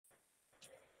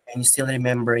Can you still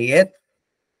remember it?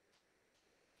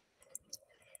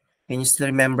 Can you still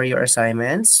remember your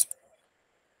assignments?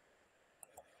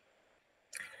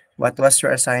 What was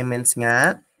your assignments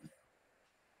nga?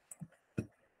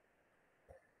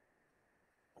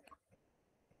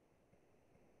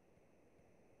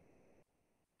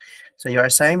 So your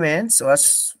assignments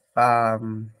was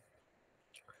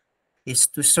is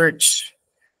to search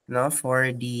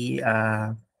for the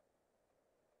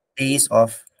days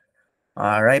of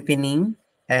ripening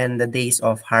and the days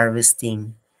of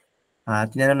harvesting.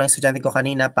 Tinanong ng estudyante ko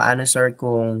kanina, paano sir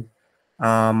kung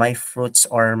may fruits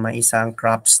or may isang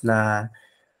crops na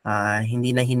hindi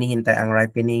na hinihintay ang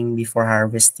ripening before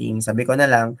harvesting. Sabi ko na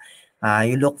lang,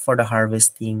 you look for the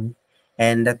harvesting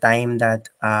and the time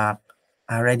that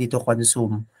ready to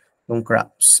consume yung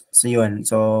crops. So yun.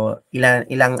 So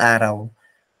ilang araw,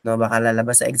 no, baka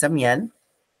lalabas sa exam yan,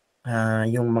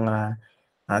 yung mga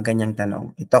ganyang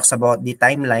tanong. It talks about the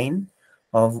timeline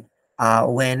of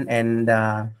when,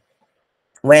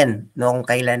 no, kung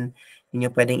kailan inyo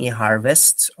pwedeng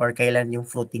i-harvest or kailan yung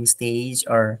fruiting stage,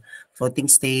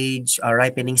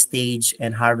 ripening stage,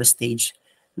 and harvest stage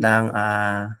ng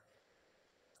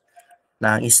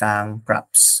isang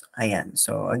crops. Ayan.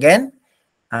 So again,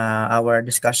 our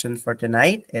discussion for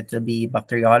tonight, it will be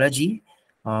bacteriology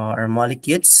or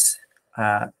molecules,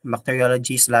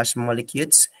 bacteriology /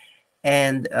 molecules,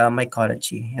 and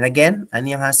mycology. And again,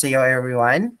 annyeonghaseyo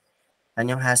everyone.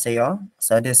 Annyeonghaseyo.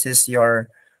 So this is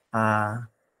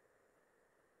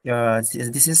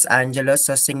this is Angelo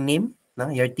Sosingnim, no,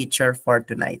 your teacher for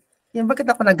tonight. Yan, bakit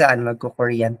ako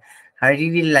magko-Korean? I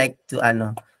really like to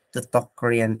talk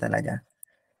Korean talaga.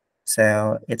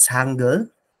 So it's Hangul,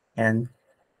 and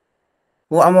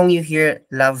who among you here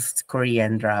loves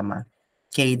Korean drama?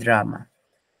 K-drama.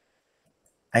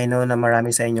 I know na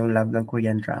marami sa inyong love ng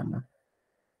Korean drama.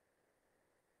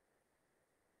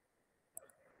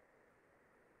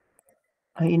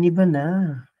 Ay, iniba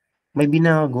na. May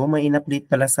binago, may in-update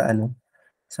pala sa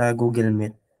sa Google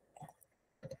Meet.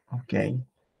 Okay.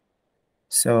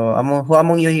 So, who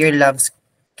among you here loves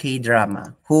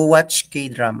K-drama? Who watch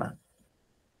K-drama?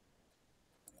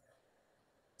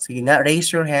 Sige nga,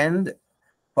 raise your hand.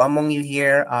 Who among you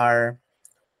here are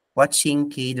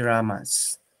watching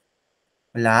K-dramas?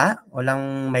 Wala?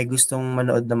 Walang may gustong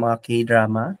manood ng mga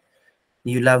K-drama?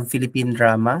 You love Philippine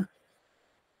drama?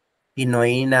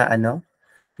 Pinoy na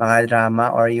mga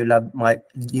drama, or you love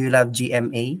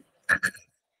GMA?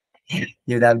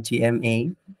 You love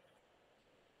GMA?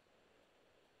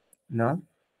 No?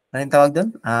 Anong tawag doon?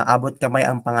 Abot kamay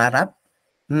ang pangarap?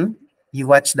 You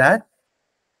watch that?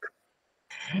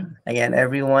 Again,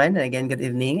 everyone, again, good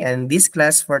evening. And this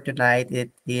class for tonight,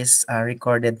 it is a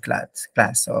recorded class.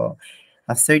 So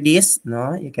after this,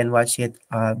 no, you can watch it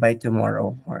by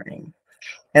tomorrow morning.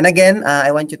 And again,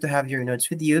 I want you to have your notes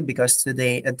with you because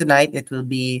tonight, it will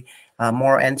be a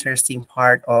more interesting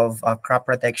part of crop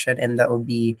protection, and that will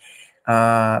be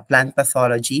plant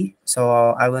pathology.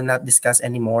 So I will not discuss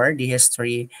anymore the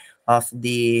history of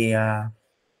the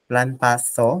plant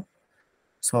patho.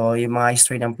 So yung mga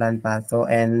history ng plant patho,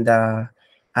 and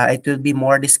it will be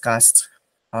more discussed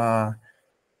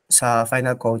sa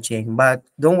final coaching. But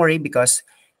don't worry, because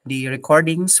the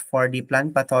recordings for the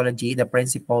plant pathology, the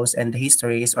principles and the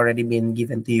history is already been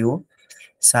given to you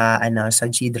sa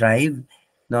G Drive.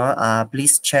 No,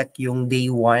 please check yung day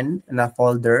 1 na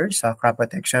folder sa crop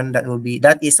protection.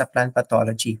 That is a plant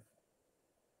pathology.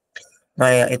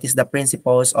 It is the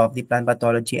principles of the plant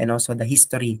pathology and also the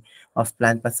history of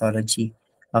plant pathology.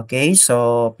 Okay,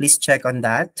 so please check on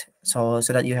that so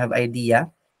that you have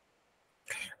idea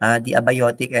the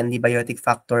abiotic and the biotic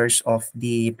factors of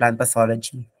the plant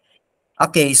pathology.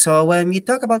 Okay, so when we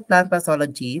talk about plant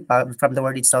pathology, from the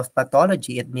word itself,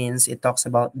 pathology, it means it talks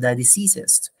about the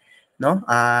diseases. No?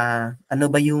 Ano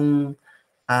ba yung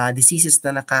diseases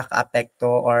na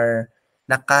nakaka-apekto or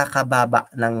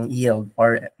nakakababa ng yield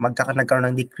or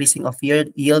nagkaroon ng decreasing of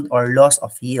yield or loss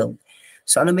of yield.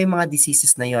 So ano ba yung mga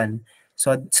diseases na yon?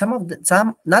 So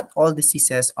not all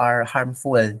diseases are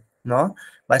harmful, no?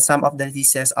 But some of the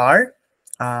diseases are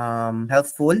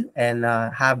helpful and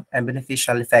have a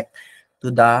beneficial effect to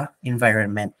the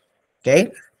environment. Okay?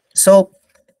 So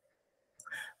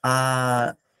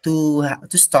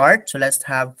to start, so let's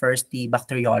have first the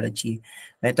bacteriology.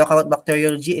 When I talk about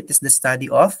bacteriology, it is the study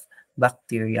of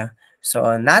bacteria.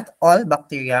 So not all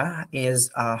bacteria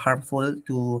is harmful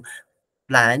to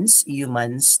plants,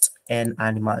 humans, and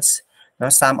animals. Now,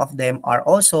 some of them are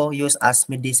also used as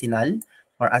medicinal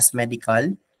or as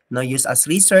medical, no, used as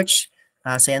research,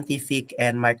 scientific,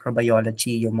 and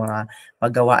microbiology, yung mga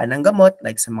paggawaan ng gamot,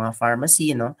 like sa mga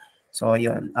pharmacy, no? So,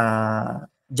 yun,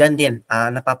 Diyan din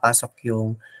napapasok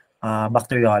yung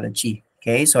bacteriology.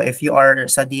 Okay? So if you are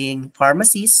studying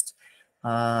pharmacist,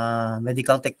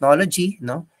 medical technology,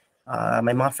 no?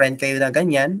 May mga friend kayo na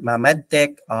ganyan,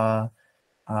 medtech,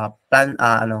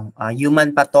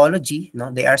 human pathology,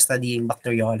 no? They are studying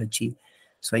bacteriology.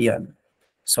 So, yun.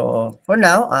 So, for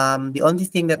now, the only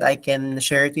thing that I can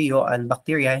share to you on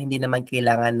bacteria, hindi naman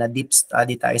kailangan na deep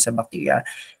study tayo sa bacteria.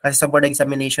 Kasi sa board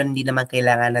examination, hindi naman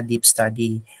kailangan na deep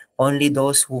study. Only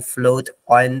those who float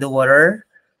on the water.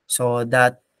 So,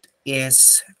 that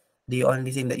is the only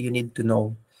thing that you need to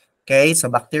know. Okay, so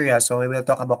bacteria. So, we will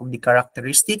talk about the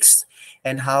characteristics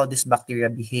and how this bacteria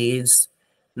behaves,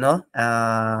 no?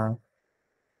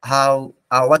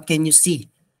 What can you see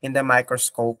in the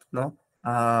microscope, no?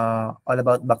 All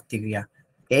about bacteria.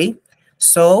 Okay,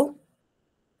 so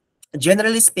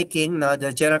generally speaking, no,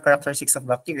 the general characteristics of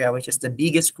bacteria, which is the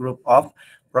biggest group of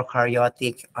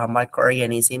prokaryotic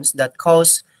microorganisms that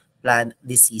cause plant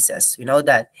diseases. You know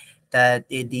that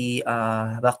the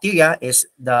bacteria is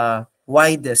the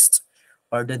widest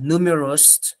or the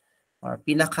numerous or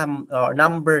pinaka or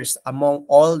numbers among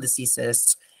all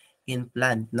diseases in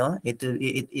plant, no? It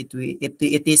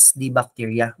is the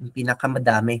bacteria, yung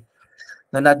pinakamadami.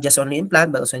 No, not just only in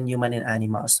plant, but also in human and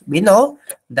animals. We know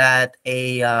that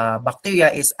a bacteria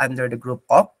is under the group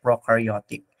of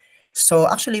prokaryotic.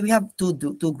 So actually, we have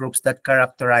two groups that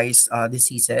characterize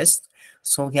diseases.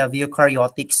 So we have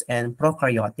eukaryotics and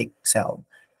prokaryotic cell.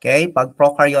 Okay, pag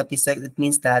prokaryotic cell, it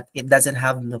means that it doesn't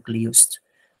have nucleus.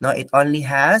 No, it only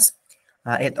has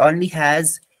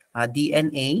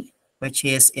DNA, which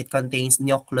is it contains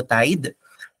nucleotide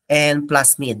and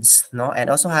plasmids, no,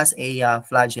 and also has a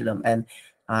flagellum. And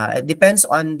it depends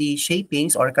on the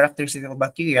shapings or characteristics of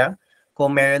bacteria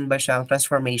kung meron ba siyang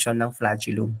transformation ng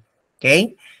flagellum.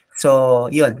 Okay? So,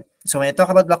 yun. So, when I talk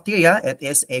about bacteria, it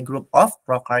is a group of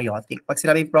prokaryotic. Pag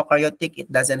sinabing prokaryotic,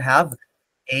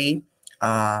 a,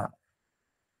 uh,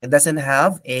 it doesn't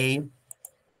have a,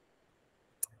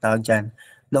 tawag dyan,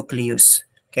 nucleus.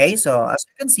 Okay? So, as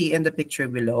you can see in the picture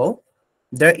below,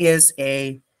 there is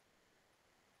a,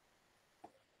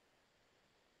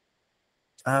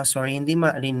 sorry, hindi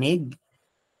marinig.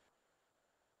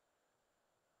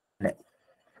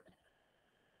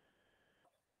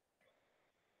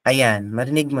 Ayan,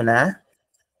 marinig mo na?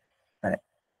 Alright.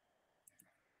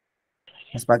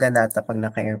 Mas maganda ata pag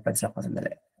naka-airpods ako.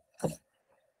 Sandali.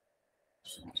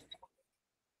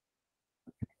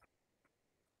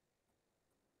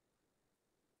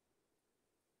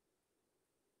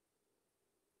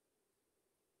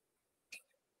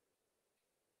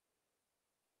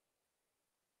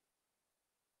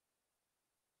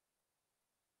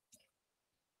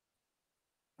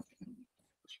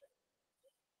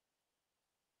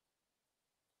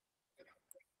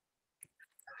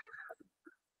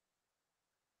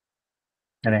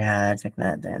 Tara, check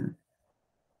natin.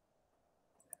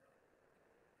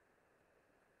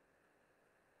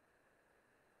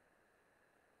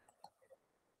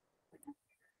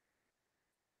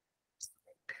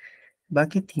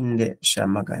 Bakit hindi siya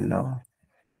magano?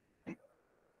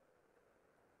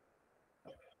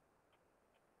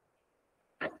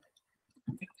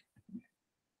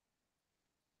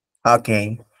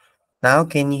 Okay. Now,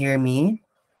 can you hear me?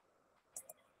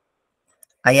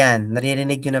 Ayan,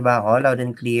 naririnig niyo na ba ako? Loud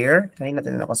and clear? Kanina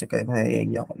natin ako kasi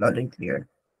naririnig niyo ako. Loud and clear.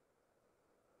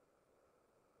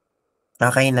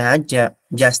 Okay na,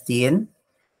 Justin?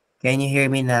 Can you hear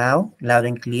me now? Loud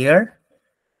and clear?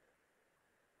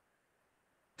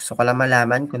 Gusto ko lang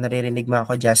malaman kung naririnig mo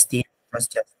ako, Justin.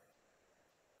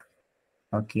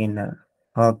 Okay na.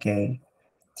 Okay.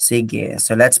 Sige.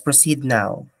 So, let's proceed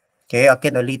now. Okay,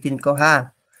 ulitin ko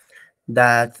ha.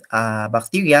 That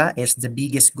bacteria is the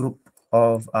biggest group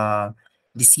of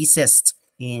diseases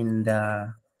in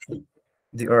the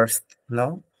earth,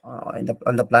 no,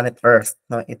 on the planet earth,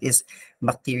 no. It is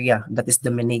bacteria that is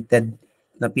dominated,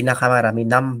 no, pinakamarami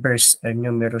numbers or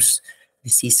numerous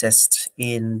diseases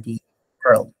in the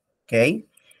world. Okay,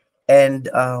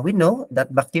 and we know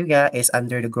that bacteria is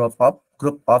under the group of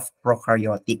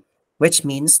prokaryotic, which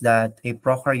means that a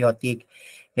prokaryotic,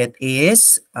 it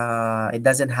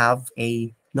doesn't have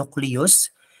a nucleus.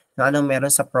 Na anong meron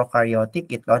sa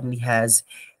prokaryotic? It only has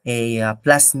a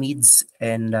plasmids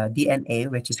and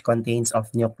DNA, which is contains of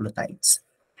nucleotides.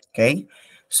 Okay,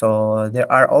 so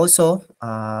there are also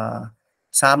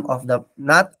some of the,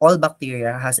 not all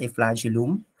bacteria has a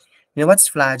flagellum. You know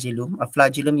what's flagellum? A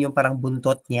flagellum yung parang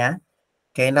buntot niya.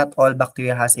 Okay, not all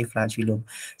bacteria has a flagellum.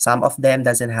 Some of them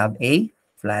doesn't have a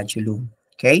flagellum.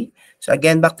 Okay, so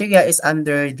again, bacteria is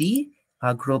under the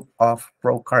group of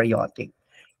prokaryotic.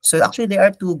 So actually, there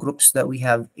are two groups that we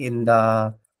have in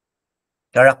the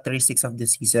characteristics of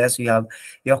diseases, we have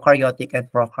eukaryotic and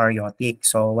prokaryotic.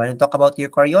 So when we talk about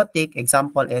eukaryotic,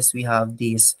 example is we have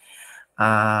this,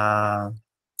 uh,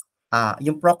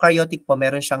 yung prokaryotic po,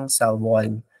 meron siyang cell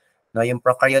wall. No, yung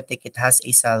prokaryotic, it has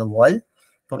a cell wall.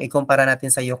 Kung ikumpara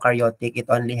natin sa eukaryotic, it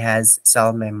only has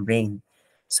cell membrane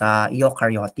sa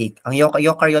eukaryotic. Ang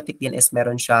eukaryotic din is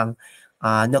meron siyang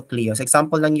nucleus.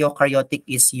 Example ng eukaryotic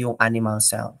is yung animal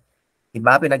cell.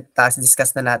 Diba?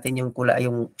 Discuss na natin yung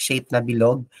yung shape na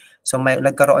bilog. So may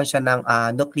nagkaroon siya ng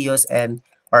nucleus and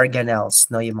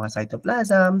organelles, no? Yung mga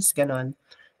cytoplasms, ganon.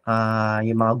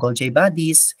 Yung mga Golgi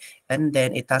bodies, and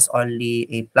then it has only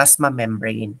a plasma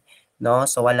membrane, no?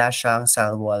 So wala siyang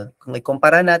cell wall. Kung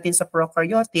ikumpara natin sa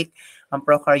prokaryotic, ang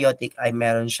prokaryotic ay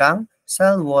meron siyang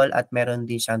cell wall at meron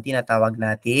din siyang tinatawag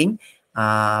nating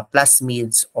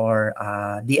plasmids or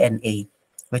DNA,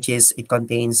 which is it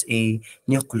contains a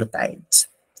nucleotides.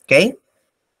 Okay?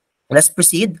 Let's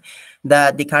proceed.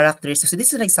 The characteristics. So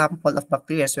this is an example of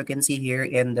bacteria. So you can see here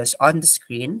in this on the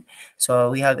screen.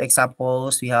 So we have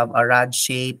examples. We have a rod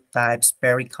shape type,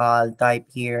 spherical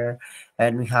type here,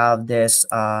 and we have this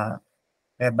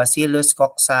Bacillus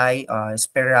cocci,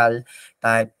 spiral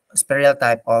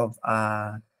type of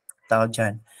tawag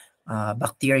dyan,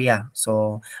 bacteria.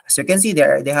 So as you can see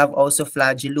there, they have also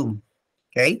flagellum.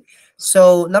 Okay,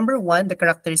 so number one, the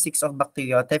characteristics of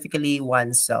bacteria typically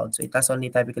one-celled. So it has only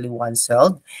typically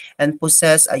one-celled and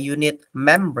possess a unit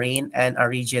membrane and a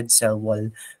rigid cell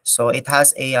wall. So it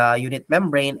has a unit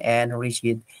membrane and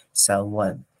rigid cell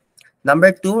wall.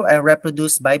 Number two,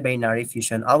 reproduced by binary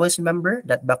fusion. Always remember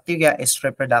that bacteria is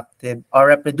reproductive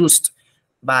or reproduced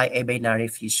by a binary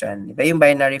fusion. Diba yung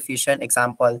binary fusion,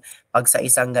 example, pag sa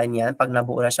isang ganyan, pag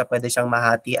nabuo na siya, pwede siyang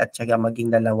mahati at syaga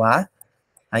maging dalawa.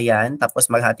 Ayan,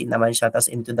 tapos maghati naman siya, tapos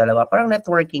into dalawa. Parang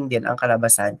networking din ang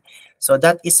kalabasan. So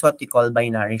that is what we call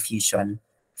binary fusion.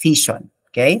 Fission,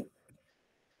 okay?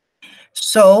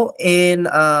 So in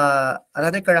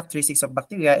another characteristics of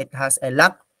bacteria, it has a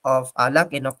lack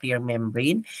in nuclear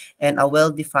membrane and a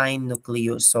well-defined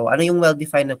nucleus. So ano yung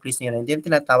well-defined nucleus niya? Hindi yung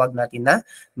tinatawag natin na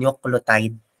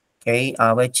nucleotide, okay?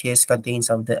 Which is contains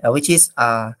of the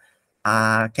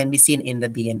can be seen in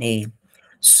the DNA.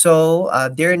 So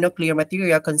their nuclear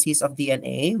material consists of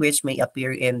DNA, which may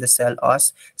appear in the cell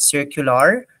as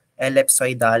circular,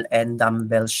 ellipsoidal, and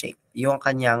dumbbell shape. Yung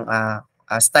kanyang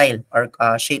style or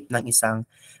shape ng isang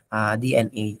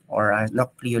DNA or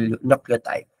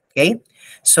nucleotide. Okay?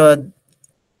 So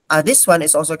this one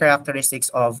is also characteristics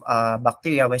of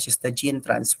bacteria, which is the gene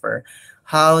transfer.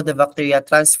 How the bacteria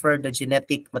transfer the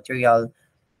genetic material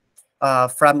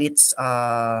from its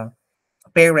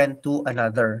parent to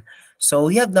another. So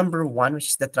we have number one, which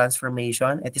is the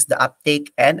transformation. It is the uptake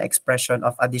and expression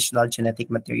of additional genetic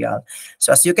material.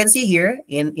 So as you can see here,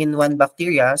 in one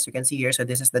bacteria, so you can see here, so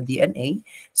this is the DNA.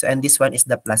 So and this one is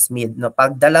the plasmid. No,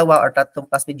 pag dalawa or tatlong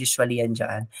plasmid, usually yan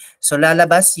dyan. So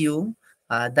lalabas yung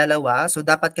dalawa. So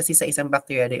dapat kasi sa isang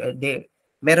bacteria,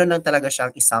 meron lang talaga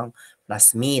siyang isang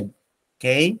plasmid.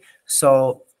 Okay?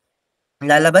 So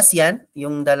lalabas yan,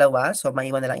 yung dalawa. So,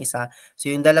 maiwan na lang isa.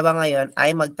 So, yung dalawa ngayon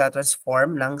ay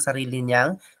magta-transform ng sarili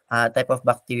niyang type of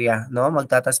bacteria. No?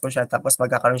 Magta-transform siya tapos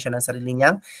magkakaroon siya ng sarili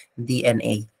niyang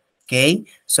DNA. Okay?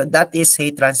 So, that is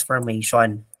a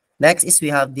transformation. Next is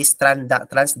we have this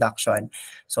transduction.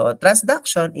 So,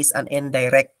 transduction is an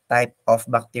indirect type of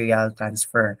bacterial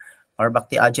transfer or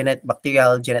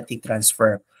bacterial genetic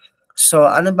transfer. So,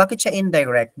 bakit siya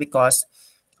indirect? Because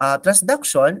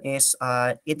transduction is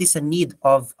it is a need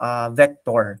of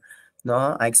vector,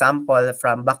 no? Example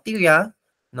from bacteria,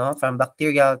 no? From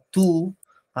bacteria to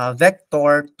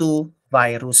vector to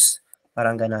virus,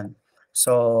 parang ganon.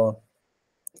 So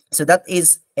that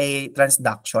is a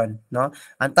transduction, no?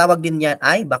 Ang tawag din niyan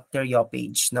ay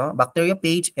bacteriophage, no?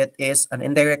 Bacteriophage, it is an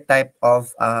indirect type of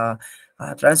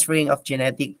transferring of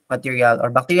genetic material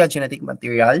or bacterial genetic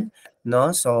material,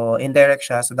 no? So indirect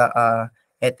siya, so that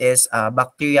it is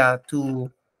bacteria to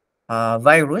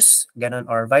virus, ganon,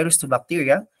 or virus to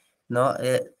bacteria, no?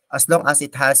 As long as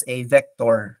it has a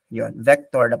vector, yon,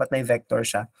 vector, dapat may vector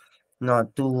siya, no,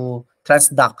 to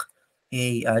transduct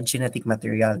a genetic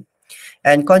material.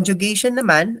 And conjugation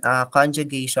naman,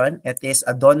 conjugation, it is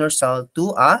a donor cell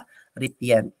to a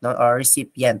recipient, no, or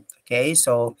recipient. Okay,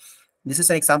 so this is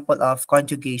an example of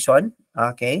conjugation.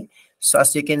 Okay, so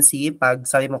as you can see, pag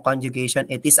sabi mo conjugation,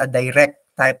 it is a direct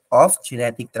type of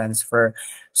genetic transfer.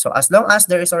 So as long as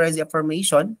there is already a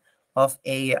formation of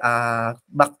a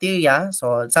bacteria,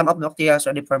 so some of the bacteria are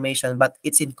already formation, but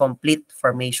it's incomplete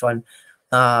formation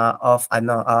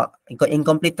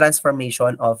incomplete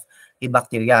transformation of a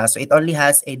bacteria. So it only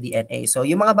has a DNA. So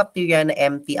yung mga bacteria na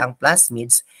empty ang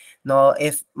plasmids, no,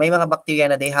 if may mga bacteria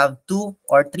na they have 2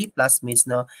 or 3 plasmids,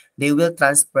 no, they will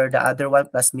transfer the other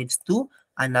 1 plasmids to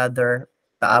another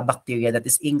bacteria that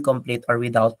is incomplete or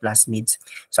without plasmids.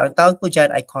 So ang tawag po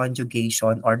dyan ay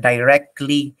conjugation or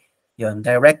directly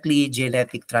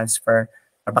genetic transfer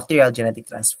or bacterial genetic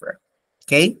transfer.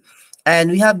 Okay?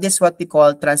 And we have this what we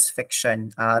call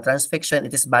transfixion. Transfixion,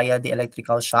 it is via the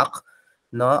electrical shock.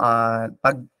 No?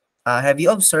 Have you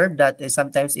observed that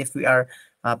sometimes if we are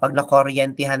pag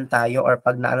nakoryentehan tayo or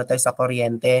pag naano tayo sa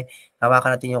kuryente,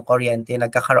 hawakan natin yung kuryente,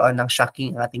 nagkakaroon ng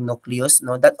shocking ang ating nucleus,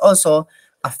 no? That also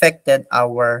affected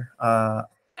our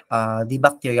the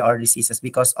bacteria or diseases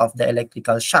because of the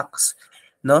electrical shocks,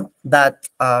 no? That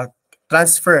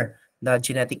transfer the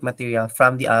genetic material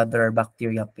from the other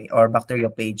bacteriopage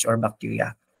or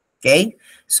bacteria. Okay,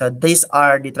 so these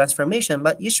are the transformation,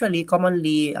 but usually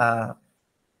commonly,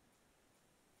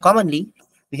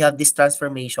 we have this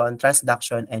transformation,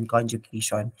 transduction, and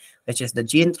conjugation, which is the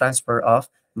gene transfer of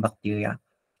bacteria.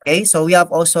 Okay, so we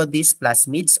have also these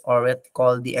plasmids, or what we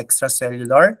call the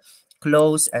extracellular,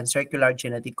 closed, and circular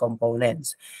genetic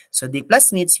components. So the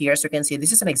plasmids here, as you can see,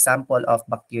 this is an example of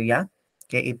bacteria.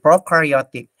 Okay, a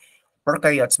prokaryotes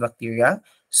bacteria.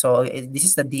 So this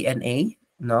is the DNA,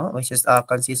 no, which is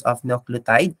consists of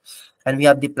nucleotide, and we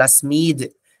have the plasmid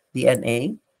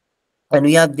DNA. And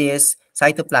we have this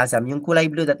cytoplasm, yung kulay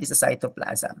blue, that is a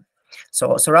cytoplasm.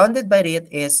 So surrounded by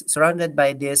this surrounded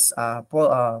by this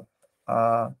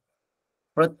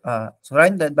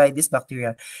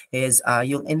bacteria is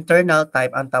yung internal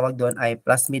type, ang tawag doon ay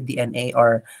plasmid DNA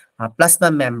or plasma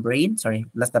membrane. Sorry,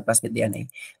 that's the plasmid DNA.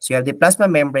 So you have the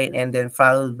plasma membrane and then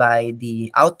followed by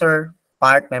the outer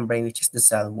part membrane, which is the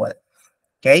cell wall.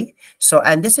 Okay, so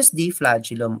and this is the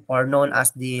flagellum, or known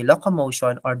as the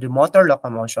locomotion or the motor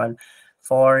locomotion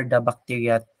for the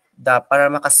bacteria, para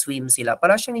makaswim sila.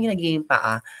 Para siyang nagiging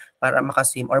paa para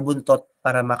makaswim, or buntot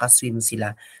para makaswim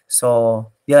sila.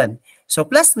 So, yun. So,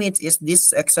 plasmids is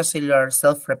this extracellular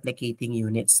self-replicating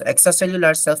units. So,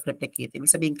 extracellular self-replicating,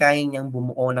 ibig sabihin kaya niyang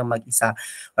bumuo ng mag-isa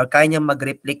or kaya niyang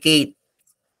mag-replicate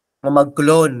o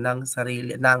mag-clone ng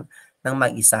sarili ng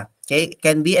mag-isa. Okay?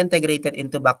 Can be integrated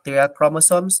into bacterial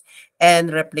chromosomes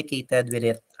and replicated with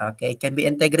it. Okay? Can be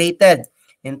integrated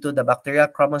into the bacterial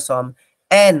chromosome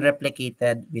and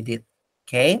replicated with it.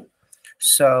 Okay?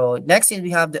 So next is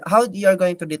we have how you are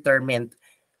going to determine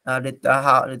how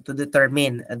to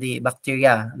determine the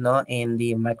bacteria, no, in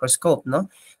the microscope, no.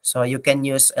 So you can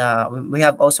use we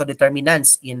have also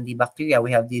determinants in the bacteria.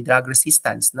 We have the drug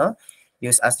resistance, no,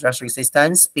 use as drug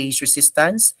resistance, pH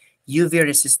resistance, UV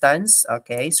resistance,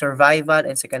 okay, survival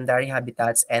and secondary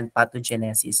habitats, and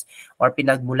pathogenesis, or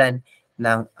pinagmulan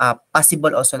ng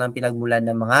possible also ng pinagmulan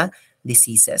ng mga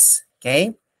diseases.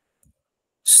 Okay.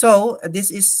 So this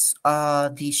is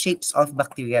the shapes of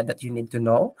bacteria that you need to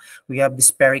know. We have the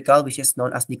spherical, which is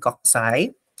known as the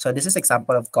cocci. So this is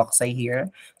example of cocci here.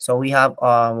 So we have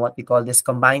what we call this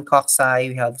combined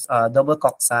cocci. We have double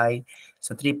cocci.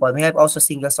 So triple. We have also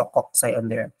single cocci on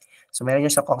there. So meron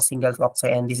yung single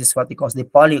cocci, and this is what we call the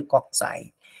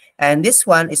polycocci. And this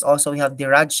one is also, we have the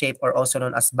rod shape, or also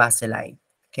known as bacilli.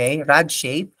 Okay, rod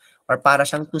shape, or para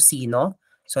siyang tusino.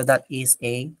 So that is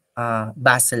a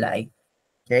bacilli.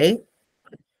 Okay,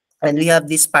 and we have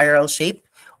the spiral shape,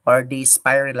 or the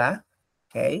spirula.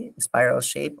 Okay, spiral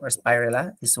shape or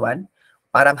spirula, this one.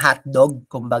 Parang hotdog,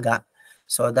 kumbaga.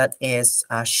 So that is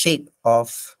a shape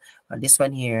of this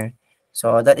one here.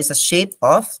 So that is a shape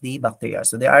of the bacteria.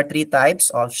 So there are 3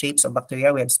 types of shapes of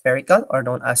bacteria. We have spherical, or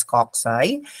known as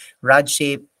cocci, rod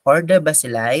shape, or the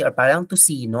bacilli, or parang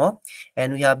tusino.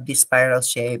 And we have the spiral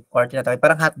shape, or tinatawag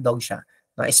parang hotdog siya,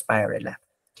 no, spirula.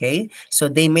 Okay, so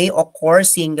they may occur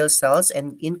single cells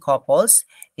and in couples,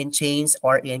 in chains,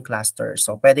 or in clusters.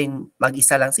 So pwedeng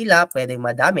mag-isa lang sila, pwedeng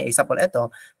madami. Example,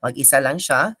 ito, mag-isa lang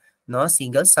siya, no,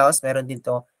 single cells. Meron din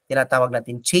to tinatawag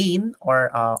natin chain, or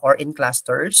in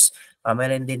clusters.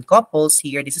 Meron din couples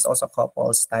here. This is also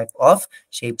couples type of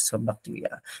shapes of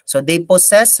bacteria. So they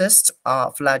possesses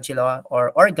flagella,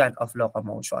 or organ of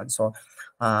locomotion. So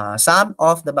some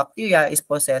of the bacteria is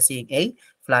possessing a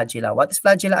flagella. What is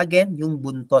flagella again? Yung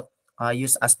buntot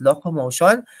used as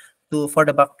locomotion for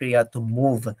the bacteria to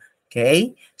move.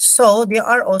 Okay? So there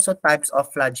are also types of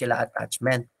flagella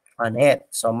attachment on it.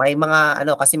 So may mga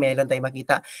kasi meron tayong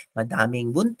makita,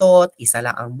 madaming buntot, isa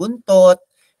lang ang buntot,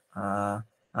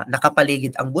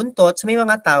 nakapaligid ang buntot. So may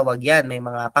mga tawag yan, may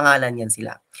mga pangalan yan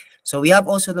sila. So we have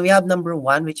number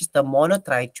 1, which is the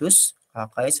monotrichous.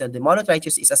 Okay, so the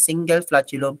monotrichous is a single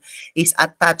flagellum is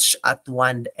attached at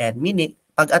one end, meaning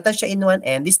pag-attach siya in one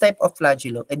end, this type of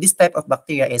flagellum, this type of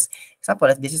bacteria is,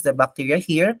 example, this is the bacteria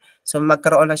here, so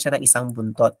magkaroon lang siya ng isang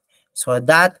buntot. So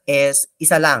that is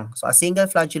isa lang. So a single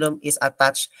flagellum is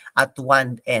attached at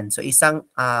one end. So isang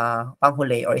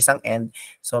panghuli or isang end.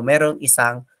 So merong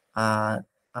isang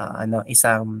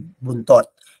isang buntot.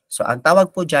 So ang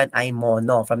tawag po diyan ay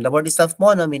mono. From the word itself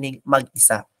mono meaning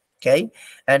mag-isa. Okay?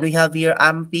 And we have here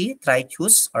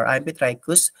amphitrichus or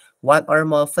amphitrichus, one or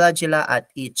more flagella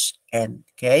at each end.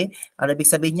 Okay? Ano ibig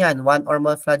sabihin niyan? One or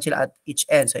more flagella at each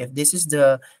end. So if this is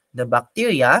the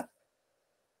bacteria,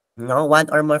 no, one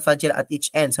or more flagella at each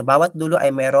end. So bawat dulo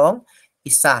ay merong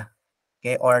isa,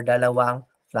 okay, or dalawang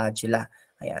flagella.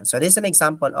 Ayan. So this is an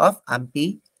example of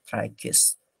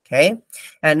amphitrichus. Okay?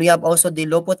 And we have also the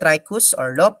lopotrichus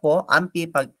or lopo, amphi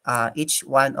pag each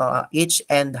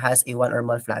end has a one or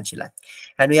more flagella.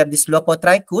 And we have this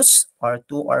lopotrichus or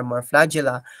two or more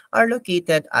flagella are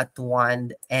located at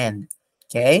one end.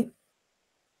 Okay?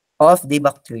 Of the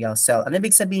bacterial cell. Ano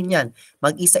ibig sabihin yan?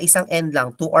 Mag-isa-isang end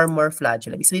lang, two or more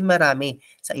flagella. Ibig sabihin marami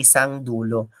sa isang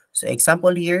dulo. So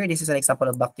example here, this is an example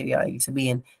of bacteria. Ibig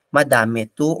sabihin, madami,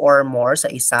 two or more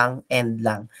sa isang end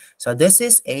lang. So this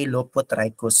is a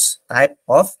Lopotrichus type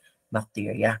of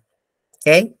bacteria.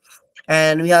 Okay?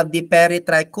 And we have the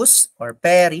peritrichus or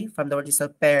peri, from the word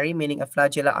itself peri, meaning a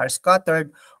flagella are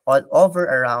scattered all over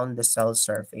around the cell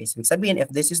surface. Ibig sabihin, if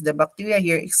this is the bacteria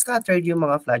here, scattered yung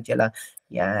mga flagella.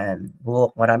 Yan,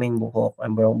 buhok, maraming buhok,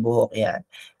 ang buhok, yan.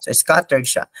 So scattered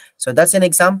siya. So that's an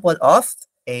example of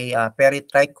a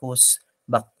peritrichus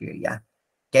bacteria.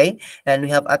 Okay? And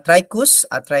we have a trichus.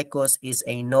 A trichus is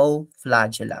a no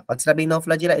flagella. Pag sabing no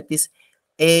flagella, it is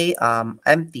a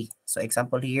empty. So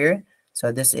example here,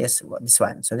 so this is this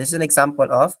one. So this is an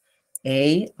example of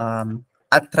a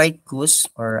trichus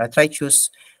or a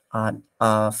trichus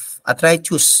of a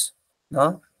trichus,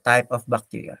 no, type of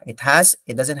bacteria. It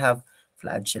doesn't have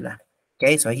flagella.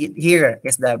 Okay, so here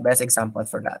is the best example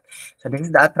for that. So this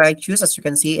is the trichus. As you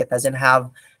can see, it doesn't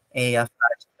have a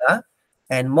flagella.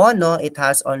 And mono, it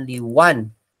has only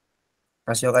one.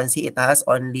 As you can see, it has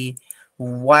only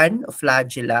one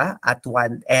flagella at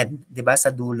one end, di ba,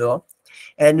 sa dulo.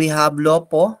 And we have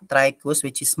lopotrichus,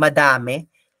 which is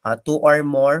madami, two or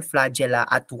more flagella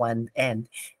at one end.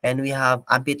 And we have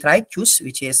amphitrichus,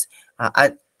 which is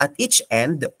at each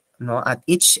end, no, at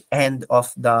each end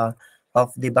of the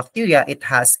bacteria, it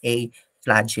has a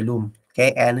flagellum.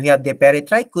 Okay, and we have the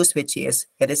peritrichus, which is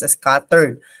it is a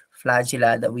scattered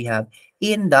flagella that we have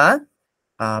in the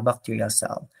bacterial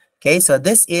cell. Okay, so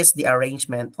this is the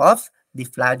arrangement of the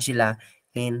flagella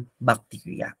in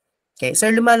bacteria. Okay,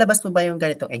 sir, lumalabas po ba yung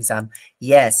ganitong exam?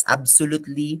 Yes,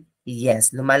 absolutely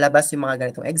yes. Lumalabas yung mga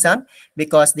ganitong exam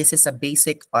because this is a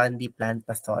basic on the plant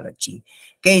pathology.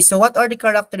 Okay, so what are the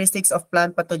characteristics of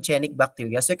plant pathogenic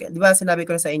bacteria? So, di ba sinabi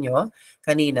ko na sa inyo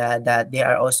kanina that they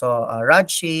are also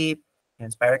rod shape,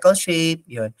 and spherical shape,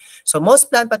 yun. So most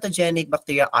plant pathogenic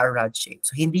bacteria are rod shape.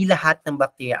 So hindi lahat ng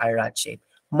bacteria are rod shape.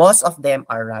 Most of them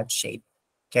are rod shape.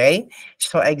 Okay?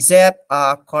 So except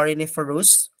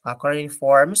coroniforms,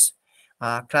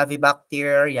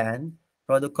 Clavibacter, yan,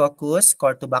 Rhodococcus,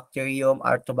 Cortobacterium,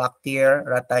 Artobacter,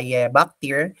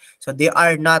 Ratayebacter. So they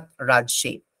are not rod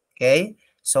shape. Okay?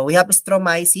 So we have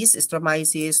Stromyces,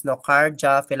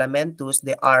 Nocardia, Filamentus.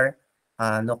 They are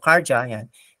Nocardia, yan.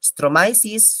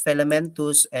 Stromyces,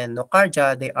 Filamentus, and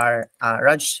Nocardia, they are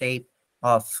rod shape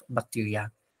of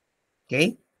bacteria.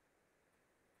 Okay?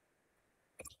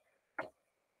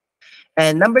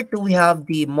 And number two, we have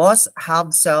the moss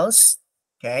have cells.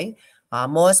 Okay?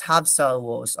 Moss have cell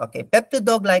walls. Okay.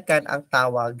 Peptidoglycan ang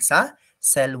tawag sa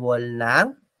cell wall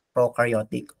ng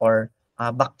prokaryotic or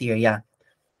bacteria.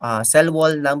 Cell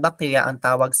wall ng bacteria ang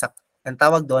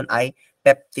tawag doon ay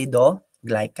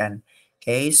peptidoglycan.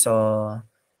 Okay? So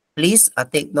please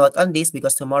take note on this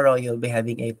because tomorrow you'll be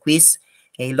having a quiz,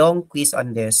 a long quiz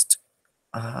on this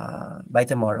by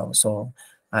tomorrow. So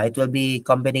it will be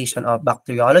combination of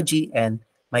bacteriology and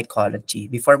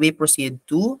mycology before we proceed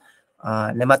to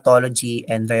nematology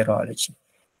and virology.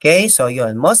 Okay, so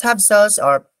yun. Most have cell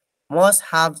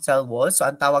walls. So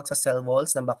ang tawag sa cell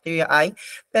walls ng bacteria ay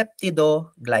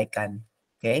peptidoglycan.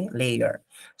 Okay, layer.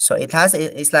 So it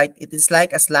is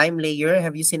like a slime layer.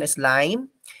 Have you seen a slime?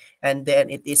 And then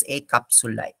it is a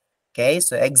capsule-like. Okay,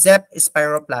 so except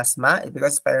spiroplasma,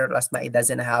 because spiroplasma, it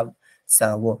doesn't have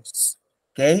cell walls.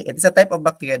 Okay, it is a type of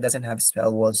bacteria that doesn't have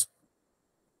cell walls.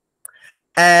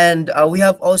 And we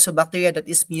have also bacteria that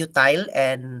is mutile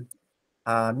and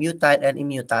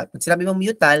immutile. Pag sinabi mong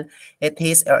mutile, it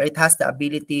has the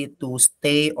ability to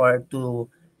stay or to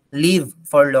live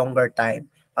for longer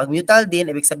time. Pag mutile din,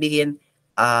 ibig sabihin,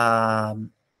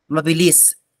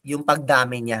 mabilis yung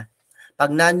pagdami niya.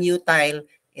 Pag non-mutile,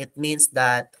 it means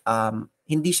that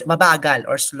hindi siya mabagal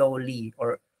or slowly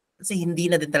or kasi hindi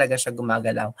na din talaga siya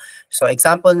gumagalaw. So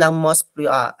example ng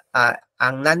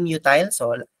ang non-mutile,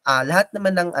 so lahat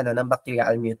naman ng ng bacteria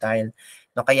are mutile.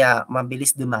 No, kaya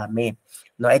mabilis dumami.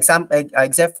 No,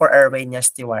 except for Erwinia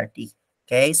stewarti.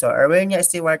 Okay? So Erwinia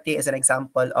stewarti is an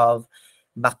example of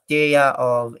bacteria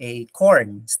of a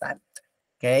corn stand.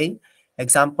 Okay?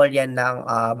 Example yan ng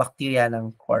bacteria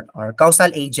ng corn or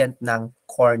causal agent ng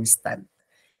corn stand.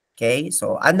 Okay?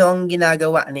 So, ano ang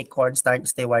ginagawa ni cornstarch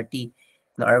stewarti,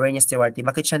 no, Erwinia stewarti?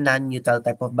 Bakit siya non-neutral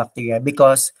type of bacteria?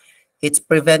 Because it's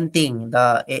preventing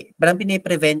parang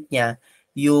piniprevent niya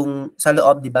yung sa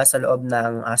loob, di ba? Sa loob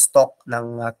ng stalk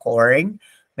ng corn,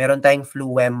 meron tayong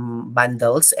phloem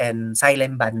bundles and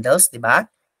xylem bundles, di ba?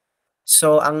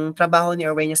 So, ang trabaho ni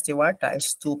Erwinia stewarta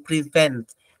is to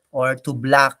prevent or to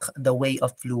block the way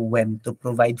of phloem to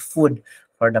provide food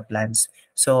for the plants.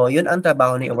 So, yun ang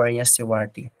trabaho ni Erwinia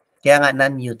stewarti. Kaya nga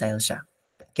non-mutile siya.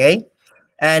 Okay?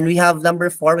 And we have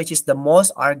number 4, which is the most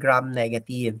are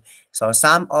gram-negative. So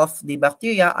some of the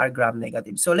bacteria are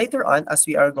gram-negative. So later on, as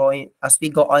we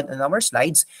go on our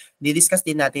slides, discuss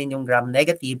din natin yung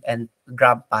gram-negative and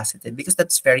gram-positive because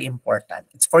that's very important.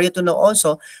 It's for you to know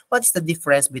also what is the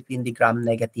difference between the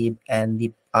gram-negative and the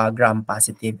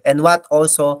gram-positive, and what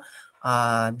also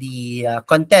the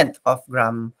content of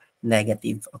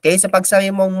gram-negative. Okay, so pag sabi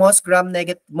mong most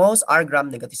are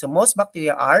gram-negative. So most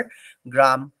bacteria are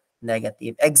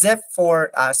gram-negative, except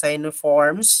for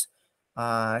cyanoforms,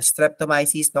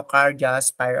 streptomyces, nocardia,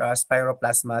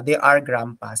 spiroplasma, they are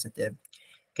gram-positive.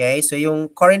 Okay, so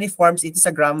yung coroniforms, it is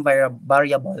a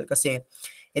variable kasi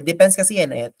it depends kasi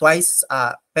yan eh. Twice,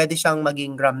 pwede siyang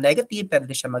maging gram-negative,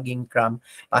 pwede siya maging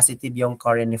gram-positive yung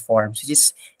coroniforms, which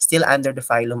is still under the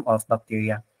phylum of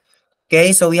bacteria.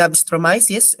 Okay, so we have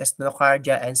stromyces,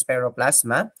 nocardia, and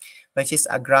spiroplasma, which is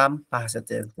a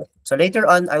gram-positive. So later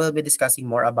on, I will be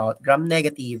discussing more about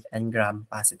gram-negative and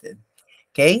gram-positive.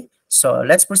 Okay, so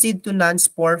let's proceed to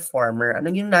non-spore former.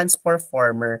 Ano yung non-spore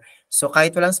former? So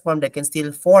kahit walang spore, they can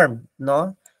still form,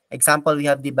 no? Example, we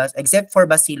have except for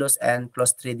Bacillus and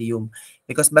Clostridium.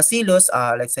 Because Bacillus,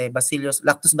 let's say Bacillus,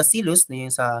 Lactobacillus, no,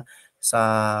 yung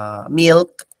sa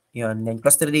milk, yun. Then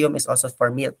Clostridium is also for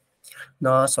milk.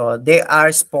 No, so they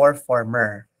are spore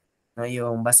former, no,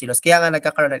 yung Bacillus. Kaya nga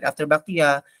nagkakaroon after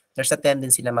bacteria, there's a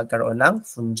tendency na magkaroon ng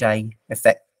fungi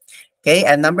effect. Okay,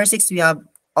 and number 6, we have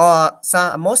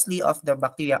mostly of the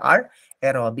bacteria are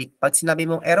aerobic. Pag sinabi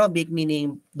mong aerobic,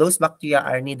 meaning those bacteria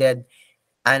are needed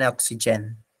an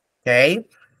oxygen. Okay,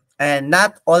 and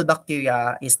not all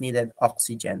bacteria is needed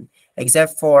oxygen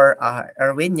except for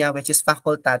Erwinia, which is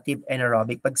facultative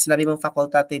anaerobic. Pag sinabi mong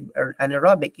facultative or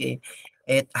anaerobic,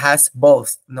 it has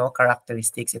both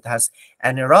characteristics. It has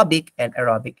anaerobic and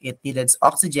aerobic. It needs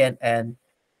oxygen and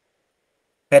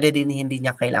pwede din hindi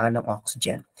niya kailangan ng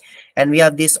oxygen. And we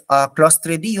have this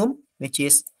Clostridium, which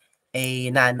is a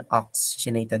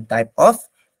non-oxygenated type of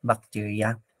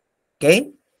bacteria.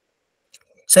 Okay?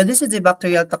 So this is the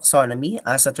bacterial taxonomy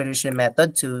as a traditional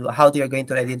method to how you're going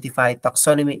to identify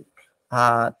taxonomical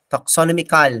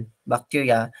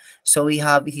bacteria. So we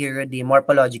have here the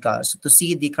morphological. So to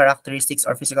see the characteristics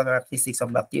or physical characteristics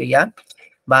of bacteria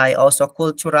by also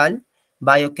cultural,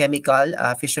 biochemical,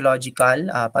 physiological,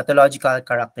 pathological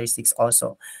characteristics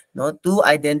also, no, to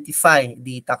identify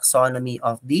the taxonomy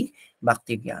of the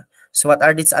bacteria. So what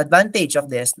are the disadvantages of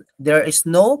this? There is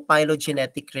no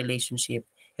phylogenetic relationship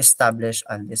established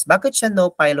on this. Bakit siya no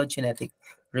phylogenetic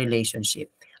relationship?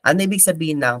 Ano ibig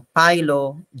sabihin ng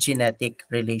phylogenetic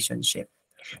relationship?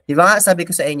 Di ba nga sabi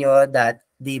ko sa inyo that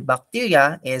the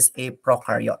bacteria is a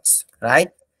prokaryotes,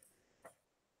 right?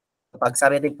 Pag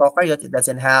sabi natin prokaryote, it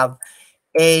doesn't have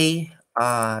it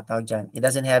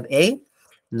doesn't have a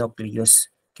nucleus.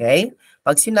 Okay?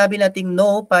 Pag sinabi natin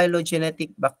no phylogenetic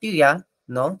bacteria,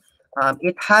 no,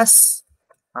 it has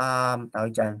term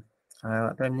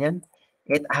yan,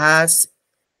 it has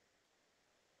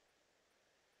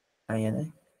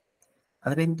ano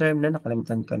ba yung term na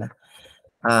nakalimutan ko na.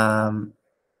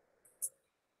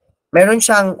 Meron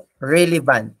siyang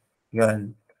relevant,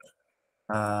 yun.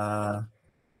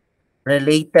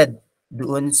 Related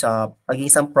doon sa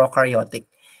pag-isang prokaryotic.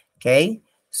 Okay?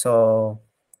 So,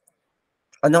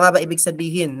 ano nga ba ibig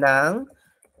sabihin ng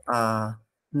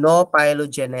no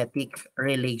phylogenetic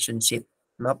relationship?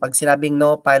 No? Pag sinabing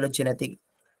no phylogenetic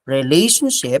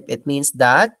relationship, it means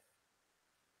that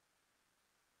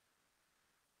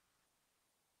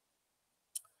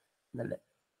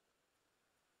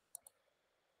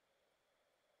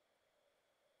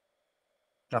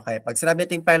okay, pag sinabi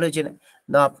natin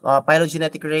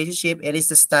phylogenetic relationship, it is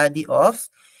the study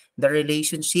of the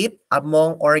relationship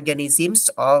among organisms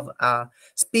of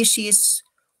species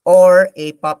or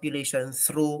a population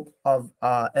through of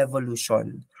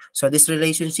evolution. So these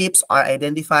relationships are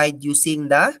identified using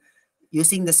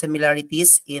the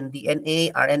similarities in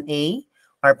DNA, RNA,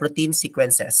 or protein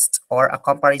sequences, or a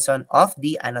comparison of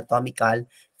the anatomical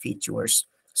features.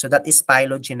 So that is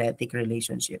phylogenetic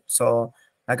relationship. So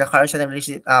nagkakaroon siya ng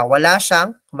relationship. Wala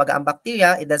siyang, kumbaga ang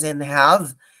bacteria, it doesn't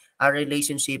have a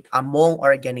relationship among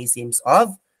organisms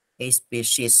of a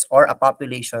species or a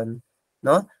population,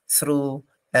 no, through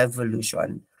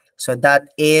evolution. So that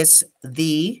is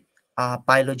the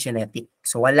phylogenetic.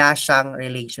 So wala siyang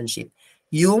relationship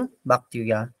yung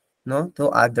bacteria, no,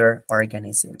 to other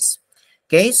organisms.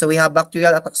 Okay, so we have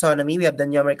bacterial taxonomy, we have the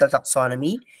numerical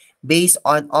taxonomy based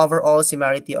on overall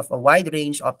similarity of a wide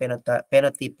range of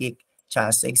phenotypic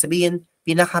charts. So, ibig sabihin,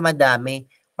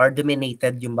 pinakamadami or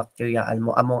dominated yung bacteria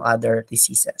among other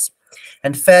diseases.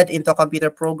 And fed into a computer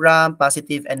program,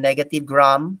 positive and negative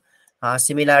gram,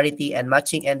 similarity and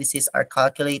matching indices are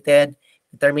calculated.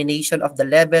 Determination of the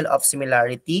level of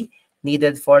similarity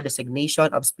needed for designation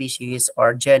of species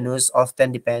or genus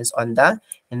often depends on the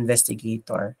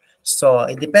investigator. So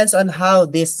it depends on how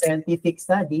this scientific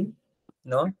study,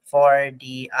 no, for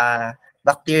the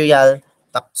bacterial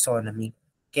taxonomy.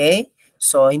 Okay?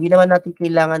 So hindi naman natin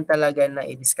kailangan talaga na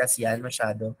i-discuss yan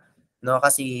masyado, no,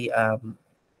 kasi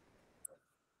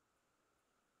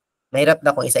mahirap na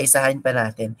kung isa-isahin pa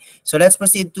natin. So let's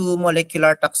proceed to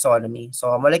molecular taxonomy. So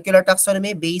molecular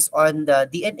taxonomy based on the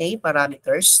DNA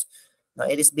parameters. No,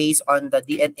 it is based on the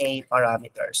DNA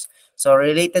parameters. So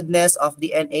relatedness of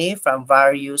DNA from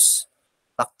various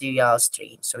bacterial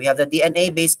strains. So we have the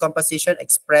DNA-based composition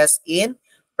expressed in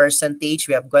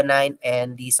percentage. We have guanine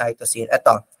and the cytosine.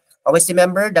 Ito, always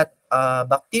remember that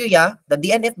bacteria, the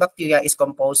DNA of bacteria is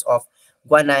composed of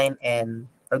guanine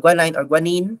or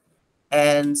guanine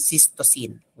and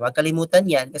cytosine. Huwag kalimutan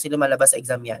yan kasi lumalabas sa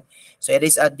exam yan. So it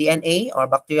is a DNA or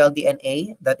bacterial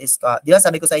DNA that is, di ba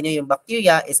sabi ko sa inyo yung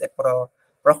bacteria is a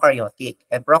prokaryotic.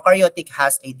 And prokaryotic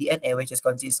has a DNA which is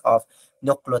consists of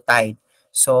nucleotide.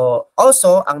 So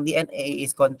also, ang DNA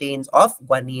is contains of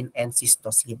guanine and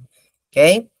cytosine.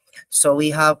 Okay? So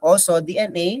we have also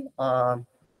DNA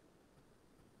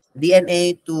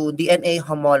to DNA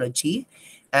homology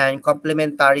and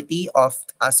complementarity of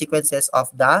sequences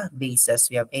of the bases.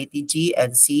 We have ATG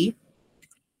and C.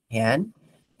 Yan.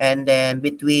 And then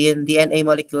between DNA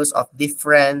molecules of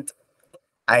different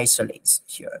isolates.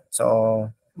 Sure.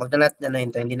 So, magdanat na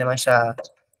yun to. Hindi naman siya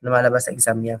lumalabas sa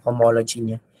exam niya, homology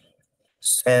niya.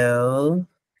 So,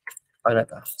 ano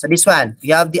to? So this one,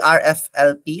 we have the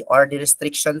RFLP or the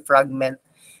restriction fragment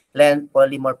length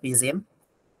polymorphism.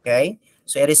 Okay?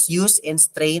 So it is used in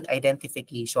strain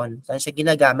identification. Saan siya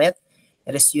ginagamit?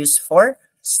 It is used for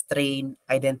strain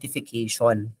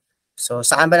identification. So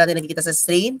saan ba natin nakikita sa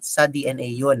strain? Sa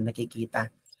DNA yun nakikita.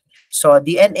 So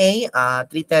DNA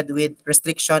treated with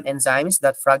restriction enzymes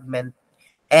that fragment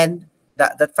and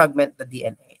that fragment the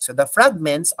DNA. So the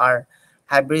fragments are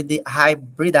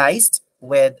hybridized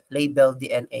with labeled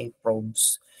DNA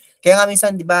probes. Kaya nga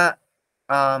minsan, di ba,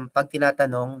 pag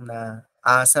tinatanong na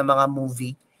sa mga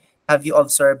movie, have you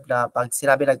observed na pag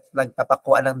sinabi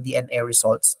nagpapakuha ng DNA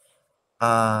results,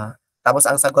 tapos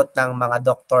ang sagot ng mga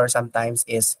doctor sometimes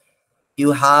is,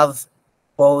 you have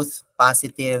both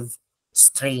positive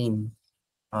strain.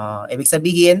 Ibig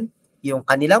sabihin, yung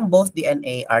kanilang both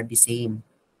DNA are the same.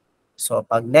 So,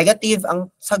 pag negative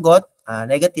ang sagot,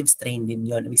 negative strain din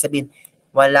yon. Ibig sabihin,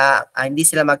 hindi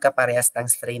sila magkaparehas ng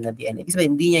strain na DNA. Ibig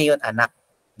sabihin, hindi niya yon anak.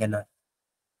 Ganon.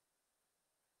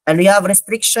 And we have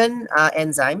restriction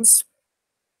enzymes,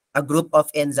 a group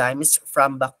of enzymes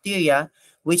from bacteria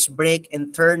which break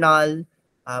internal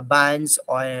bonds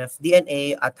of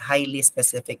DNA at highly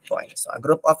specific points. So, a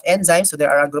group of enzymes, so there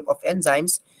are a group of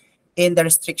enzymes in the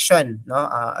restriction, no?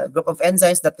 A group of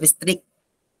enzymes that restrict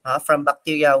from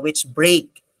bacteria which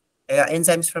break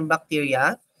enzymes from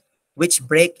bacteria which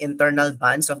break internal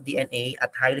bonds of DNA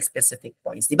at highly specific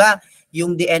points. Di ba?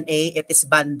 Yung DNA, it is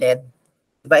banded.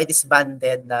 Di ba? It is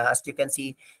banded na, as you can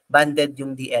see, banded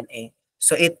yung DNA.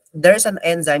 So there's an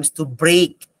enzymes to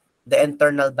break the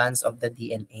internal bonds of the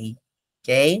DNA.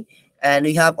 Okay? And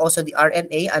we have also the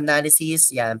RNA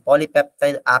analysis, yan,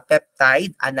 polypeptide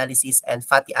peptide analysis, and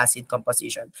fatty acid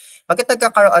composition. Bakit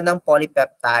nagkakaroon ng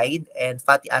polypeptide and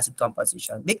fatty acid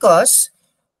composition? Because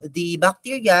the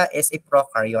bacteria is a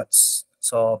prokaryotes.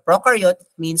 So prokaryote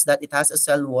means that it has a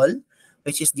cell wall,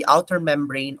 which is the outer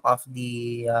membrane of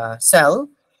the cell,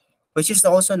 which is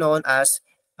also known as,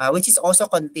 which is also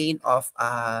contained of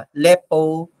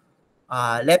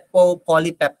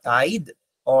lipopolypeptide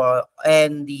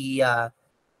and the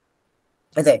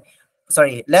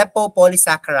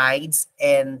lipopolysaccharides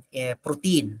and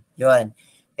protein. Yun.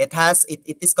 It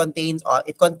contains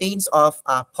of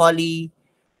poly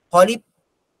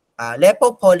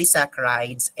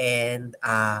lipopolysaccharides and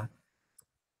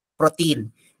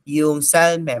protein, yung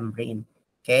cell membrane.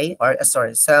 Okay? Or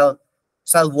sorry, cell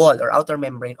wall or outer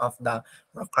membrane of the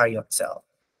prokaryote cell.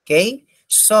 Okay?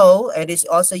 So, it is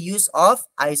also use of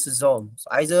isosomes.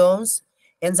 So, isosomes,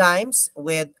 enzymes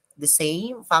with the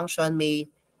same function may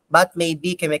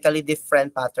be chemically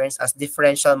different patterns as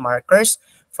differential markers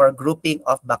for grouping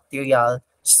of bacterial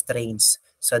strains.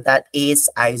 So, that is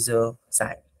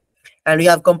isozyme. And we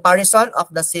have comparison of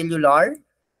the cellular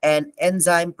and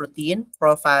enzyme protein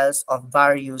profiles of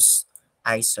various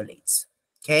isolates.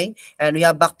 Okay, and we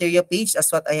have bacteriophage,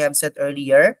 as what I have said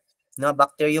earlier. No,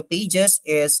 bacteriophages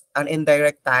is an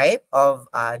indirect type of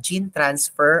gene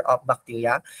transfer of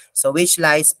bacteria, so which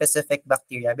lies specific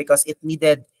bacteria because it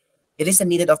is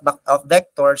needed of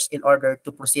vectors in order to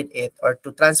proceed it or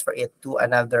to transfer it to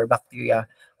another bacteria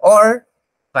or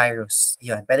virus.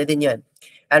 Yun, pwede din yun.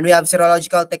 And we have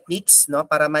serological techniques, no,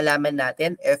 para malaman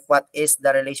natin if what is the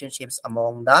relationships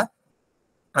among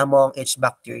each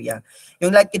bacteria.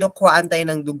 Yung like kinukuhaan tayo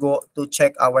ng dugo to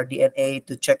check our DNA,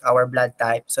 to check our blood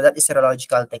type. So that is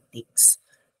serological techniques.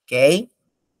 Okay?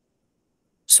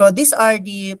 So these are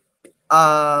the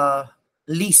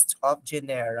list of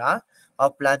genera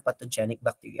of plant pathogenic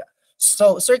bacteria.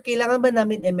 So, sir, kailangan ba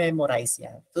namin i-memorize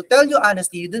yan? To tell you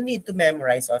honestly, you don't need to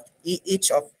memorize each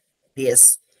of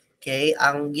this. Okay?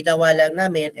 Ang ginawa lang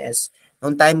namin is,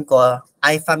 nung time ko,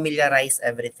 I familiarize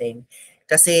everything.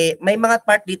 Kasi may mga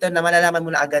part dito na malalaman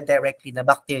mo na agad directly na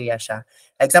bacteria siya.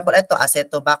 Example, ito,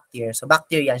 acetobacter. So,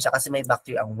 bacteria siya kasi may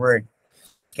bacteria ang word.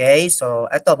 Okay, so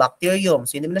ito, bacterium.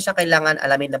 So, hindi mo na siya kailangan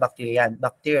alamin na bacteria yan.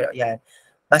 Bacteria, yan.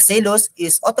 Bacillus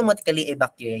is automatically a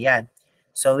bacteria yan.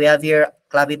 So, we have here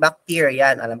Clavibacter,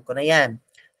 yan. Alam ko na yan.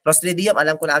 Clostridium,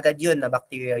 alam ko na agad yun na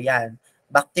bacteria yan.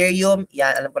 Bacterium,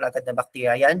 yan. Alam ko na agad na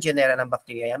bacteria yan. Genera ng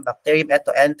bacteria yan. Bacterium,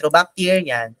 ito, Enterobacter,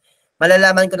 yan.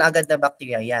 Malalaman ko na agad na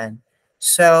bacteria yan.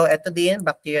 So, ito din,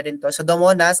 bacteria din to. So,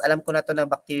 Domonas, alam ko na to na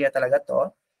bacteria talaga to.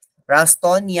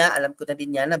 Ralstonia, alam ko na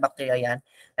din yan na bacteria yan.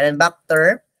 And then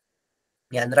Bacter,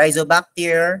 yan,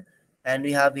 Rhizobacter, and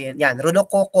we have yan,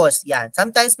 Rhodococcus, yan.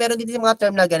 Sometimes meron din mga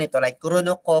term na ganito, like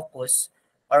Rhodococcus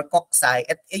or cocci.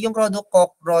 At yung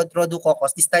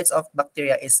Rhodococcus, this types of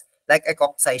bacteria is like a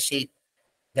cocci shape.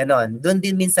 Ganon. Doon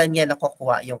din minsan yan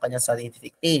nakukuha yung kanyang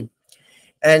scientific name.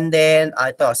 And then,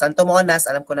 ito, Xanthomonas,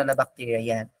 alam ko na bacteria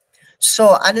yan.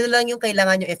 So, ano lang yung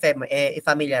kailangan nyo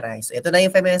i-familiarize? So, ito na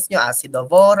yung familiarize nyo,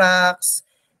 Acidovorax,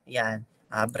 yan,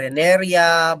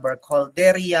 Breneria,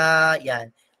 Burkholderia,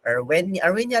 yan. Arwenia,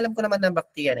 alam ko naman ng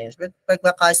bacteria na yun. Pag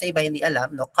baka sa iba hindi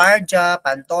alam, no? Cardia,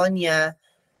 Pantonia,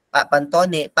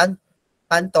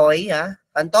 Pantoya,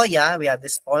 we have the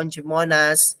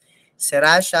Spongimonas,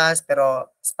 Serratias,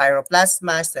 pero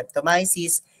Spiroplasma,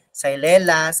 Streptomyces,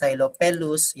 Xylella,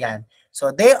 Xylopelus, yan. So,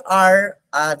 there are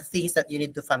the things that you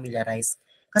need to familiarize.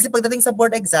 Kasi pagdating sa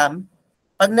board exam,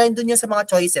 pag nandun yan sa mga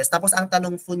choices, tapos ang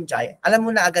tanong fungi, alam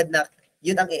mo na agad na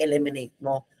yun ang i-eliminate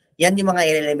mo. Yan yung mga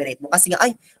i-eliminate mo. Kasi nga,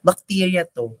 ay, bacteria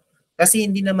to. Kasi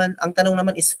hindi naman, ang tanong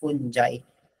naman is fungi.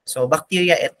 So,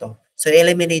 bacteria ito. So,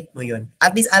 eliminate mo yun.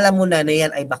 At least alam mo na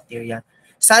yan ay bacteria.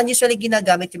 Saan usually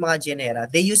ginagamit yung mga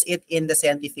genera? They use it in the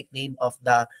scientific name of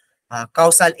the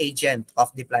causal agent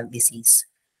of the plant disease.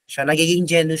 Siya, nagiging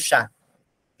genus siya.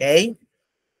 Okay?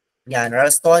 Yan,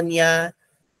 Ralstonia.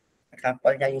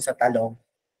 Example niya yung sa talong.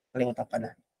 Kalimutan pa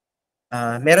na.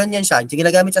 Meron yan siya.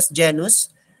 Ginagamit as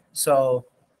genus. So,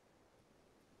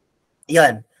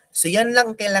 yan. So, yan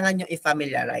lang kailangan nyo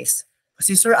i-familiarize.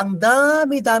 Kasi sir, ang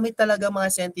dami-dami talaga mga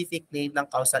scientific name ng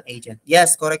causal agent.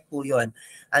 Yes, correct po yun.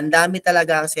 Ang dami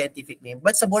talaga ang scientific name.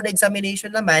 But sa board examination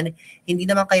naman, hindi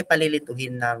naman kayo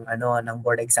palilituhin ng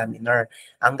board examiner.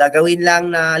 Ang gagawin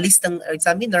lang na list ng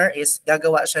examiner is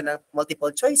gagawa siya ng multiple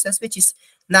choices which is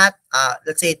not,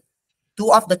 let's say, 2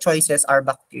 of the choices are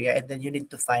bacteria and then you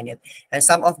need to find it. And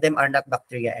some of them are not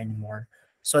bacteria anymore.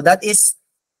 So that is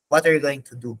what are you going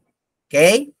to do.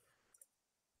 Okay?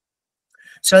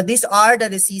 So these are the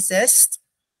diseases.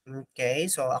 Okay,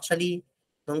 so actually,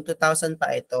 noong 2000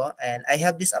 pa ito, and I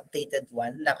have this updated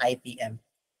one ng IPM.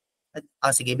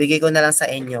 Sige, bigay ko na lang sa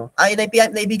inyo.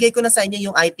 Naibigay ko na sa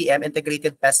inyo yung IPM,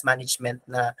 Integrated Pest Management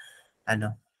na, ko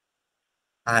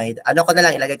na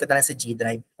lang, ilagay ko na lang sa G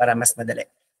Drive para mas madali.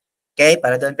 Okay,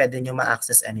 para doon pwede nyo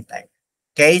ma-access anytime.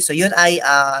 Okay, so yun ay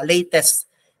latest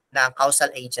na causal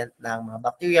agent ng mga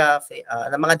bacteria,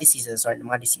 ng mga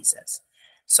diseases.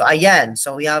 So, ayan.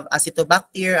 So, we have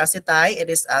Acetobacter aceti.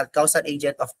 It is a causal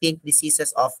agent of pink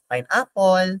diseases of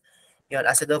pineapple. Yun,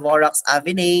 Acidovorax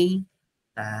avenae.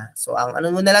 So, ang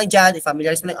ano mo na lang dyan,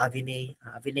 i-familiarize mo lang, avenae.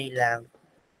 Avenae lang.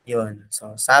 Yun.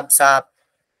 So,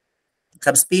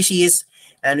 subspecies.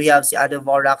 And we have si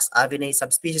Acidovorax avenae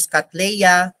subspecies,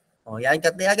 Cattleya. O, yan,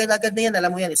 Cattleya. Agad-agad na yan.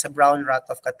 Alam mo yan, it's a brown rat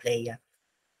of Cattleya.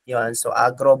 Yun. So,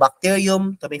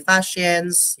 Agrobacterium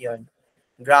tumefaciens. Yun.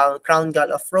 Crown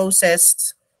gall of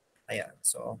roses. Ayan.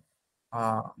 So,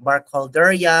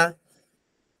 Barcolderia.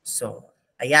 So,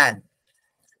 ayan.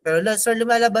 Pero sir,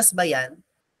 lumalabas ba yan?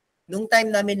 Nung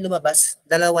time namin lumabas,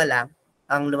 dalawa lang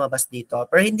ang lumabas dito.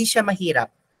 Pero hindi siya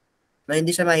mahirap. No, hindi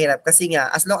siya mahirap. Kasi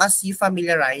nga, as long as you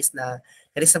familiarize na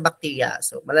it is a bacteria,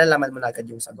 so malalaman mo na agad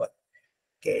yung sagot.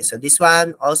 Okay, so this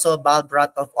one, also bulb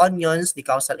rot of onions, the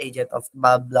causal agent of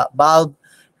bulb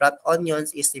rot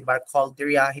onions is the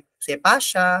Barcolderia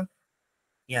cepacia.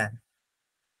 Yan.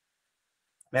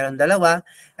 Meron dalawa.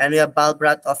 And we have bulb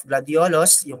rot of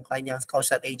gladiolos, yung kanyang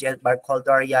causal agent,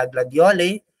 Barcolderia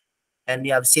gladioli. And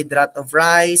we have seed rot of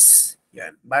rice,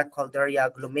 yan, Barcolderia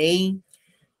glumae,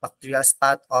 bacterial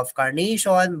spot of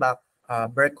carnation,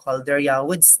 Burkholderia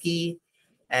woodski,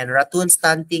 and raccoon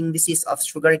stunting disease of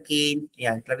sugarcane,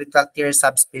 yan, Clavicularia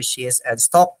subspecies, and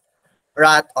stalk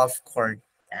rot of corn.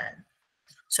 Yan.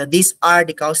 So these are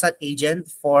the causal agent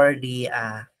for the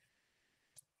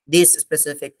these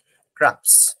specific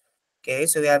crops. Okay,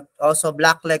 so we have also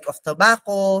black leg of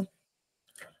tobacco.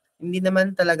 Hindi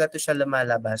naman talaga to siya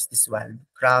lumalabas, this one.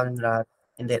 Crown rot,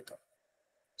 hindi to.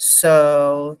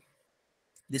 So,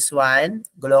 this one,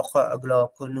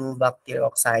 Glauconobacter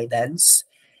oxidans.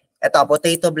 Ito,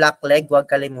 potato black leg, huwag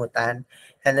kalimutan.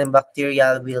 And then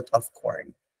bacterial wilt of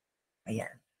corn.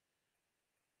 Ayan.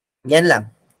 Yan lang.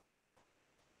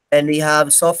 And we have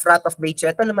soft rot of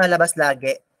vegetables. Ito lumalabas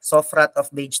lagi. Soft rot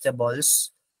of vegetables.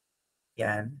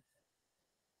 Yan.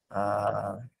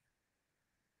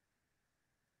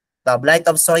 The blight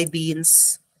of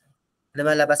soybeans.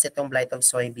 Lumalabas itong blight of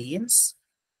soybeans.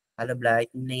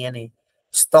 Blight, hindi yan eh.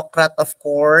 Stalk rot of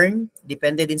corn.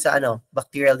 Depende din sa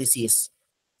bacterial disease.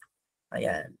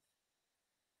 Ayan.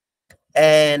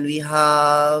 And we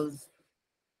have,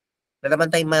 naman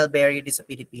tayong mulberry din sa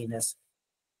Pilipinas.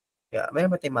 Yeah,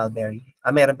 mayroon ba tayong mulberry?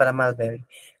 Meron pala mulberry.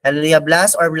 And we have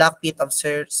blast or black pit of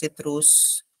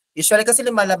citrus. Usually kasi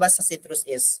lumalabas sa citrus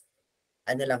is,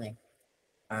 lang eh.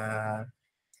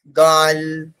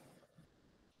 Gall.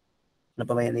 Ano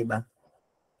pa ba yan iba?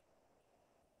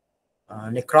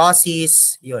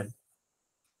 Necrosis. Yun.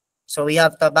 So we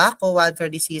have tobacco, wildfire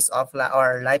disease of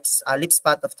lip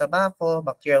spot of tobacco,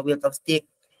 bacterial wilt of stick.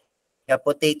 We have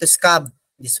potato scab.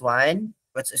 This one.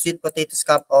 What's sweet potato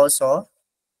scab also.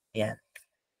 Yan.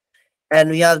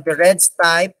 And we have the red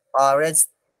stripe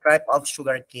of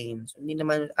sugarcane. So, hindi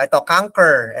naman, ito,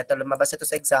 canker. Ito, lumabas ito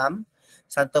sa exam.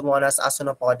 Xanthomonas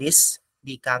acinopodis,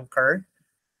 the canker.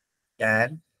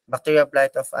 Yan. Bacterial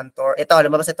blight of anthorium. Ito,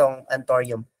 lumabas itong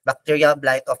anthorium. Bacterial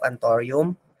blight of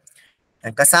anthorium.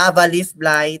 And cassava leaf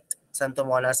blight,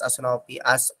 Xanthomonas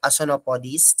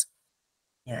acinopodis.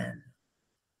 Yan.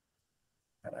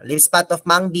 Leaf spot of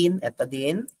mung bean. Ito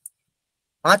din.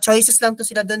 Mga choices lang to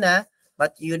sila doon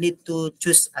but you need to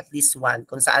choose at least one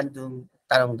kung saan doon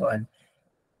tanong doon.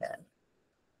 Yan.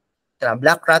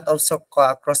 Black rot of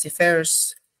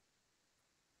cruciferous.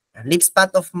 Leaf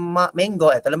spot of mango.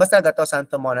 Ito, labas talaga ito,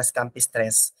 Xanthomonas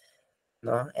campestris.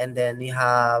 No? And then we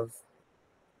have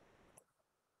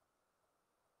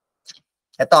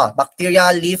ito,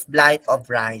 bacterial leaf blight of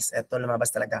rice. Ito,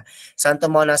 lumabas talaga.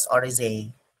 Xanthomonas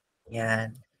oryzae.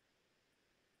 Yan.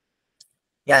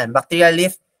 Yan, bacterial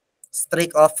leaf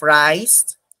streak of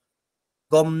rice.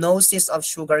 Gomnosis of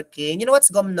sugarcane. You know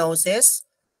what's gomnosis?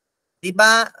 'Di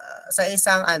ba sa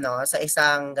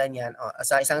isang ganyan,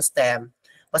 sa isang stem,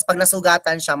 mas pag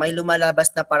nasugatan siya, may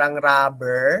lumalabas na parang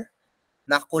rubber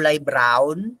na kulay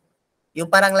brown.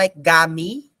 Yung parang like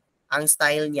gummy ang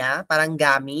style niya, parang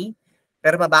gummy,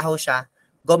 pero mabaho siya.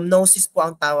 Gomnosis po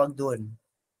ang tawag dun.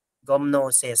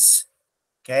 Gomnosis.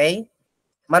 Okay?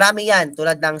 Marami yan,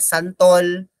 tulad ng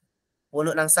santol,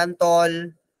 puno ng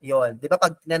santol, yon. Di ba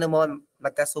pag mo,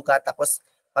 magkasugat, tapos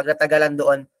pag natagalan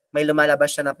doon, may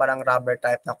lumalabas siya na parang rubber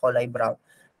type na kulay brown.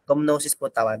 Gomnosis po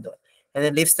tawag doon. And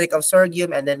then leaf streak of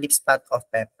sorghum, and then leaf spot of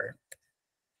pepper.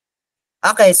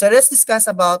 Okay, so let's discuss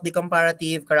about the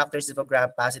comparative characteristics of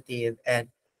gram-positive and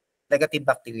negative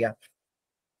bacteria.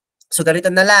 So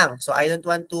ganito na lang. So I don't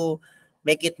want to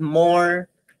make it more,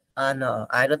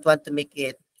 I don't want to make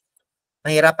it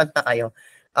mahirapan pa kayo.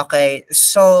 Okay,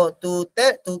 so to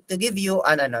give you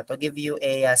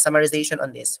a summarization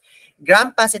on this.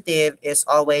 Gram-positive is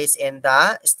always in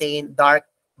the stain dark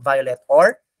violet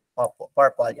or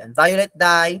purple. Yan. Violet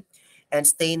dye and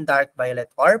stain dark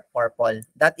violet or purple.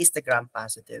 That is the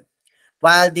gram-positive.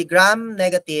 While the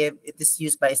gram-negative, it is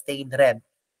used by stain red.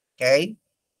 Okay?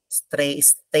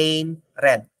 Stain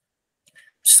red.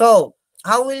 So,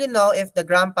 how will you know if the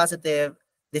gram-positive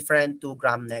different to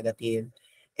gram-negative?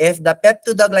 If the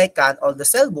peptidoglycan or the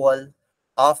cell wall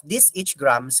of this each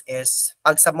grams is,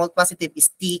 pag sa malt-positive is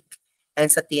thick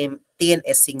and sa tin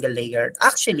is single layered.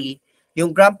 Actually, yung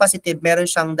gram-positive, meron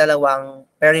siyang dalawang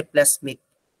periplasmic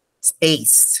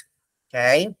space.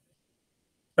 Okay?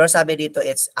 Pero sabi dito,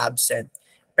 it's absent.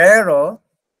 Pero,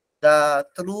 the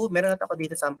true, meron na ako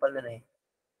dito sample na eh.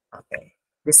 Okay.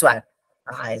 This one.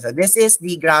 Okay, so this is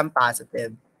the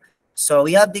gram-positive. So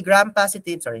we have the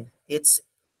gram-positive, sorry, it's,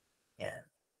 yeah.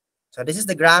 So this is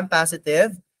the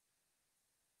gram-positive.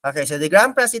 Okay, so the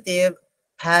gram-positive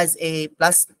has a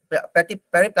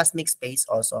periplasmic space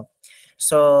also.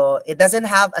 So it doesn't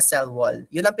have a cell wall.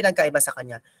 Yun ang pinagkaiba sa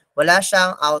kanya. Wala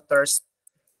siyang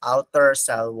outer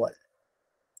cell wall.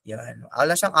 Yan.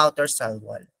 Wala siyang outer cell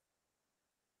wall.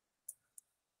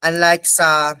 Unlike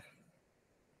sa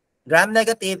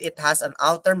gram-negative, it has an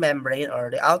outer membrane or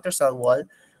the outer cell wall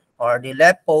or the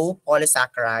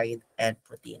lipopolysaccharide and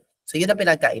protein. So yun ang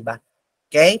pinagkaiba.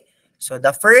 Okay? So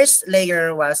the first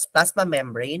layer was plasma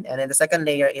membrane, and then the second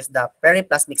layer is the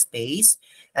periplasmic space,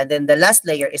 and then the last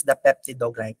layer is the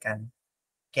peptidoglycan.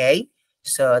 Okay?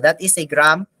 So that is a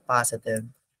gram-positive.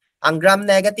 Ang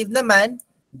gram-negative naman,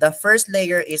 the first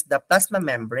layer is the plasma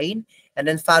membrane, and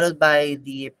then followed by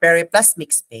the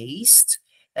periplasmic space,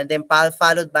 and then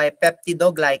followed by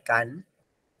peptidoglycan.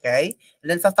 Okay? And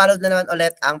then followed na naman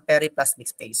ulit ang periplasmic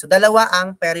space. So dalawa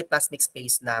ang periplasmic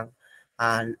space ng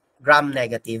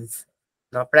gram-negative.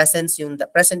 No, present yung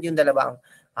dalawang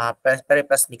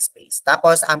periplasmic space.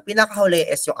 Tapos ang pinakahuli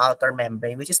is yung outer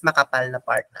membrane, which is makapal na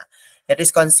part na. It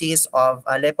is consists of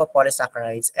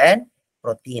lipopolysaccharides and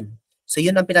protein. So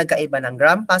yun ang pinagkaiba ng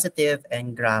gram-positive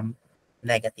and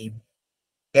gram-negative.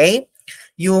 Okay?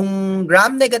 Yung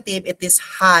gram-negative, it is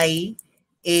high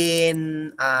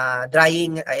in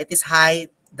drying. It is high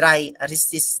dry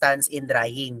resistance in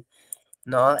drying.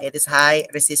 No, it is high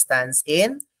resistance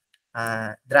in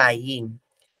drying.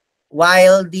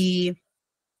 While the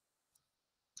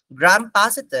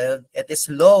gram-positive, it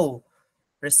is low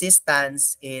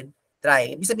resistance in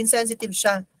drying. Ibig sabihin, sensitive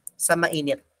siya sa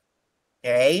mainit.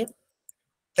 Okay?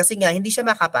 Kasi nga, hindi siya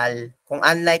makapal. Kung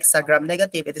unlike sa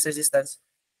gram-negative, it is resistance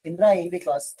in drying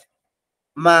because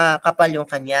makapal yung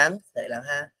kanyang, dahil lang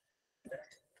ha.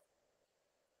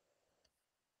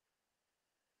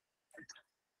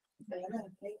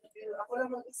 Thank you. Ako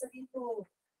lang mag-isa dito.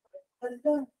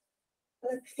 Hala.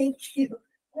 Thank you.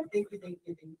 Thank you.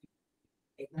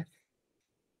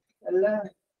 Hala.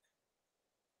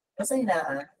 Masay na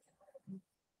ah.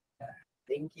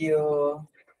 Thank you.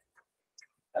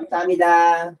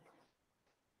 Kamsahamnida.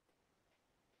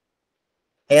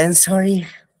 Ayan, sorry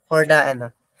for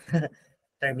the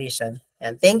permission.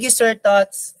 And thank you, Sir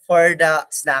Tots, for the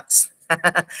snacks.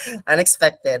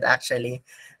 Unexpected, actually.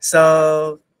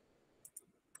 So,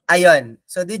 ayun.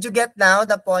 So, did you get now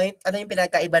the point? Ano yung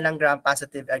pinagkaiba ng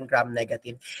gram-positive and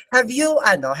gram-negative? Have you,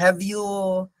 ano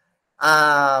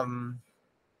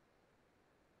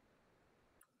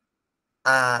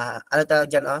tawag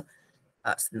dyan,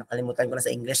 nakalimutan ko na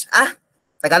sa English.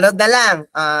 Tagalog na lang.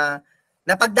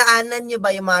 Napagdaanan nyo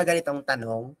ba yung mga ganitong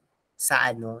tanong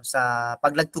sa sa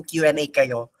pag nagko-Q&A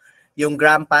kayo, yung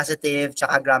gram-positive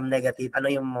tsaka gram-negative, ano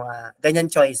yung mga ganyan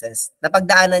choices?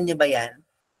 Napagdaanan nyo ba yan?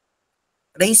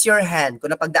 Raise your hand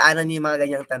kung napagdaanan nyo yung mga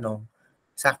ganyang tanong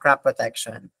sa crop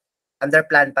protection under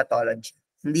plant pathology.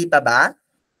 Hindi pa ba?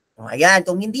 Ayan,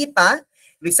 kung hindi pa,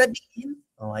 ibig sabihin,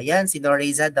 ayan, si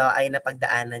Noriza daw ay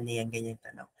napagdaanan niya yung ganyang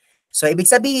tanong. So, ibig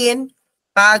sabihin,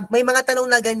 pag may mga tanong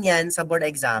na ganyan sa board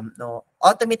exam,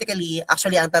 automatically,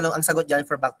 actually, ang sagot dyan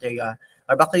for bacteria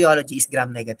or bacteriology is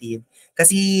gram-negative.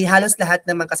 Kasi halos lahat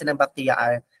naman kasi ng bacteria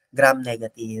are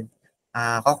gram-negative.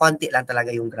 Kukunti lang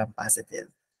talaga yung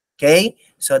gram-positive. Okay?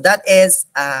 So, that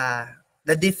is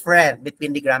the difference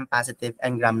between the gram-positive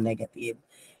and gram-negative.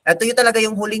 Ito yung talaga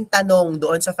yung huling tanong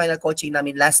doon sa final coaching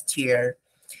namin last year.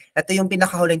 Ito yung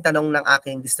pinakahuling tanong ng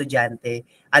aking estudyante.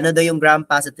 Ano daw yung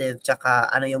gram-positive tsaka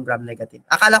ano yung gram-negative.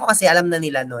 Akala ko kasi alam na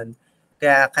nila nun.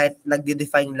 Kaya kahit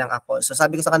nagde-define lang ako. So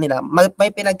sabi ko sa kanila,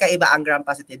 may pinagkaiba ang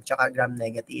gram-positive tsaka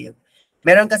gram-negative.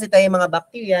 Meron kasi tayong mga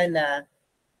bacteria na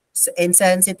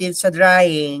insensitive sa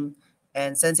drying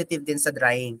and sensitive din sa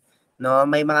drying. No,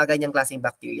 may mga ganyang klaseng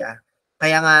bacteria.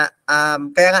 Kaya nga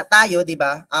tayo, 'di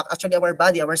ba? Actually our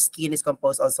body, our skin is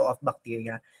composed also of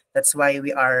bacteria. That's why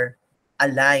we are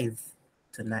alive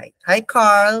tonight. Hi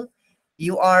Carl.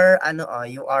 You are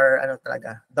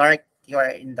talaga? Dark. You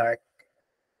are in dark.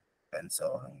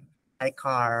 So, hi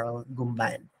Carl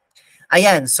Gumban.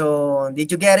 Ayan, so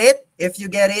did you get it? If you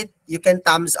get it, you can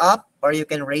thumbs up or you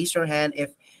can raise your hand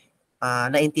if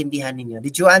naintindihan ninyo.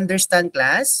 Did you understand,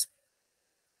 class?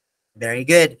 Very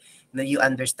good. No, you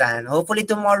understand. Hopefully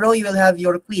tomorrow you will have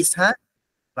your quiz, ha?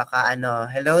 Baka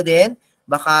hello din.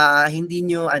 Baka hindi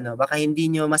nyo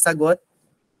masagot.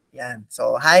 Yan.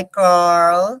 So, hi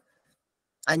Carl.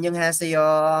 Anyong haseyo.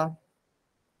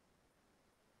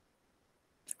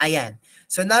 Ayan.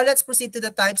 So now let's proceed to the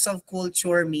types of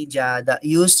culture media that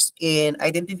used in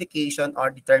identification or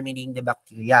determining the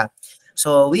bacteria.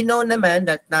 So we know naman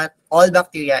that not all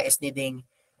bacteria is needing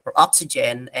for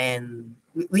oxygen, and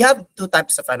we have two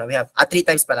types of we have three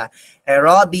types pala.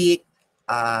 Aerobic,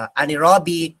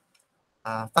 anaerobic,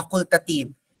 facultative,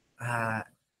 uh,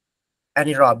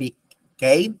 anaerobic.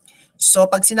 Okay? So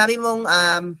pag sinabi mong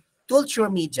culture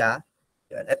media,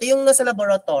 yun, ito yung nasa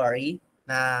laboratory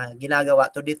na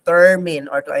ginagawa to determine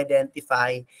or to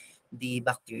identify the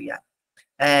bacteria.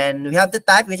 And we have the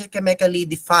type which is chemically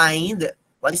defined.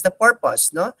 What is the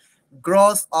purpose, no?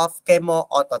 Growth of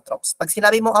chemoautotrophs. Pag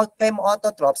sinabi mo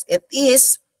chemoautotrophs, it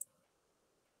is,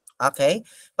 okay?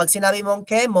 Pag sinabi mong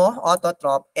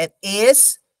chemoautotroph, it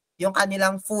is yung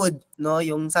kanilang food, no?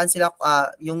 Yung saan sila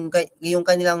yung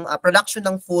kanilang production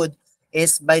ng food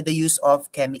is by the use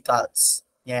of chemicals.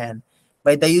 Yan.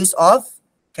 By the use of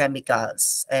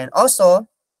chemicals. And also,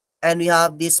 and we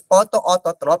have these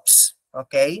photoautotrophs,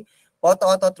 okay?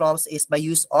 Photoautotrophs is by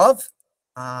use of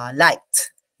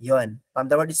light. Yun. From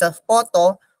the word itself,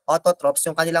 photoautotrophs,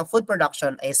 yung kanilang food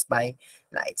production is by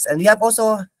lights. And we have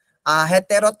also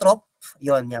heterotroph,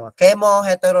 yun. Chemo,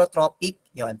 heterotrophic,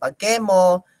 yun. Pag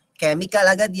chemo,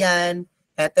 chemical agad yan.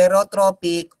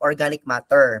 Heterotrophic, organic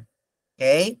matter.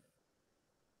 Okay?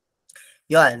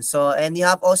 Yun. So, and you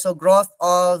have also growth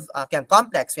of,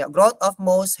 complex. We have growth of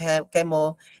most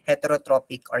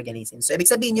chemo-heterotrophic organisms. So, ibig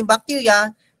sabihin, yung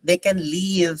bacteria, they can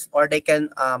live or they can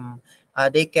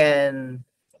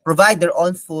provide their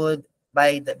own food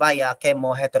via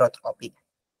chemo-heterotrophic.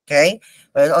 Okay?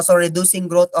 But also reducing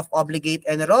growth of obligate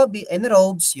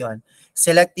anaerobes, yun.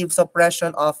 Selective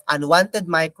suppression of unwanted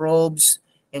microbes,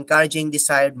 encouraging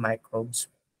desired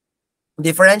microbes.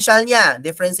 Differential niya,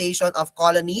 differentiation of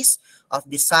colonies of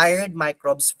desired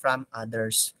microbes from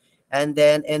others. And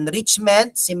then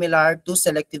enrichment, similar to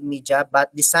selective media,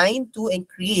 but designed to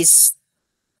increase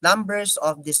numbers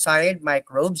of desired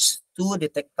microbes to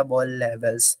detectable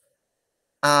levels.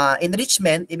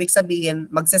 Enrichment, ibig sabihin,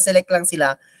 magse-select lang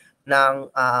sila ng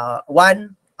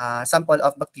one sample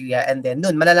of bacteria, and then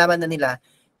nun malalaman na nila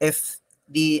if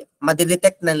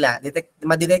madidetect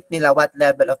nila what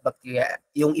level of bacteria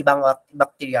yung ibang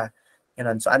bacteria.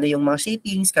 Ganun. So ano yung mga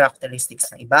shapings,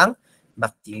 characteristics ng ibang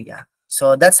bacteria.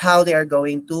 So that's how they are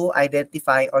going to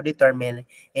identify or determine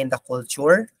in the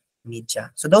culture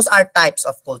media. So those are types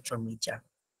of culture media.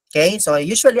 Okay? So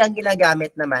usually ang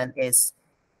ginagamit naman is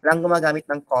lang gumagamit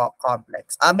ng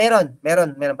complex. Meron,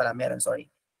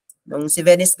 sorry. Nung si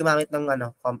Venice gumamit ng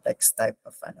complex type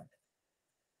of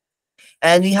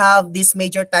And we have these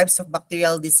major types of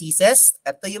bacterial diseases.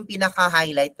 Ito yung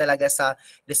pinaka-highlight talaga sa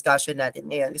discussion natin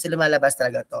ngayon kasi lumalabas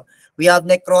talaga to. We have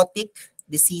necrotic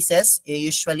diseases,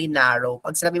 usually narrow.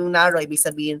 Pag sinabi mong narrow, ibig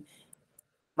sabihin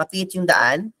mapit yung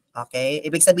daan. Okay?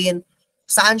 Ibig sabihin,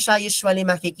 saan siya usually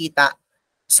makikita?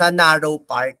 Sa narrow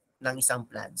part ng isang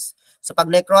plants. So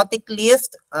pag necrotic leaf,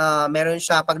 meron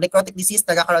siya, pag necrotic disease,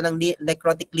 nagkakaroon ng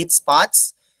necrotic leaf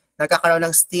spots, nagkakaroon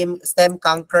ng stem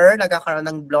canker, nagkakaroon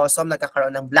ng blossom,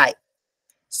 nagkakaroon ng blight.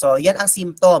 So yan ang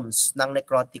symptoms ng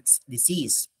necrotic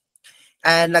disease.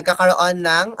 And nagkakaroon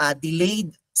ng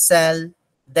delayed cell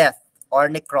death or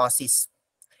necrosis.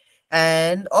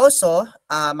 And also,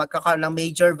 magkakaroon ng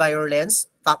major virulence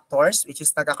factors, which is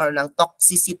nagkakaroon ng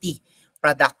toxicity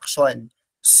production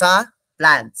sa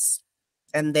plants.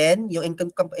 And then, yung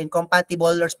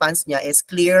incompatible response niya is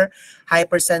clear,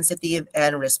 hypersensitive,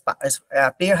 and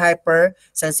clear,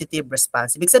 hypersensitive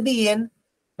response. Ibig sabihin,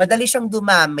 madali siyang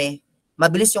dumami.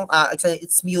 Mabilis yung,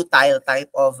 it's mutile type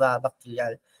of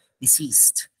bacterial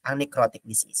disease, ang necrotic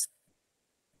disease.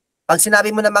 Pag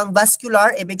sinabi mo namang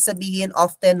vascular, ibig sabihin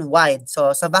often wide.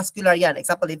 So, sa vascular yan,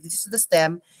 example, if this is the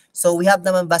stem, so we have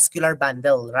naman vascular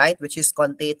bundle, right? Which is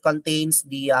contains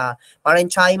the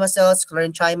parenchyma cells,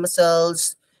 sclerenchyma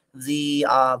cells, the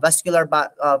vascular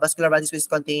bodies which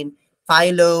contain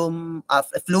phloem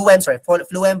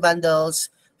bundles,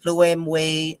 phloem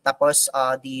way, tapos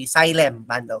the xylem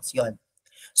bundles, yon.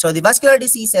 So the vascular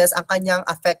diseases, ang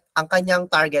kanyang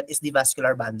target is the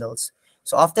vascular bundles.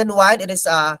 So often wide, it is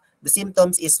the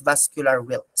symptoms is vascular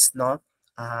wilts, no?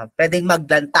 Pwedeng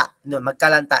maglanta, no,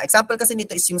 magkalanta. Example kasi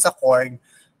nito is yung sa corn.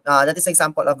 That is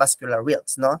example of vascular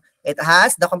wilts, no? It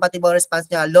has the compatible response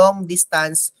niya, long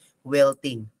distance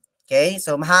wilting. Okay?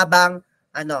 So mahabang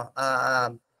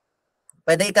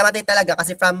pwede ikamatay talaga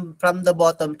kasi from the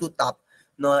bottom to top,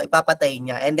 no, ipapatay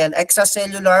niya. And then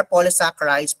extracellular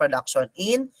polysaccharides production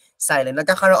in xylem.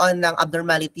 Nagkakaroon ng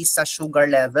abnormalities sa sugar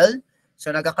level.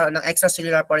 So nagkakaroon ng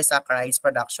extracellular polysaccharides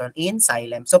production in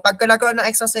xylem. So pagka nagkaroon ng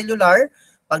extracellular,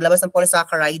 paglabas ng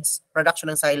polysaccharides production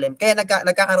ng xylem, kaya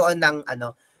nagkakaroon ng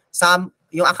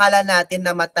yung akala natin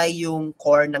na matay yung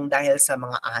core ng dahil sa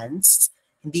mga ants,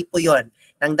 hindi po yon.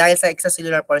 Nang dahil sa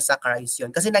extracellular polysaccharides yun.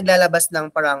 Kasi naglalabas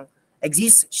ng parang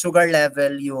exist sugar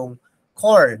level yung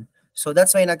corn. So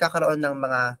that's why nagkakaroon ng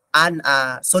mga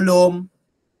sulum,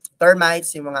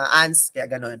 termites, yung mga ants, kaya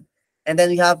ganun. And then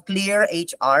we have clear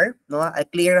HR, no? A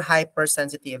clear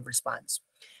hypersensitive response.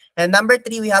 And number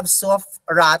 3, we have soft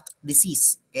rot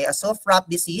disease. Okay, a soft rot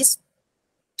diseases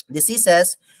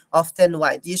often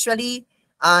white. Usually,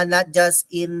 not just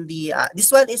in the,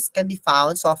 this one can be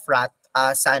found, soft rot,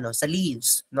 sa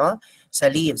leaves, no? Sa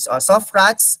leaves. Soft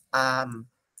rots,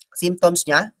 symptoms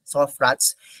niya, soft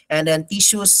rots, and then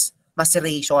tissues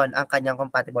maceration ang kanyang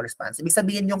compatible response. Ibig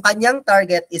sabihin, yung kanyang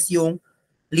target is yung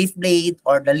leaf blade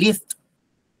or the leaf,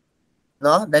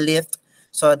 no? The leaf.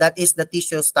 So that is the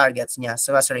tissues targets niya,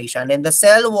 so maceration. And the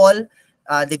cell wall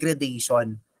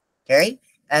degradation. Okay?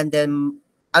 And then,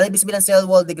 ano ibig sabihin ng cell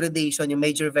wall degradation? Yung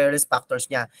major various factors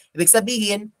niya. Ibig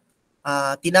sabihin,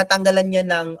 tinatanggalan niya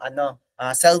ng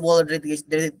cell wall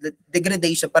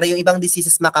degradation para yung ibang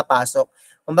diseases makapasok.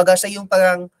 Kumbaga siya yung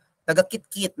parang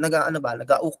nagakit-kit,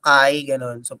 nagaukay,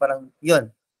 ganun. So parang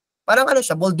yun. Parang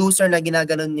siya, bulldozer na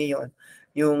ginaganon niya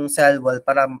yung cell wall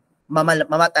para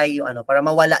mamatay yung para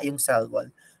mawala yung cell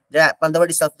wall. From the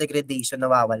word self-degradation,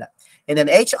 nawawala. And then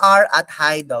HR at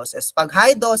high doses. Pag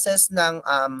high doses ng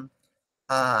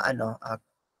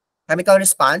chemical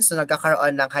response, so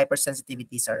nagkakaroon ng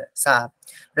hypersensitivity sa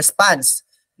response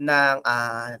ng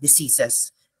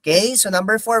diseases. Okay, so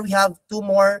number 4, we have 2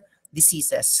 more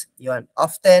diseases. Yun,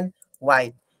 often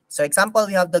wide. So example,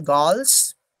 we have the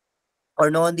galls or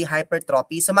known the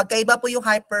hypertrophy. So magkaiba po yung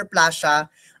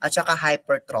hyperplasia at saka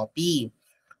hypertrophy.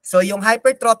 So yung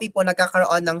hypertrophy po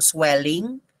nagkakaroon ng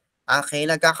swelling. Okay,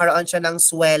 nagkakaroon siya ng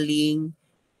swelling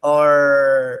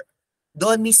or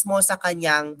doon mismo sa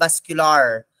kanyang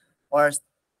vascular or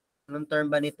anong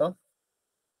term ba nito?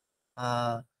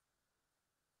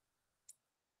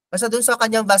 Basta doon sa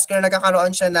kanyang vascular,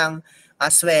 nagkakaroon siya ng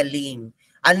swelling.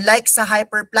 Unlike sa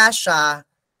hyperplasia,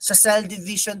 sa cell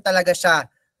division talaga siya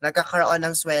nagkakaroon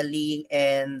ng swelling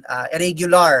and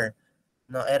irregular,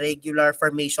 no, irregular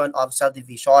formation of cell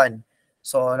division.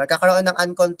 So nagkakaroon ng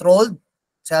uncontrolled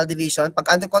cell division. Pag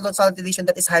uncontrolled cell division,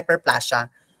 that is hyperplasia.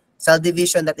 Cell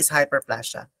division, that is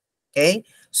hyperplasia. Okay?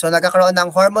 So nagkakaroon ng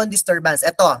hormone disturbance.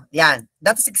 Ito, yan.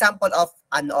 That is example of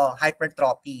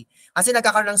hypertrophy. Kasi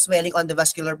nagkakaroon ng swelling on the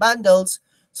vascular bundles.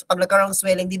 So pag nagkaroon ng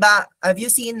swelling, di ba, have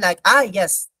you seen like,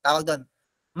 yes, tawag doon,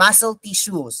 muscle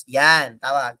tissues. Yan,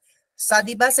 tawag.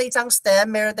 Di ba sa isang stem,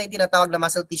 meron tayong tinatawag na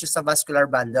muscle tissues sa vascular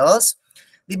bundles.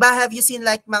 Di ba, have you seen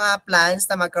like mga plants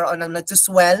na magkaroon ng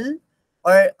nagsuswell?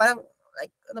 Or parang, like,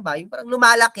 yung parang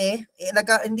lumalaki,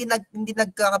 hindi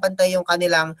nagkakapantay yung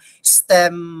kanilang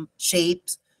stem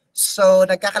shapes. So,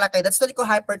 nagkakalaki. That's what we call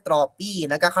hypertrophy.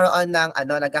 Nagkakaroon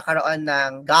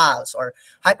ng galls or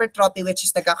hypertrophy, which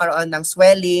is nagkakaroon ng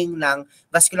swelling ng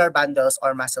vascular bundles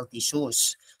or muscle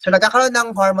tissues. So, nagkakaroon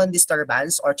ng hormone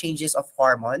disturbance or changes of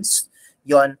hormones.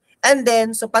 Yon. And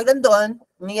then, so pag nandoon,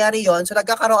 nangyayari yon, so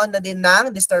nagkakaroon na din ng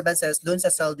disturbances dun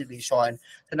sa cell division.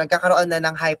 So, nagkakaroon na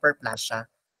ng hyperplasia.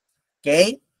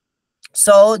 Okay?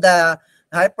 So, the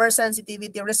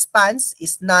hypersensitivity response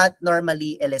is not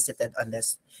normally elicited on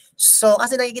this. So,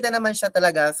 kasi nakikita naman siya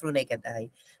talaga through naked eye.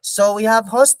 So, we have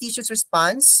host tissues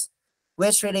response,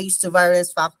 which relates to various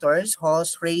factors,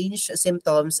 host range,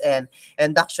 symptoms, and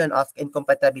induction of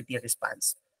incompatibility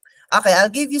response. Okay,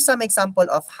 I'll give you some example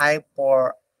of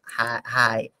hypertrophy.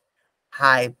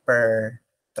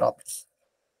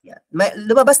 Yeah.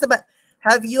 Lumabas na ba?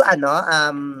 Have you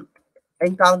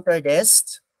encountered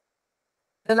this?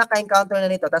 Ano naka-encounter na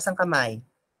nito? Taas ang kamay.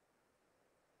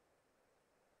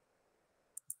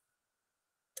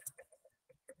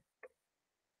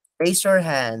 Raise your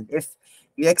hand if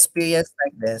you experience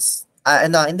like this.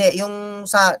 Hindi, yung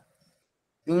sa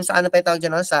ano pa yung tawag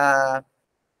dyan, no?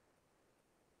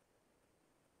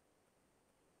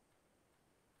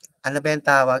 Ano ba yung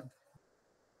tawag?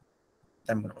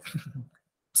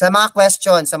 Sa mga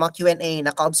questions, sa mga Q&A,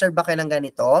 naka-observe ba kayo ng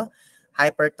ganito?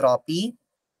 Hypertrophy?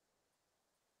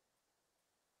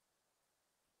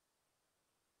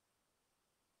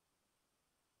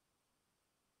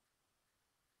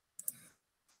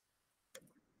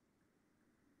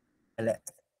 Dali.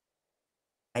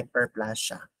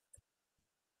 Hyperplasia.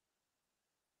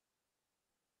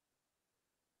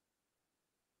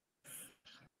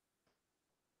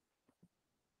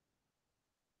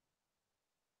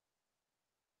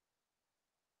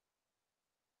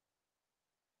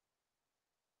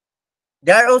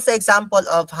 There are also example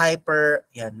of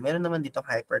yan, meron naman dito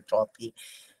hypertrophy.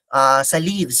 Sa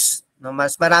leaves, no,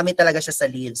 mas marami talaga siya sa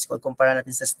leaves kung kumpara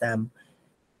natin sa stem.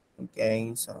 Okay,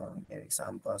 so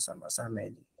example sa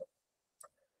med.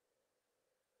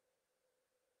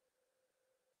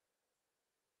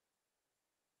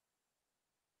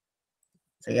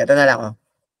 Sige, ito na lang, oh.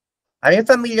 Are you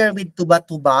familiar with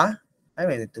tuba-tuba? Ay,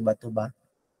 with tuba-tuba.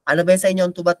 Ano ba yun sa inyo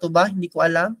ang tuba-tuba? Hindi ko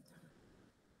alam.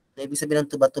 Ano ibig sabihin ng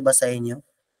tuba-tuba sa inyo?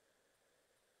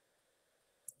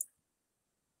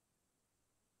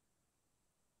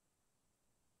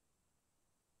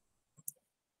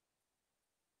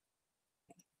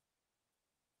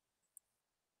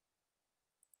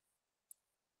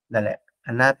 Dali.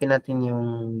 Hanapin natin yung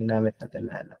ginamit natin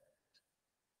na ano.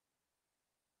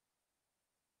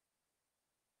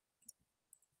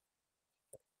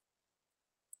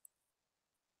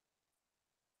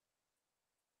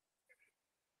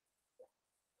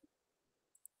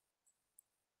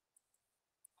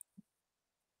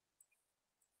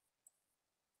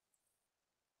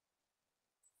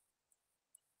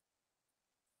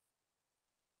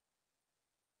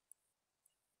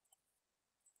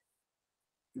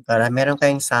 Para meron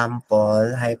kayong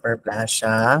sample,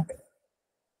 hyperplasia.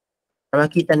 Para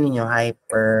makita ninyo,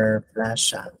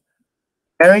 hyperplasia.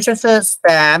 Meron siya sa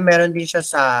stem, meron din siya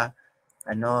sa,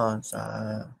 sa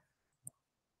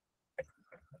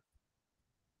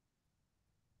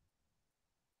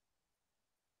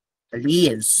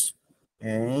leaves.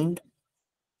 Okay.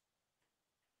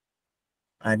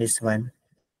 This one.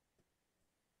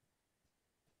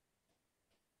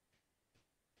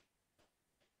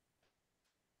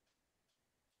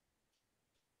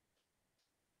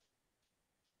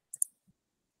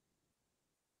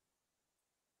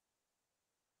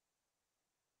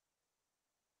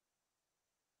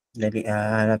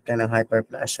 Hanap ka ng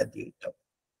hyperplasia dito.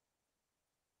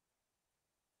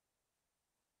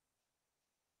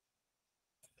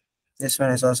 This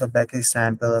one is also back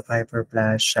example of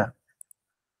hyperplasia.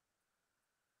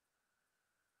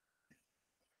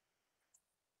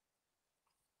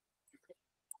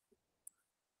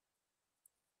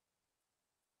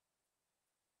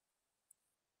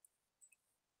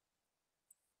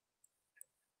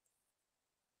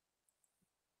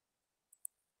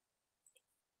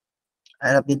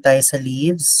 Hanap din tayo sa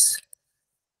leaves.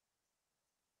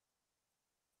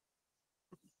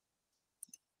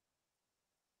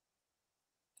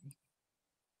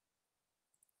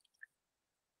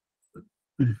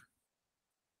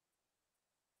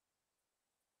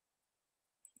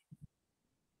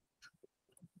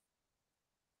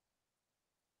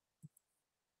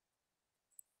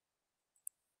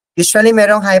 Usually,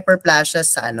 merong hyperplasia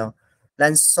sa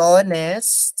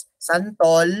lansones,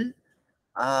 santol,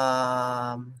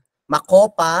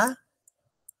 makopa,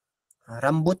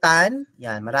 rambutan.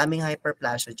 Yan, maraming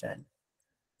hyperplasia dyan.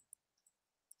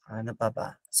 Ano pa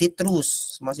ba?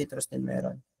 Citrus. Mga citrus din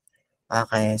meron.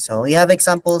 Okay, so we have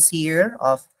examples here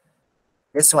of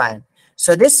this one.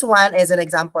 So this one is an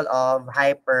example of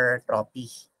hypertrophy.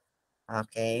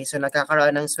 Okay, so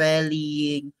nagkakaroon ng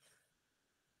swelling.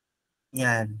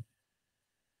 Yan.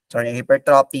 Sorry,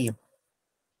 hypertrophy.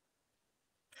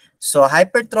 So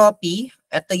hypertrophy,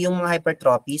 ito yung mga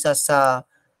hypertrophy sa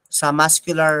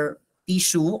muscular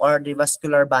tissue or the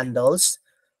vascular bundles.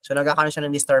 So nagkakaroon siya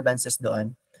ng disturbances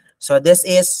doon. So this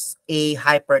is a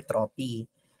hypertrophy.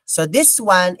 So this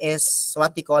one is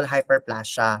what we call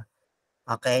hyperplasia.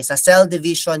 Okay, sa cell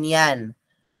division yan.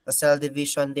 Sa cell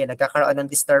division din, nagkakaroon ng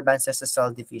disturbances sa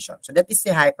cell division. So that is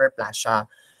the hyperplasia.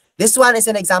 This one is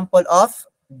an example of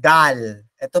gall.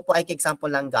 Ito po ay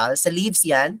example ng gall. Sa leaves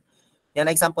yan. Yan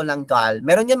ang example ng gall.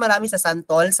 Meron yan marami sa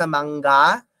santol, sa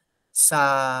mangga, sa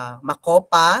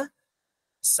makopa,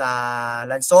 sa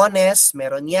lansones,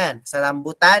 meron yan. Sa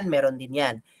rambutan, meron din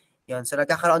yan. Yun. So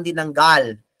nagkakaroon din ng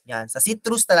gall. Yan. Sa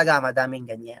citrus talaga, madaming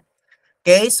ganyan.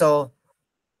 Okay, so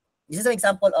this is an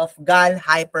example of gall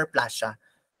hyperplasia.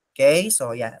 Okay,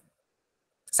 so yan.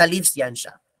 Sa leaves yan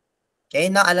siya.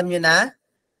 Okay, now alam nyo na.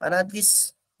 Para at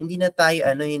least, hindi na tayo,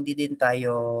 hindi din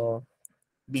tayo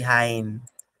behind.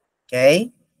 Okay?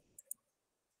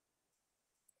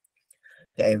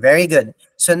 Okay, very good.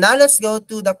 So now let's go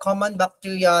to the common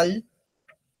bacterial.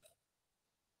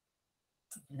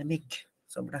 Lamig.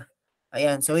 Sobra.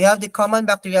 Ayan. So we have the common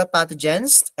bacterial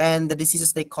pathogens and the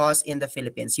diseases they cause in the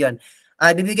Philippines. Yun.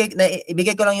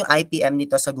 ibigay ko lang yung IPM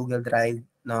nito sa Google Drive,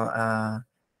 no,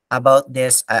 about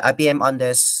this, IPM on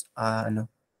this,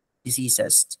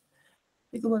 diseases.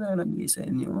 Hindi ko ba na nabigay sa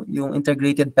inyo? Yung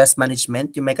integrated pest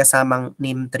management, yung may kasamang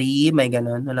name tree, may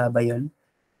ganun, wala ba yun?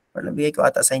 Or nabigay ko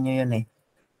ata sa inyo yun eh.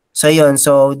 So yun,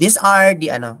 so these are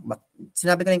the,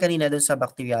 sinabi ko rin kanina dun sa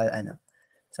bacterial,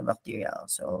 sa bacterial.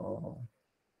 So,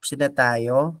 proceed na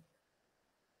tayo.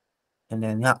 And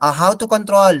then, how to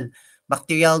control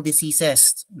bacterial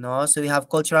diseases, no? So we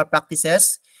have cultural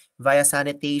practices via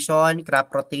sanitation,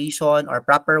 crop rotation, or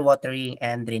proper watering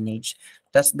and drainage.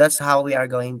 That's how we are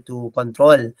going to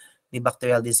control the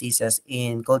bacterial diseases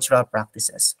in cultural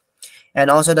practices.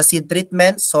 And also the seed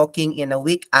treatment, soaking in a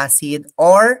weak acid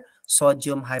or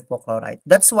sodium hypochlorite.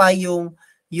 That's why yung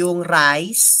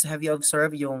rice, have you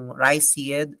observed yung rice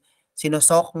seed,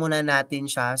 sinosok muna natin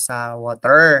siya sa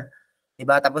water.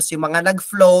 Diba? Tapos yung mga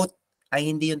nag-float ay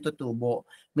hindi yung tutubo.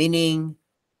 Meaning,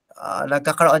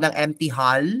 nagkakaroon ng empty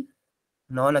hull,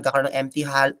 no? Nagkakaroon ng empty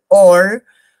hull or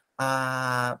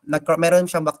meron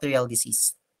siyang bacterial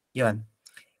disease. Yun.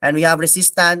 And we have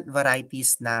resistant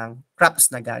varieties ng crops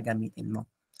na gagamitin mo.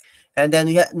 And then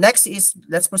next is,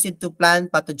 let's proceed to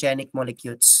plant pathogenic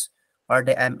molecules or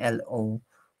the MLO.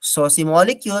 So si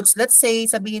molecules, let's say,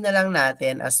 sabihin na lang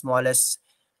natin as small as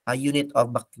a unit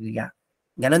of bacteria.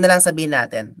 Ganun na lang sabihin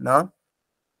natin, no?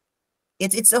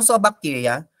 It's also a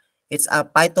bacteria. It's a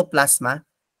phytoplasma.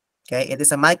 Okay, it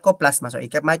is a mycoplasma. Sorry,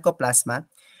 mycoplasma.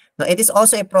 No, it is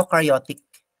also a prokaryotic.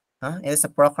 It is a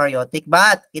prokaryotic,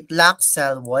 but it lacks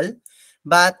cell wall,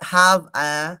 but have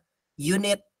a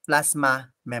unit plasma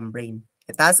membrane.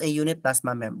 It has a unit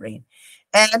plasma membrane.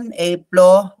 And a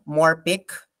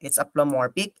pleomorphic, it's a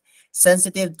pleomorphic,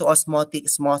 sensitive to osmotic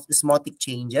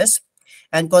changes,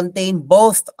 and contain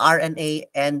both RNA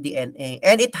and DNA.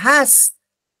 And it has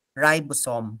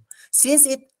ribosome. Since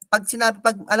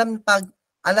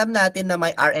alam natin na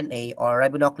may RNA or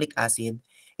ribonucleic acid,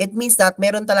 it means that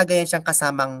meron talaga yan siyang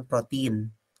kasamang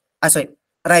protein.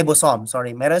 Ribosome.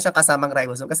 Sorry, meron siyang kasamang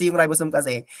ribosome. Kasi yung ribosome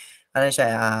kasi,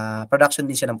 production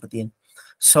din siya ng protein.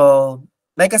 So,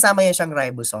 may kasama yan siyang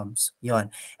ribosomes.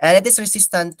 Yon. And it is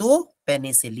resistant to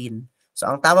penicillin. So,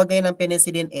 ang tawag ngayon ng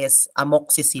penicillin is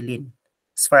amoxicillin,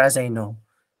 as far as I know.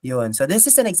 Yun. So, this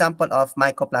is an example of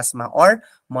mycoplasma or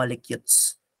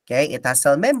molecules. Okay? It has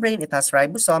cell membrane, it has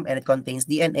ribosome, and it contains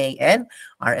DNA and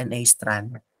RNA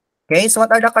strand. Okay, so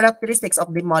what are the characteristics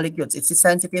of the molecules? It's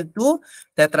sensitive to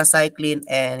tetracycline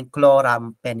and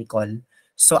chlorampenicol.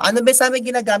 So ano ba sa amin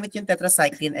ginagamit yung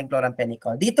tetracycline and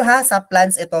chlorampenicol? Dito sa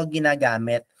plants ito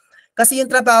ginagamit. Kasi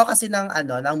yung trabaho kasi ng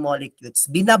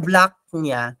molecules, binablock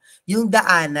niya yung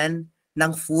daanan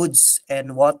ng foods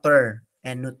and water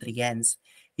and nutrients.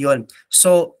 Yun.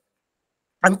 So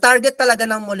ang target talaga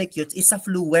ng molecules is sa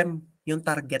phloem, yung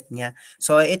target niya.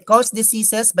 So, it causes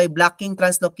diseases by blocking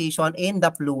translocation in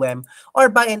the phloem or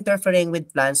by interfering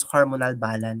with plants' hormonal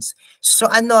balance. So,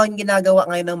 ano ang ginagawa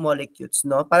ngayon ng molecules,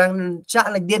 no? Parang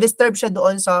nagdi-disturb siya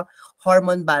doon sa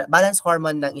balance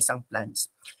hormone ng isang plants.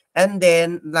 And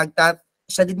then,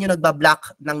 siya din yung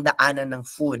nagbablock ng daanan ng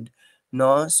food,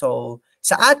 no? So,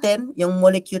 sa atin, yung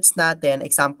molecules natin,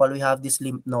 example, we have this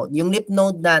lymph node. Yung lymph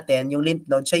node natin,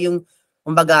 siya yung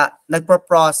kumbaga,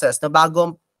 nagpo-process na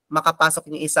bago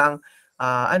makapasok yung isang,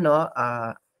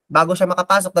 bago siya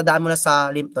makapasok, dadaan mo na sa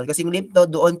lymph node. Kasi yung lymph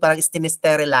node doon parang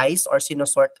sterilize or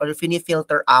sinusort or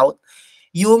filter out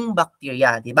yung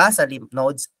bacteria, di ba? Sa lymph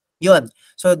nodes. Yun.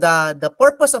 So, the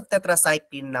purpose of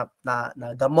tetracycline na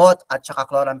gamot at saka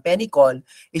chlorampenicol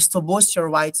is to boost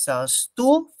your white cells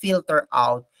to filter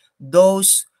out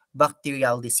those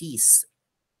bacterial disease.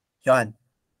 Yun.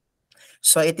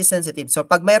 So, it is sensitive. So,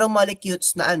 pag mayroong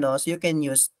molecules na so you can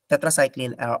use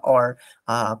tetracycline or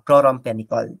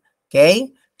chlorampenicol.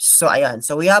 Okay? So, ayan.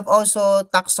 So, we have also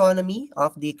taxonomy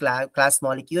of the class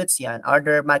molecules. Yan.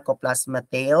 Order Mycoplasma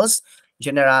tails,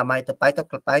 genera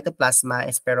Phytoplasma,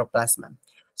 Spiroplasma.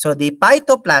 So, the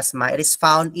Phytoplasma, it is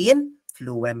found in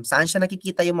phloem. Saan siya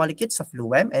nakikita yung molecules? Sa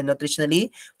phloem, and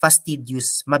nutritionally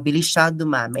fastidious. Mabilis siya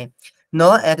dumami.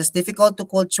 No? It is difficult to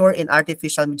culture in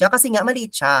artificial media kasi nga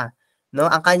maliit siya. No,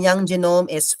 ang kanyang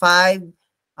genome is 5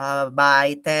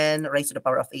 by 10 raised to the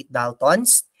power of 8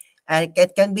 Daltons. And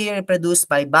it can be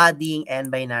reproduced by budding and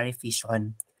binary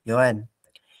fission. Yun.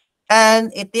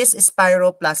 And it is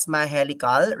spiroplasma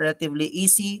helical, relatively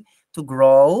easy to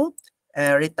grow,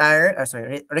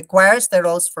 requires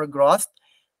sterols for growth.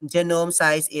 Genome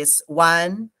size is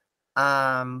 1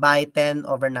 by 10/9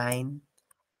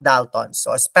 Daltons.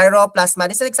 So spiroplasma,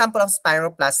 this is an example of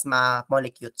spiroplasma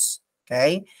molecules.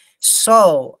 Okay?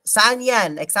 So, saan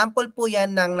yan? Example po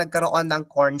yan ng nagkaroon ng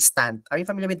cornstarch. Are you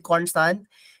familiar with cornstarch?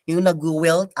 yung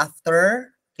nag-wilt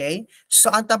after. Okay?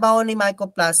 So, ang trabaho ni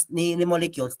ni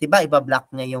molecules, di ba, iba-block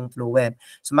niya yung phloem.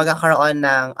 So, magkakaroon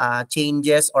ng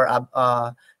changes or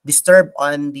disturb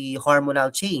on the hormonal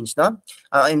change, no?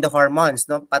 In the hormones,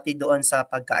 no? Pati doon sa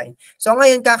pagkain. So,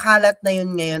 ngayon, kakalat na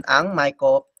yun ngayon ang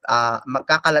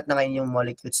magkakalat na ngayon yung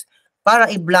molecules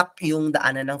para i-block yung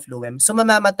daanan ng phloem. So,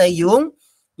 mamamatay yung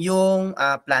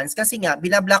plants kasi nga,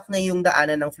 binablock na yung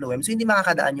daanan ng phloem. So, hindi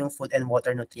makakadaan yung food and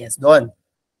water nutrients doon.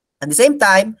 At the same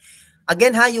time,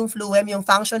 again ha, yung phloem, yung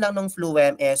function lang ng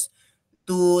phloem is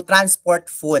to transport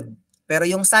food. Pero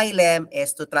yung xylem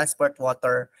is to transport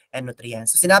water and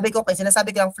nutrients. So sinasabi ko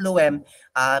ang phloem,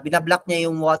 binablock niya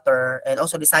yung water and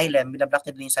also the xylem, binablock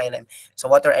niya din yung xylem. So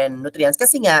water and nutrients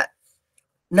kasi nga,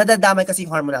 nadadamay kasi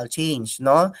yung hormonal change,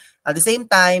 no? At the same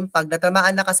time, pag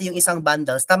natamaan na kasi yung isang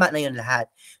bundles, tama na yun lahat.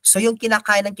 So yung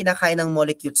kinakain ng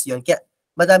molecules yun, kaya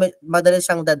madali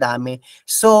siyang dadami.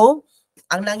 So,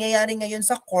 ang nangyayari ngayon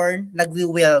sa corn,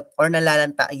 nagwi-wilt or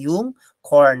nalalanta yung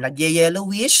corn.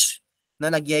 Nagye-yellowish, no?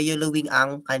 Nagye-yellowing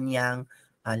ang kanyang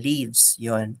leaves.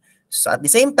 Yun. So, at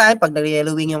the same time, pag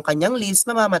nagye-yellowing yung kanyang leaves,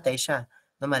 mamamatay siya.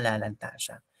 No? Malalanta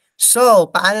siya. So,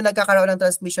 paano nagkakaroon ng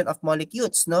transmission of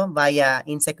molecules, no? Via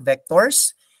insect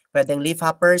vectors, pwedeng leaf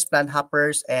hoppers, plant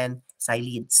hoppers, and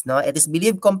psyllids, no? It is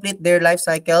believed complete their life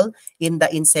cycle in the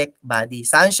insect body.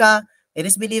 Saan siya? It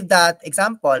is believed that,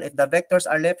 example, if the vectors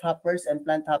are leaf hoppers and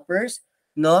plant hoppers,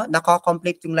 no,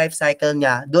 nako-complete yung life cycle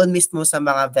niya doon mismo sa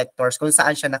mga vectors kung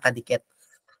saan siya nakadikit,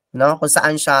 no? Kung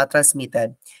saan siya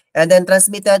transmitted. And then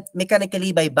transmitted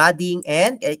mechanically by budding,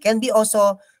 and it can be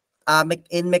also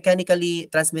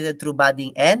mechanically transmitted through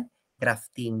budding and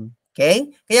grafting. Okay?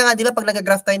 Kaya nga, di ba, pag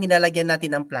nag-graft tayo, nilalagyan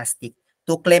natin ng plastic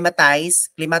to climatize,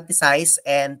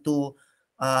 and to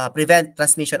prevent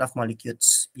transmission of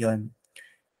molecules. Yun.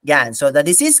 Yan. So, the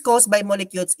disease caused by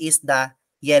molecules is the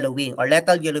yellowing or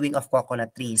lethal yellowing of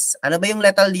coconut trees. Ano ba yung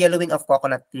lethal yellowing of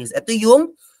coconut trees? Ito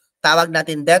yung tawag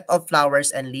natin death of flowers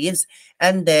and leaves.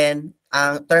 And then,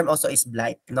 ang term also is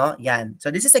blight, no? Yan. So,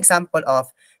 this is example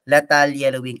of lethal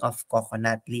yellowing of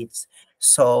coconut leaves.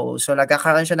 So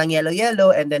nagkakaroon siya ng yellow,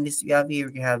 and then this, you have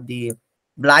the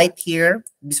blight here.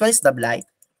 This one is the blight.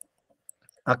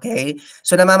 Okay?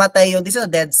 So, namamatay yung, this is a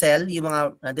dead cell, yung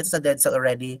mga, this is a dead cell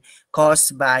already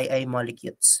caused by a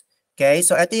molecules. Okay?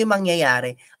 So, ito yung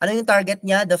mangyayari. Ano yung target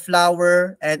niya? The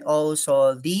flower and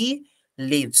also the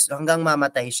leaves. So, hanggang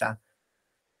mamatay siya.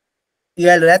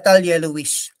 Lethal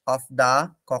yellowish of the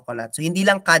coconut. So, hindi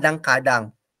lang kadang-kadang.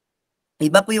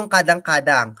 Iba po yung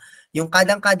kadang-kadang. Yung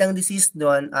kadang-kadang disease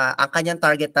doon, ang kanyang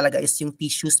target talaga is yung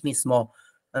tissues mismo.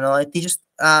 Ano, tissues,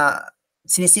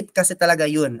 sinisip kasi talaga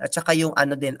yun. At saka yung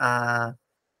ano din, ano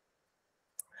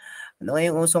nga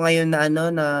yung uso ngayon na ano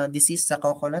na disease sa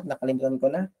coconut? Nakalimutan ko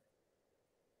na.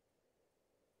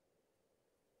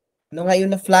 Ano nga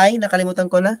yung na fly? Nakalimutan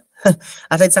ko na.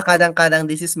 Aside sa kadang-kadang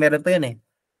disease, meron pa yun eh.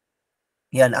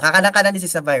 Yan, kadang-kadang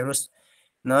disease sa virus.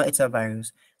 No, it's a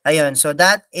virus. Ayun, so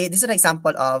this is an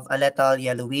example of a lethal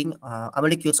yellowing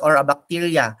molecules or a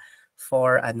bacteria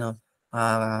for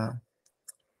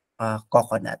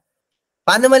coconut.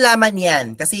 Paano malaman 'yan?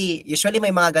 Kasi usually may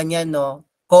mga ganyan, no,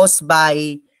 caused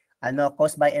by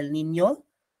El Nino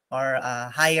or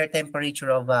higher temperature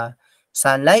of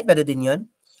sunlight, pwede din 'yun,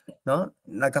 no?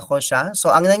 Nagka-cause siya. So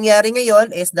ang nangyari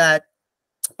ngayon is that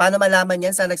paano malaman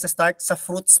 'yan? Saan nagsa-start? Sa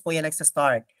fruits po 'yan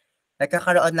nagsa-start.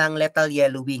 Nagkakaroon ng lethal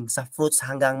yellowing sa fruits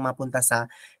hanggang mapunta sa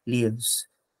leaves.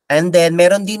 And then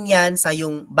meron din 'yan sa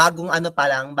yung bagong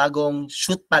bagong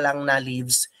shoot pa lang na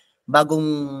leaves, bagong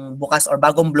bukas or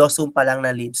bagong blossom pa lang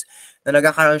na leaves, na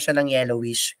nagkakaroon siya ng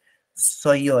yellowish.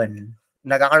 So yun,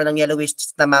 nagkakaroon ng yellowish,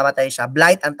 namamatay siya.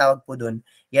 Blight ang tawag po dun.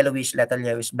 Yellowish, lethal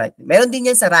yellowish blight. Meron din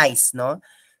yan sa rice, no?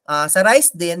 Sa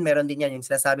rice din, meron din yan yung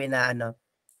sinasabi na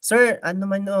sir,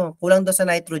 kulang daw sa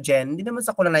nitrogen. Hindi naman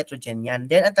sa kulang nitrogen yan.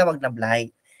 Then, ang tawag na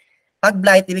blight. Pag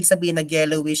blight, ibig sabihin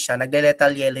nag-yellowish siya, nag-lethal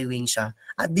yellowing siya.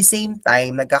 At the same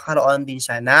time, nagkakaroon din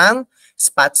siya ng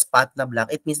spot na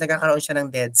black. It means nagkakaroon siya ng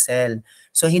dead cell.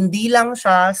 So, hindi lang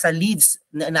siya sa leaves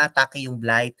na inaatake yung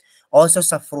blight. Also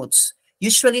sa fruits.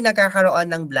 Usually, nagkakaroon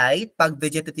ng blight pag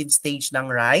vegetative stage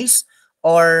ng rice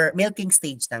or milking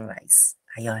stage ng rice.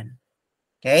 Ayun.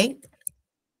 Okay?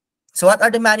 So, what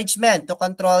are the management to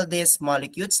control these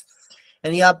molecules?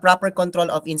 And you have proper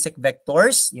control of insect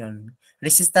vectors, yun.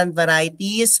 Resistant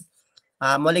varieties,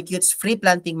 molecules-free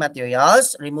planting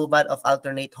materials, removal of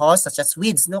alternate hosts such as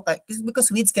weeds, no?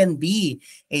 Because weeds can be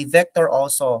a vector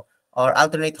also or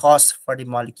alternate host for the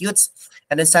molecules.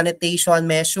 And then sanitation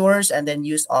measures and then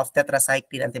use of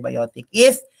tetracycline antibiotic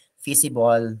if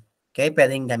feasible. Okay,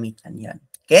 pwedeng gamitan yan.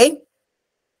 Okay?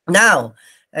 Now,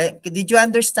 Did you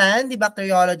understand the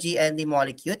bacteriology and the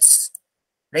molecules?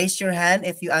 Raise your hand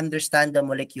if you understand the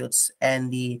molecules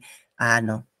and the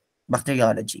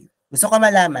bacteriology. Gusto ko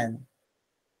malaman.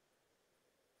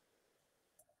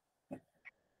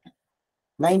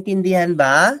 Naintindihan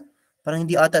ba? Parang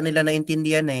hindi ata nila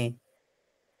naintindihan eh.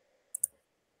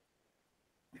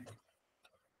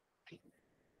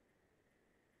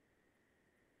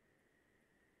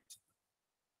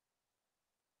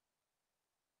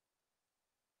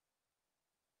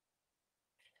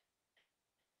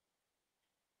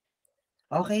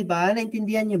 Okay ba?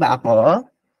 Naintindihan niyo ba ako?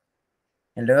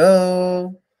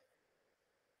 Hello?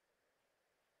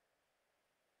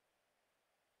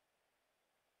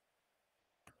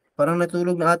 Parang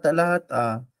natulog na ata lahat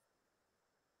ah.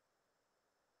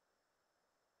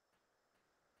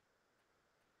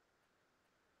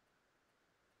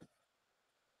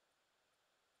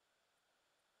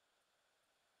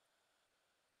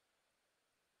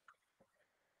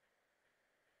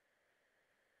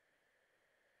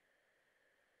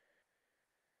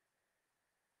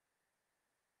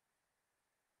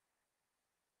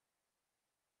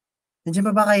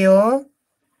 Nandiyan pa ba kayo?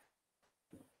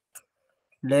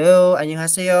 Hello?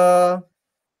 안녕하세요?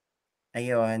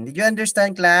 Ayun. Did you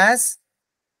understand, class?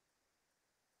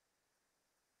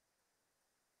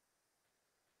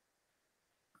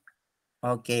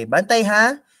 Okay. Bantay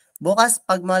ha? Bukas,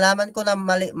 pag malaman ko na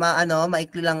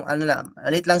maikli lang,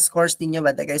 malit lang scores ninyo,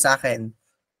 bantay kayo sa akin.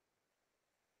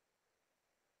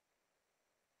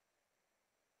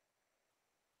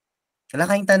 Wala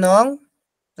kayong tanong?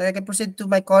 So I can proceed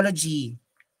to mycology.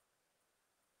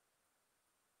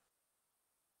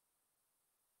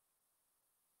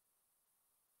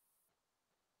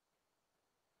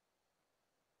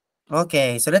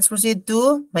 Okay, so let's proceed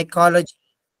to mycology.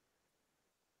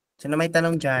 Sino may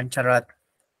tanong dyan? Charot.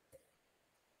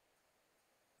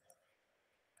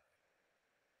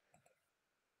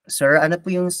 Sir, ano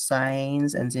po yung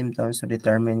signs and symptoms to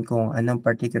determine kung anong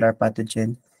particular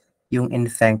pathogen yung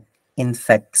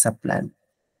infect sa plant?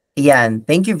 Yan.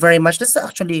 Thank you very much. That's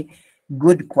actually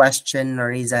good question,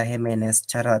 Noriza Jimenez.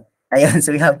 Charot. Ayan,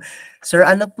 so we have, sir,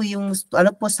 ano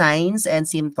po signs and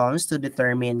symptoms to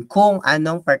determine kung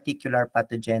anong particular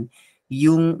pathogen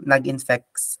yung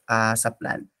nag-infect sa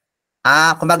plant?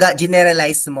 Kumbaga,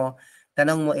 generalize mo.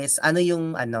 Tanong mo is, ano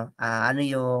yung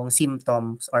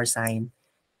symptoms or sign?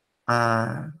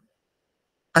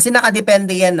 Kasi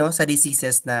nakadepende yan, no, sa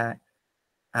diseases na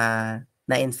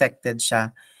infected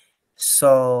siya.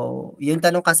 So, yung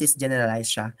tanong kasi is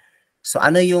generalized siya. So,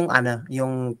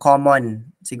 yung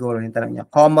common, siguro yung tanong niya,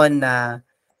 common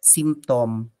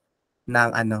symptom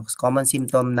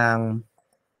ng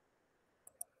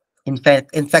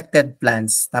infected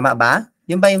plants. Tama ba?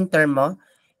 Yun ba yung term mo?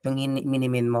 Yung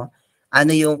minimin mo?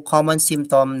 Ano yung common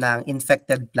symptom ng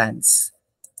infected plants?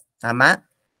 Tama?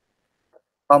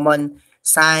 Common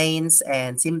signs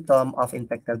and symptom of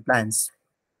infected plants.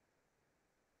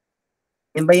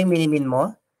 Yun ba yung minimin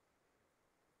mo?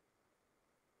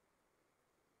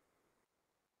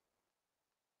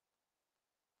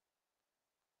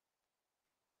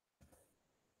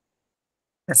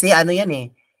 Kasi ano yan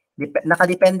eh,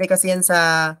 nakadepende kasi yan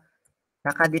sa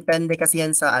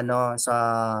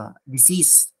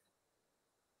disease.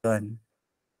 Yun.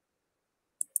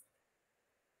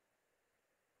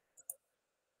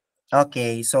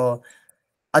 Okay, so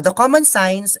the common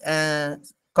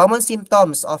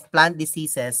symptoms of plant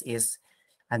diseases is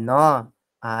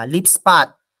leaf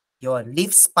spot. Yun,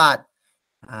 leaf spot.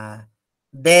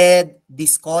 Dead,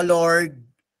 discolored,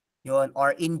 yun,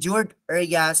 or injured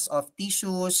areas of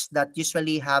tissues that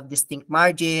usually have distinct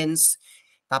margins.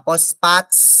 Tapos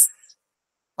spots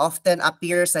often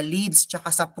appear sa leaves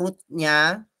tsaka sa fruit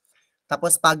niya.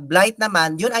 Tapos pag blight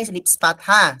naman, yun ay sa leaf spot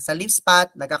ha. Sa leaf spot,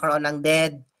 nagkakaroon ng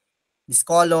dead,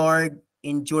 discolored,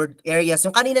 injured areas.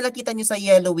 Yung kanina nakita nyo sa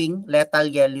lethal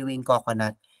yellowing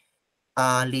coconut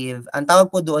leaf. Ang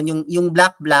tawag po doon, yung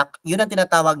black, yun ang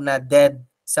tinatawag na dead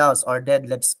cells or dead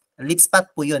leaf spot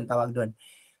po yun, tawag doon.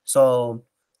 So,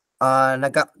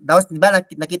 di ba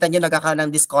nakita nyo nagkakaroon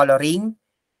ng discoloring?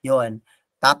 Yun.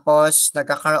 Tapos,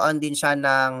 nagkakaroon din siya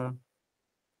ng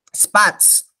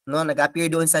spots, no? Nag-appear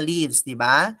doon sa leaves, di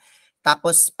ba?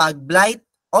 Tapos, pag blight,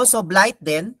 also blight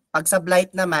din, pag sa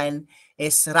blight naman,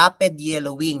 is rapid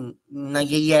yellowing.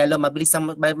 Nag-yellow, mabilis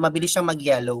siyang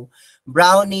mag-yellow.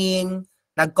 Browning,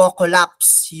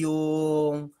 nagko-collapse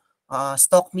yung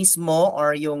stalk mismo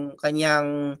or yung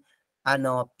kanyang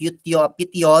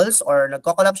petioles or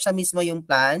nagko-collapse siya mismo yung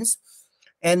plants.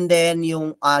 And then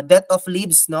yung death of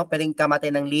leaves, no? Pwedeng kamatay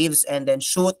ng leaves and then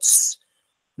shoots,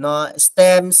 no?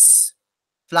 Stems,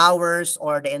 flowers,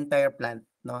 or the entire plant.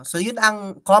 No? So yun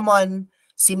ang common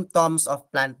symptoms of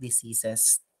plant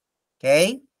diseases.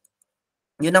 Okay?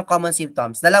 Yun ang common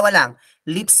symptoms. Dalawa lang,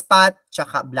 leaf spot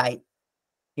tsaka blight.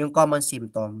 Yung common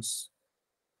symptoms.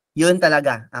 Yun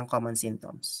talaga ang common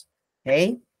symptoms.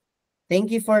 Okay?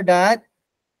 Thank you for that.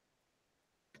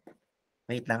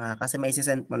 Wait lang ha, kasi may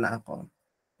sisend mo na ako.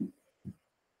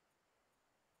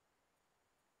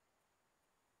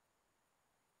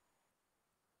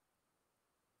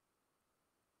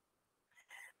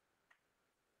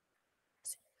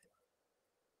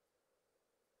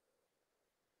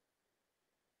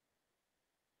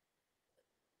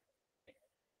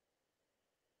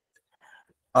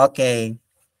 Okay.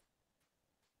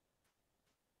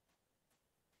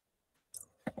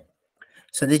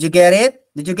 So did you get it?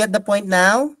 Did you get the point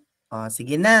now? Oh,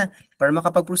 sige na. Para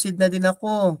makapag-proceed na din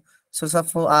ako. So sa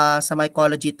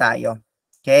mycology tayo.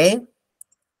 Okay?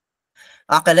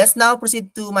 Okay, let's now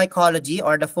proceed to mycology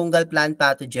or the fungal plant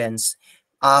pathogens.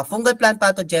 Fungal plant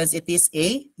pathogens, it is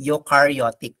a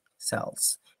eukaryotic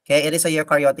cells. Okay, it is a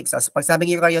eukaryotic cells. Pag sabing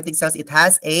eukaryotic cells, it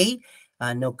has a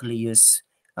nucleus.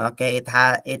 Okay,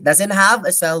 it doesn't have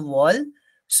a cell wall,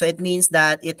 so it means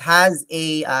that it has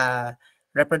a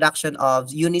reproduction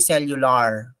of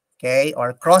unicellular. Okay,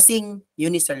 or crossing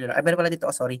unicellular. Ay, meron pala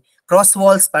dito, sorry. Cross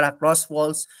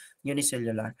walls,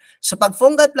 unicellular. So pag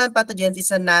fungal plant pathogens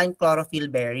is a non-chlorophyll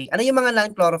bearing. Ano yung mga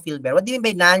non-chlorophyll bearing? What do you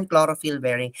mean by non-chlorophyll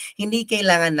bearing? Hindi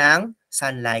kailangan ng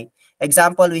sunlight.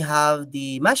 Example, we have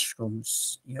the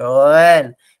mushrooms.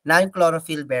 Yun.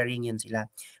 Non-chlorophyll bearing yun sila.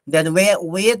 Then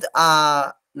ibig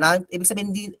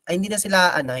sabihin hindi na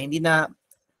sila hindi na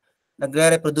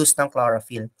nagre-reproduce ng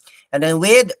chlorophyll. And then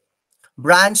with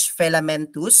branch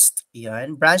filamentous,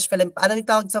 yan. Ano yung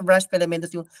tawag sa branch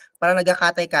filamentous? Yung parang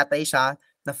nagkakatay-katay siya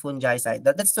na fungicide.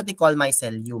 That's what we call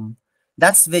mycelium.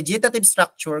 That's vegetative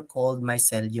structure called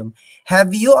mycelium.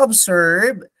 Have you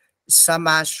observed sa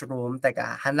mushroom?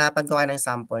 Teka, hanapan ko kayo ng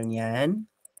sample niyan.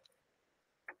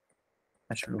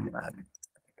 Mushroom bag.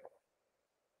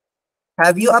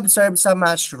 Have you observed sa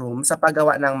mushroom, sa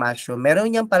paggawa ng mushroom, meron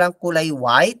niyang parang kulay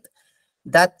white?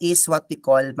 That is what we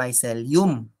call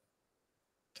mycelium.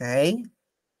 Okay?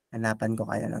 Hanapan ko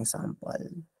kayo ng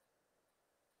sample.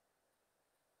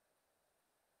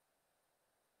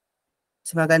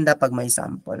 Mas maganda pag may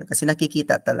sample kasi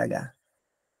nakikita talaga.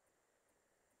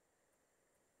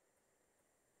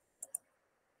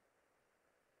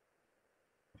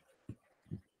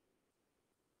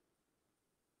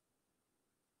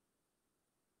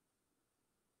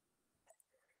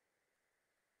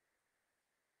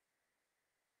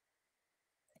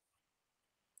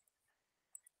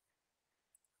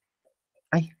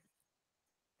 Ay,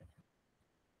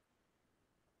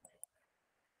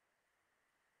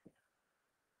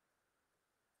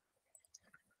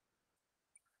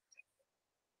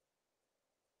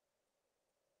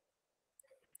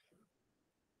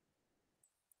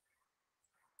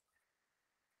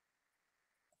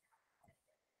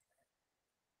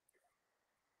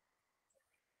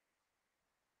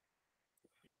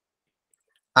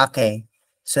 okay.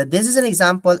 So this is an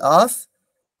example of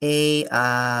a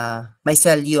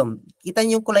mycelium. Kita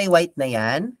niyo yung kulay white na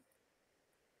yan?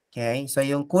 Okay, so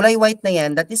yung kulay white na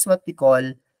yan, that is what we call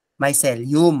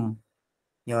mycelium.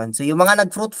 Yun. So yung mga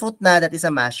nag-fruit-fruit na, that is a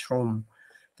mushroom.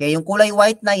 Okay, yung kulay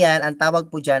white na yan, ang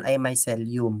tawag po dyan ay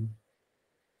mycelium.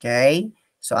 Okay?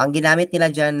 So ang ginamit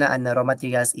nila dyan na raw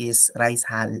materials is rice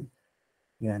hull.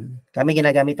 Yan. Kami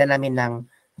ginagamitan namin ng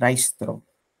rice straw.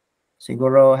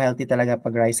 Siguro healthy talaga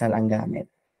pag rice hull ang gamit.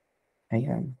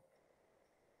 Ayan.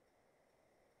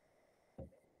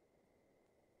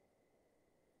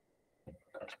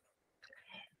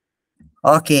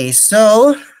 Okay,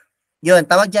 so yun,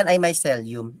 tawag dyan ay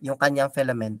mycelium, yung kanyang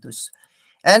filamentous.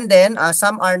 And then,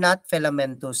 some are not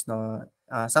filamentous, no?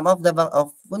 Some of the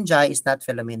of fungi is not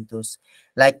filamentous.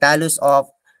 Like talus of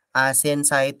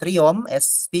Syncytrium as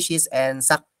species and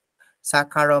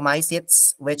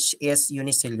Saccharomycetes, which is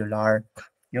unicellular.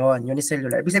 Yun,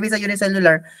 unicellular. Ibig sabihin sa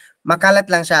unicellular, makalat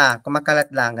lang siya.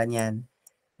 Kumakalat lang, ganyan.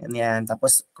 Ganyan.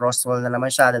 Tapos cross-wall na naman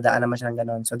siya, dadaan naman siya ng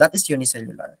ganon. So that is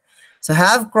unicellular. So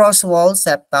have cross-wall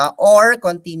septa or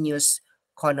continuous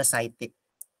conocytic.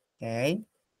 Okay?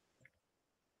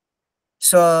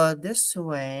 So this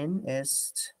one is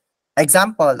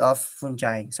example of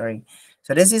fungi. Sorry.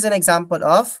 So this is an example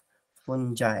of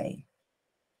fungi.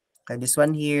 Okay, this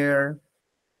one here.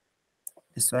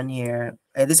 This one here.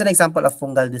 This is an example of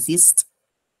fungal disease.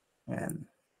 And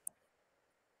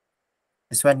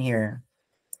this one here.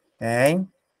 Okay.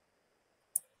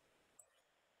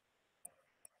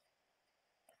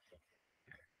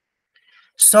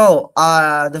 So,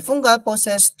 the fungal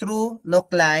possess true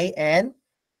nuclei and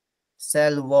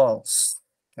cell walls.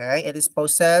 Okay, it is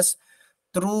possessed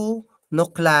through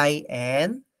nuclei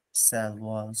and cell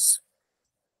walls.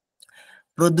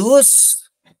 Produced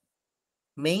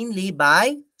mainly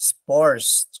by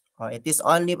spores. It is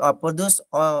only produced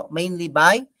mainly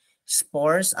by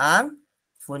spores ang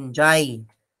fungi.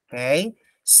 Okay?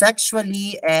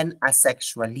 Sexually and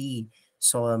asexually.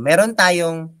 So, meron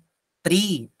tayong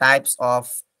three types of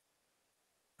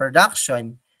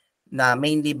production na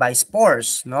mainly by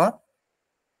spores, no?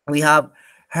 We have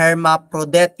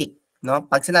hermaphroditic, no?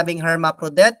 Pag sinabing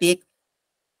hermaphroditic,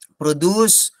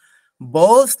 produce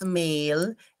both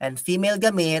male and female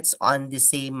gametes on the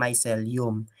same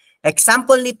mycelium.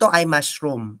 Example nito ay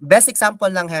mushroom. Best example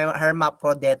ng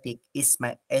hermaphroditic is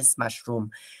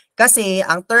mushroom. Kasi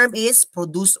ang term is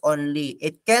produce only.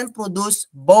 It can produce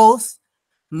both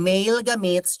male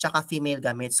gametes tsaka female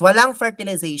gametes. Walang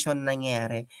fertilization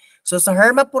nangyari. So sa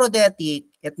hermaphroditic,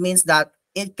 it means that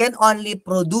it can only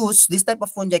produce, this type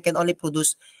of fungi can only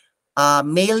produce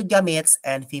male gametes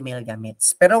and female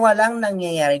gametes. Pero walang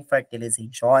nangyayaring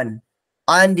fertilization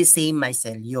on the same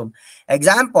mycelium.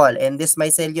 Example, in this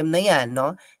mycelium na yan,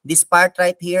 no? This part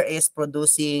right here is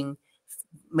producing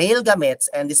male gametes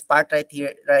and this part right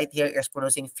here is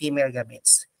producing female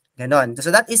gametes. Ganon.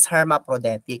 So that is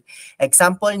hermaphroditic.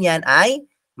 Example niyan ay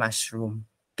mushroom.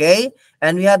 Okay?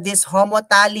 And we have this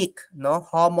homothallic, no?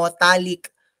 Homothallic.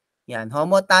 Yan.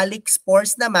 Homothallic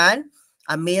spores naman,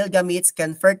 male gametes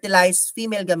can fertilize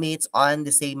female gametes on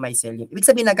the same mycelium. Ibig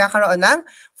sabihin, nagkakaroon ng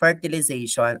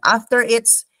fertilization. After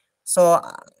it's, so,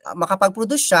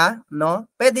 makapag-produce siya,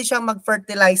 no? Pwede siyang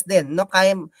mag-fertilize din, no?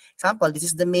 Kaya, example, this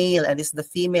is the male and this is the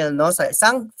female, no? Sa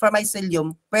isang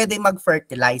mycelium, pwede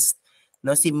mag-fertilize,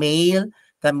 no? Si male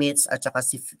gametes at saka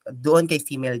doon kay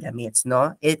female gametes,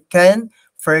 no? It can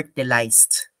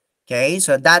fertilize. Okay?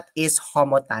 So, that is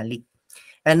homothallic.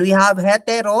 And we have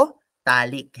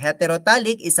heterothallic.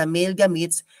 Heterothallic is a male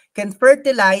gametes can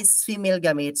fertilize female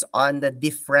gametes on the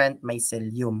different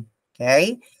mycelium.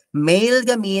 Okay? Male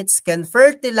gametes can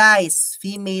fertilize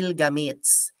female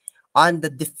gametes on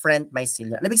the different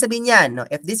mycelium. Ano ibig sabihin yan? No?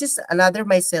 If this is another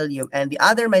mycelium and the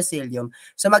other mycelium,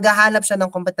 so maghahanap siya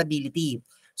ng compatibility.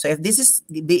 So if this is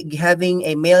having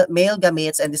a male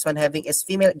gametes and this one having is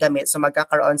female gametes, so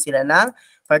magkakaroon sila ng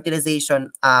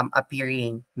fertilization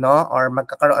appearing, no? Or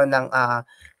magkakaroon ng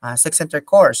sex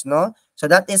intercourse, no? So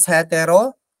that is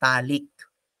heterothallic.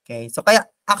 Okay? So kaya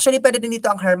actually pwede din dito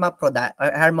ang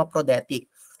hermaphroditic.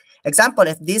 Example,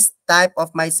 if this type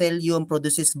of mycelium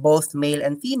produces both male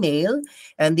and female,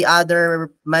 and the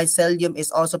other mycelium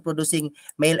is also producing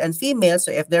male and female,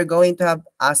 so if they're going to have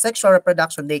sexual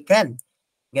reproduction, they can.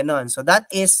 Ganon. So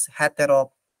that is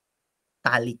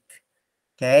heterothallic.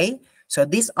 Okay? So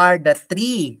these are the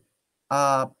three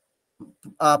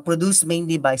produced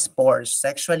mainly by spores.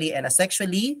 Sexually and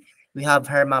asexually, we have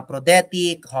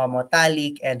hermaphroditic,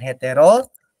 homothallic, and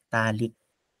heterothallic.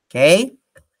 Okay?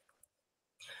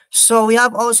 So we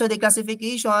have also the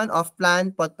classification of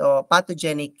plant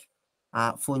pathogenic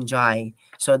fungi.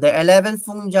 So the 11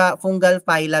 fungal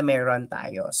phyla meron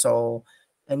tayo. So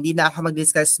hindi na ako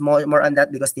mag-discuss more on that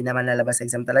because di naman lalabas sa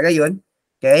exam talaga yun.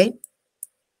 Okay?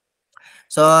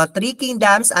 So, 3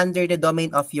 kingdoms under the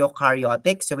domain of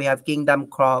eukaryotic. So, we have kingdom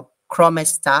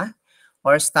Chromesta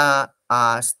or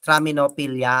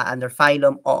Straminophilia under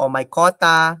phylum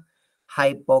Oomycota,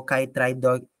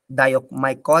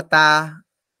 Hypochytridiomycota,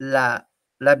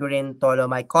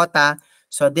 Labyrinthomycota.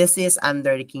 So, this is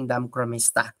under the kingdom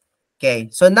Chromesta. Okay.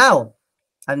 So, now,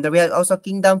 we have also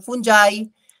kingdom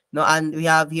fungi. No, and we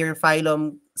have here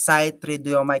phylum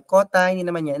Cytridiomycota, hindi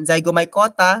naman yan,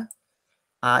 Zygomycota.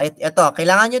 Ito,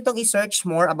 kailangan nyo itong i-search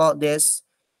more about this,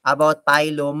 about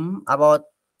phylum, about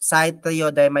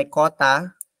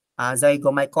Cytridiomycota,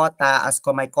 Zygomycota,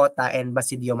 Ascomycota, and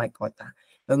Basidiomycota.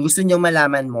 Kung gusto nyo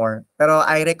malaman more, pero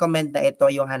I recommend na ito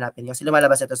yung hanapin nyo kasi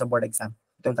lumalabas ito sa board exam,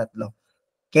 itong tatlo.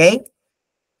 Okay?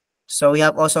 So, we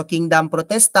have also kingdom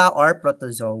Protista or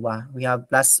Protozoa. We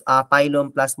have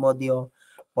phylum Plasmodio,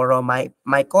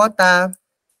 Mycota.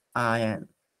 Ayan.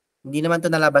 Hindi naman ito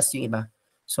nalabas yung iba.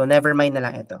 So, never mind na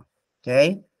lang ito.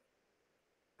 Okay?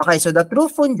 Okay, so the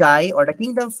true fungi or the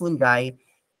kingdom fungi,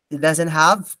 it doesn't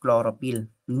have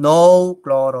chlorophyll. No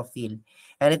chlorophyll.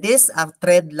 And it is a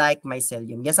thread-like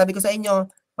mycelium. Yan, sabi ko sa inyo,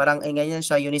 parang ganyan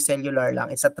siya, unicellular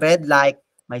lang. It's a thread-like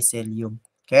mycelium.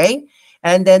 Okay?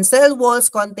 And then, cell walls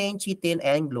contain chitin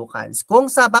and glucans. Kung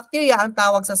sa bacteria, ang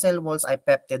tawag sa cell walls ay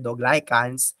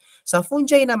peptidoglycans, sa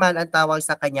fungi naman, ang tawag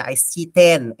sa kanya ay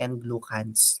chitin and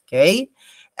glucans. Okay?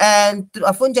 And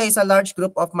a fungi is a large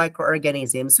group of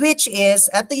microorganisms, which is,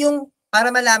 ito yung,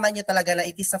 para malaman nyo talaga na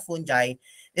it is a fungi,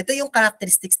 ito yung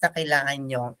characteristics na kailangan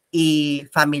nyo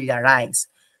i-familiarize.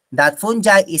 That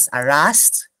fungi is a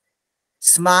rust,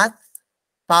 smut,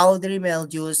 powdery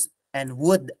mildews, and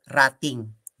wood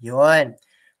rotting. Yun.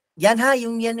 Yan ha,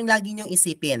 yan yung lagi nyong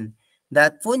isipin.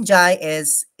 That fungi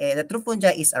is, the true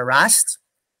fungi is a rust,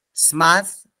 smut,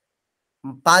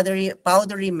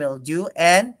 powdery mildew,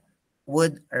 and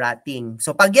wood rotting.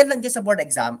 So pag yan lang din sa board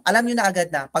exam, alam nyo na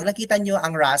agad na, pag nakita nyo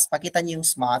ang rust, pakita nyo yung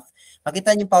smut,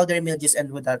 pakita nyo yung powdery mildews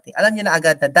and wood rotting, alam nyo na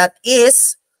agad na that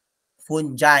is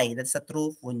fungi. That's a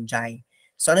true fungi.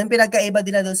 So ano yung pinagkaiba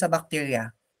din na doon sa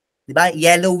bacteria? Diba?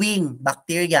 Yellowing,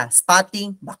 bacteria.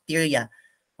 Spotting, bacteria.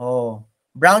 Oh,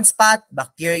 brown spot,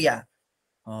 bacteria.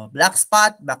 Oh, black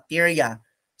spot, bacteria.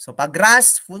 So pag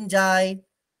rust, fungi,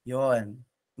 yun.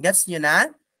 Gets nyo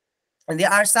na? And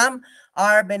there are some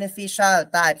are beneficial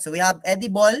types. So we have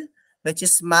edible, which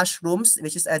is mushrooms,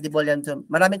 which is edible yan. So,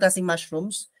 maraming klaseng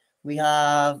mushrooms. We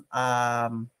have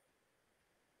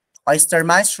oyster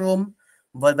mushroom,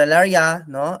 volvaria,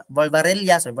 no?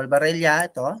 Volvarilla,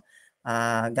 ito.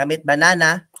 Gamit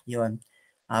banana, yun.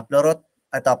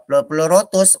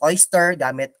 Pleurotus, oyster,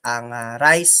 gamit ang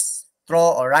rice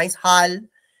straw or rice hull,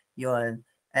 yun.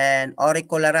 And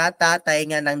auricularata,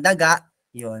 tainga ng daga,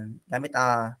 yun. Gamit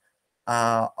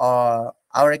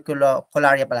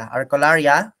auricularia,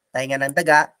 tainga ng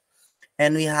daga.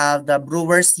 And we have the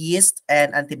brewer's yeast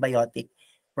and antibiotic,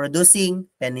 producing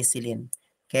penicillin.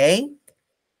 Okay?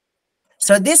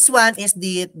 So this one is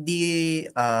the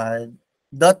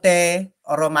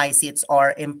deuteromycetes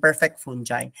or imperfect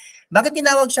fungi. Bakit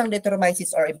tinawag siyang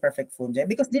deuteromycetes or imperfect fungi?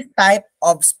 Because this type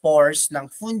of spores ng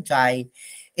fungi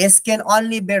can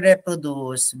only be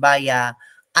reproduced via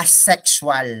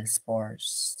asexual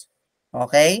spores.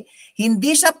 Okay?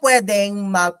 Hindi siya pwedeng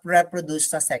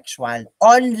ma-reproduce sa sexual.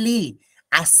 Only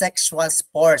asexual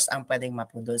spores ang pwedeng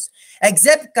ma-produce.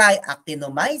 Except kay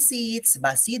actinomycetes,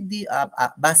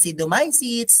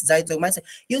 basidomycetes, zytomycetes,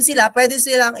 yung sila, pwede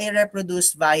silang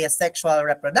i-reproduce via sexual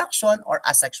reproduction or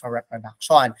asexual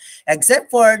reproduction.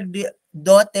 Except for the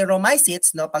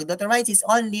deuteromycetes, no? Pag deuteromycetes,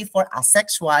 only for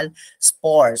asexual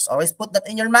spores. Always put that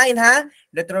in your mind, ha?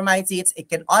 Deuteromycetes,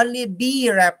 it can only be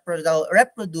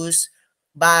reproduced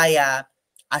via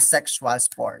asexual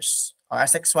spores or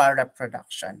asexual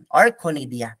reproduction or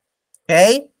conidia.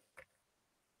 Okay?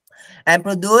 And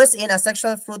produce in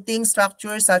asexual fruiting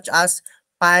structures such as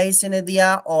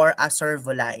Pycnidia or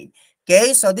Acervuli.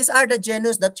 Okay? So these are the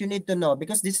genus that you need to know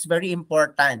because this is very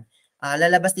important.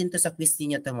 Lalabas din to sa quiz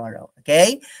niyo tomorrow.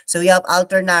 Okay? So we have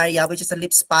Alternaria, which is the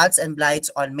leaf spots and blights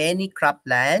on many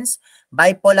croplands.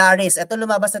 Bipolaris. Ito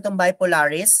lumabas na itong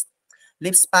bipolaris.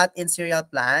 Leaf spot in cereal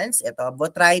plants. Ito,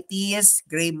 botrytis,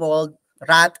 gray mold,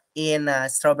 rot in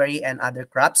strawberry and other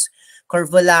crops.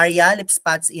 Corvularia, leaf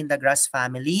spots in the grass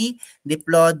family.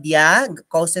 Diplodia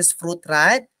causes fruit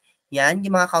rot. Yan,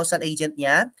 yung mga causal agent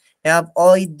niya. We have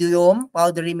oidium,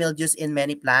 powdery mildews in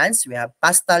many plants. We have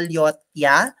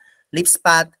pastaliotia, leaf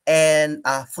spot and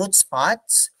fruit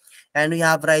spots. And we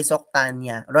have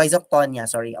rhizoctonia,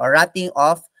 or rotting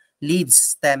of leaves,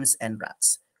 stems, and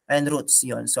roots.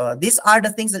 Yun. So these are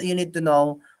the things that you need to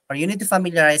know or you need to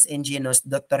familiarize in genus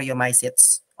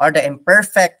Deuteromycetes or the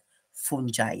imperfect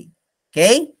fungi.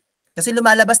 Okay? Kasi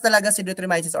lumalabas talaga si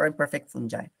Deuteromycetes or imperfect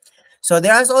fungi. So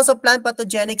there are also plant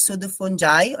pathogenic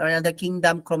pseudofungi or another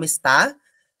kingdom Chromista.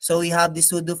 So we have the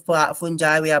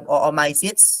pseudofungi, we have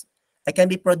oomycetes. It can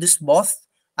be produced both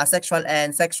asexual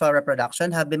and sexual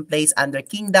reproduction have been placed under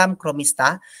kingdom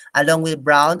Chromista along with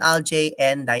brown algae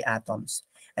and diatoms.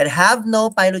 And have no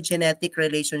phylogenetic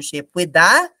relationship with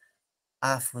the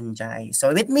fungi.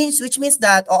 So which means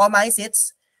that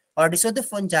oomycetes or the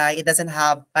pseudofungi, it doesn't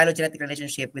have phylogenetic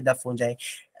relationship with the fungi.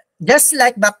 Just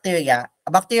like bacteria,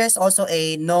 bacteria is also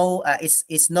a no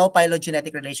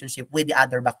phylogenetic relationship with the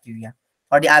other bacteria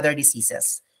or the other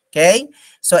diseases. Okay,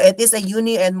 so it is a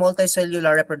uni and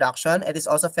multicellular reproduction. It is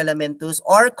also filamentous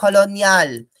or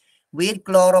colonial with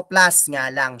chloroplast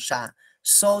nga lang siya.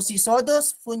 So si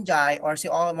pseudofungi or si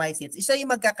oomycetes, isa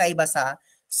yung magkakaiba sa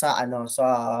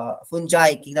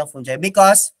fungi, kingdom fungi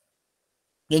because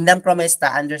kingdom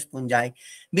Chromista under fungi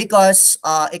because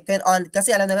it can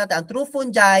kasi alam natin ang true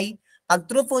fungi, pag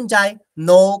true fungi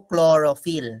no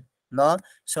chlorophyll, no?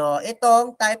 So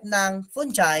itong type ng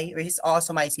fungi which is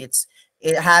oomycetes,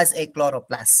 it has a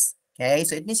chloroplast. Okay?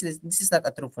 So it means this is not a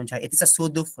true fungi, it is a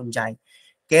pseudo fungi.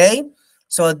 Okay?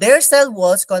 So their cell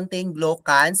walls contain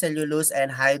glucan, cellulose,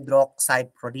 and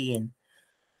hydroxyprotein.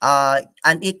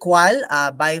 Unequal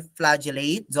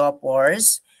biflagellate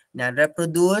zoopores na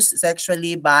reproduce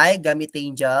sexually by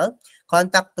gametangel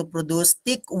contact to produce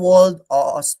thick-walled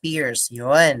oospheres.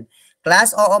 Yun.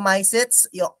 Class Oomycetes,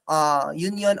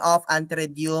 union of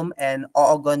Antheridium and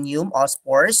Oogonium or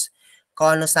spores,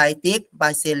 conocytic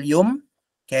bacillium,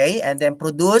 okay, and then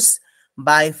produced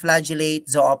by flagellate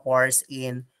zoopores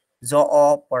in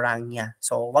Zooporania.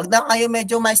 So, wag na kayo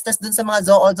medyo maistas dun sa mga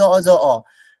zoo.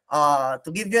 To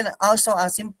give you also a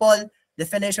simple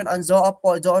definition on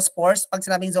zoospores, pag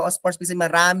sinabing zoospores, kasi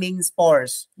maraming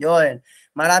spores. Yun.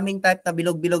 Maraming type na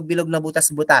bilog na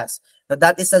butas-butas. So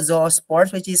that is a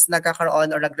zoospores which is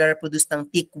nagkakaroon or nagre-reproduce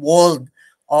ng thick-walled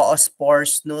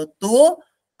oospores no to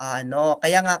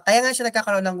kaya nga siya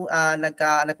nagkakaroon ng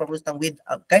nagproduce ng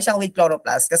kaya siyang with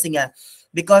chloroplast kasi nga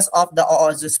because of the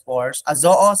oospores,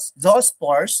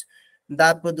 zoospores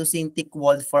that producing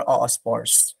thick-walled for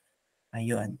oospores.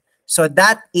 Ayun. So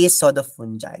that is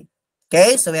pseudofungi.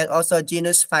 Okay, so we have also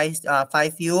genus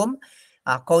Phythium,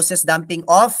 causes dumping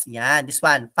of, yan, this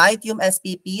one, Phythium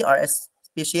spp or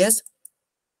species,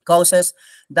 causes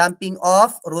dumping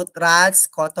of root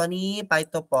rats, cottony,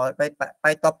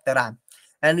 Phytophthora.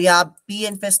 And we have P.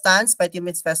 infestans, Phythium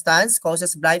infestans,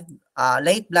 causes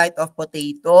late blight of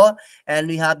potato. And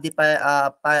we have the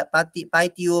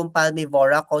Phythium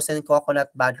palmivora, causing coconut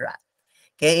bud rot.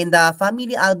 Okay, in the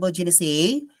family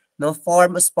Alboginaceae, no,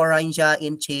 form sporangia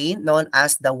in chain known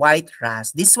as the white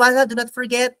rust. This one, do not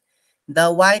forget,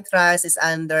 the white rust is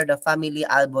under the family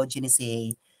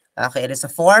Alboginaceae. Okay, it is a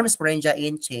form sporangia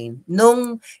in chain.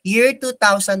 Nung year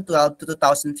 2012 to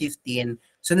 2015,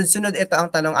 sunod-sunod ito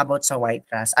ang tanong about sa white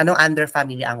rust. Anong under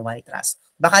family ang white rust?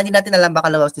 Baka hindi natin alam,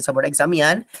 baka lumabas din sa board exam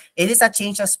yan. It is a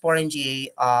change of sporangiae,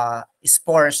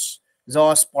 spores,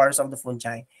 zoospores of the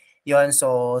fungi. Yun,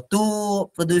 so to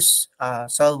produce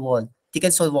cell wall,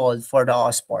 thickened cell wall for the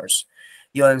oospores.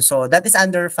 Yun, so that is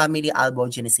under family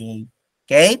Alboginaceae.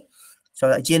 Okay?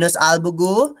 So genus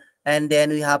Albugu, and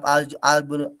then we have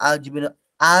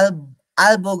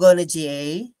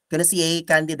Albogoniaceae,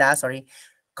 candida, sorry,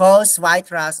 cause white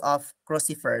rust of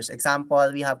crucifers. Example,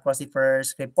 we have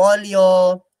crucifers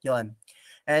Cripolio, yun.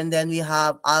 And then we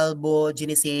have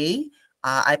Alboginaceae,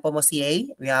 Ipomoceae,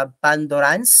 we have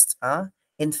Pandorans,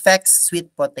 infects sweet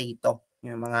potato,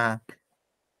 yung mga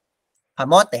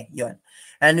kamote, yun.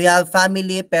 And we have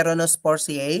family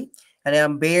Peronosporaceae, and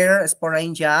then bear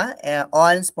sporangia,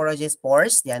 on sporangian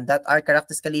spores, yan, that are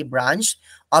characteristically branched,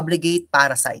 obligate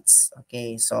parasites.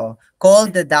 Okay, so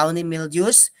called the downy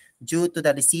mildews due to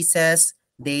the diseases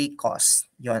they cause.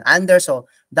 Yun, so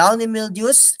downy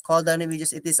mildews, called downy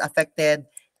mildews, it is affected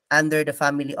under the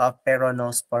family of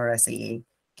Peronosporaceae.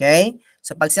 Okay?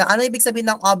 So pag ano ibig sabihin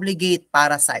ng obligate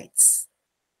parasites?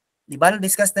 Di ba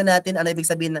na-discuss na natin ano ibig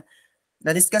sabihin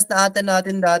na-discuss na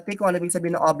natin dati kung ano ibig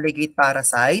sabihin ng obligate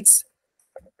parasites.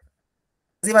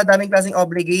 Kasi madaming klaseng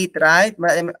obligate, right?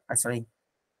 Sorry.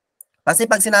 Kasi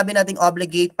pag sinabi nating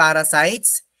obligate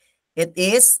parasites, it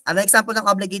is, ano example ng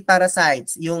obligate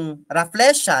parasites? Yung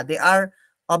Rafflesia, they are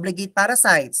obligate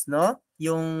parasites, no?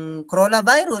 Yung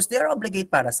coronavirus, they are obligate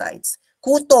parasites.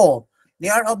 Kuto, they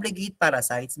are obligate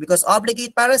parasites because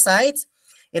obligate parasites,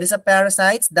 it is a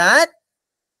parasites that,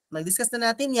 nag-discuss na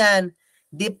natin yan,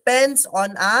 depends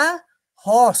on a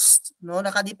host. No?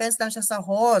 Nakadepends lang siya sa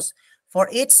host for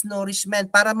its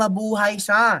nourishment para mabuhay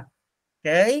siya.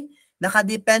 Okay?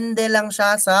 Nakadepende lang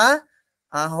siya sa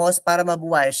host para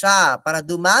mabuhay siya, para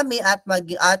dumami at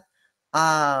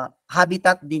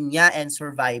habitat din niya and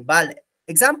survival.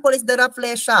 Example is the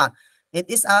Rafflesia.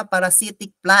 It is a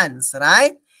parasitic plants,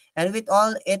 right? And with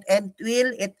all it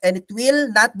will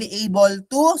not be able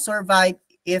to survive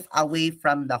if away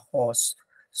from the host.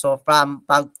 So from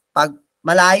pag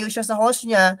malayo siya sa host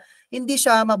niya, hindi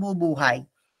siya mabubuhay.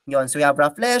 Yon. So we have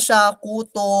Rafflesia,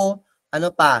 Kuto, ano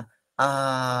pa?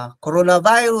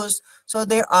 Coronavirus. So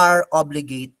there are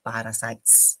obligate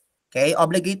parasites. Okay?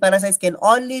 Obligate parasites can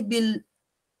only be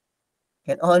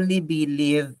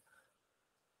live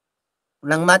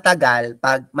ng matagal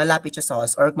pag malapit siya sa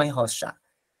host or may host siya.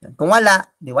 Kung wala,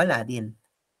 di wala din.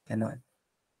 Ganon.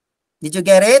 Did you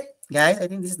get it? Guys, I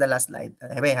think this is the last slide.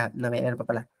 Meron pa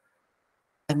pala.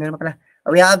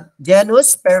 We have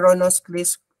genus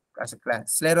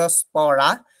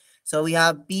Peronospora. So we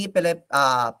have P.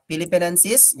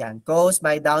 philippinensis, yan, caused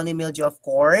by downy mildew of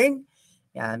corn.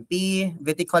 Yan, P.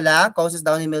 viticola, causes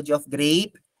downy mildew of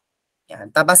grape.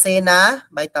 Yan, Tabacena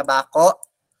by tobacco.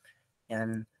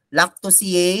 Yan,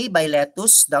 Lactuceae by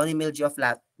lettuce, downy mildew of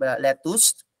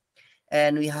lettuce.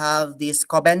 And we have this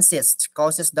Cobensis,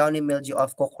 causes downy mildew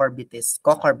of cucurbits,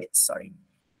 sorry.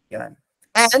 Yan.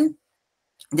 And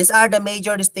these are the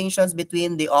major distinctions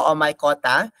between the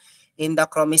Oomycota in the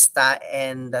Chromista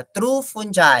and the true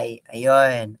fungi.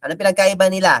 Ayun. Ano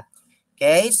pinagkaiba nila?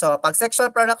 Okay, so pag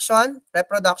sexual reproduction,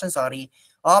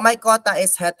 Mycota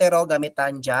is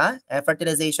heterogametangia, a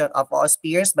fertilization of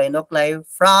oospheres by nuclei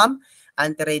from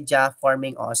antheredia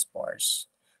forming oospores.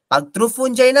 Pag true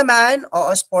fungi naman,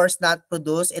 oospores not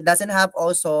produced, it doesn't have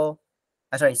also,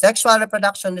 sexual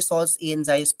reproduction results in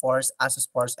zoospores,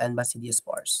 azospores, and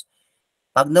basidiospores.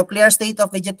 Pag nuclear state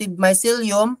of vegetative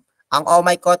mycelium, ang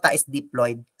Mycota is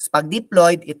diploid. So pag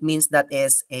diploid, it means that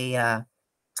is a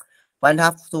one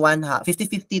half to one half,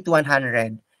 50-50 to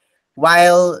 100.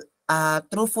 While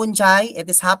true fungi, it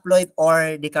is haploid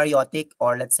or eukaryotic,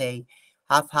 or let's say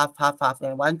half,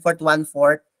 and 1/4,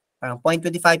 1/4,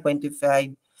 0.25,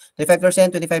 0.25,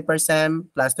 25%, 25%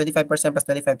 plus 25% plus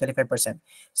 25, 25%.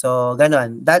 So,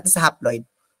 ganon. That is haploid.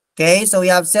 Okay, so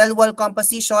we have cell wall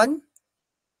composition.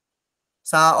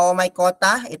 Sa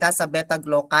Mycota, it has a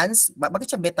beta-glucans.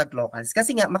 Bakit siya beta-glucans?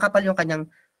 Kasi nga, makapal yung kanyang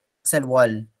cell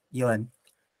wall. Yun.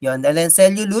 Yun. And then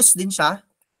cellulose din siya.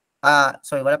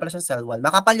 Sorry, wala pala siyang cell wall.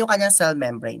 Makapal yung kanyang cell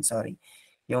membrane, sorry.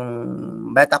 Yung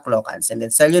beta-glucans. And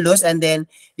then cellulose. And then,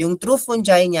 yung true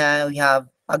fungi niya, we have,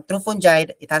 pag true fungi,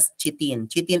 it has chitin.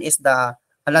 Chitin is the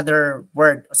another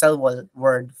word, cell wall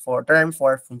word for, term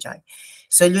for fungi.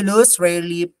 Cellulose,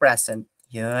 rarely present.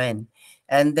 Yun.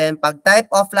 And then, pag type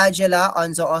of flagella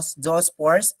on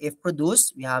zoospores, if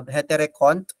produced, we have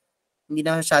heterocont. Hindi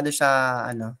na masyado siya,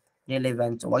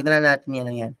 relevant. So, wag na lang natin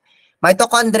yan.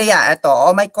 Mitochondria, ito,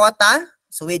 Mycota,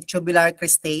 so with tubular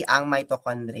cristae ang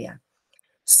mitochondria.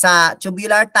 Sa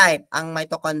tubular type, ang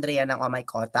mitochondria ng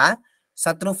Mycota.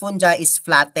 Sa true fungi is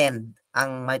flattened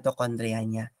ang mitochondria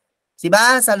niya.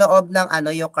 Diba, sa loob ng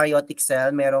eukaryotic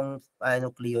cell, merong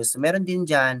nucleus. Meron din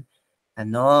dyan,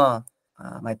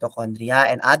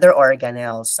 mitochondria and other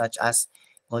organelles such as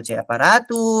Golgi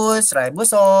apparatus,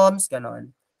 ribosomes, ganon.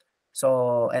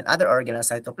 So, and other organelles,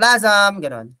 cytoplasm,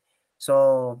 ganon.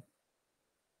 So,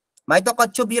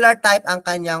 mitochondrial type ang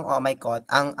kanyang Mycota,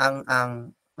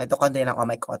 ang mitochondria ng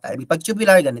Mycota. Pag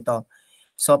tubular, ganito.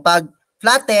 So, pag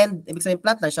flattened, ibig sabihin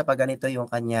flat na siya pag ganito yung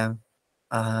kanyang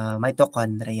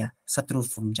mitochondria sa true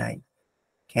fungi.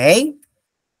 Okay?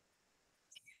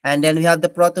 And then we have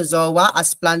the protozoa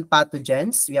as plant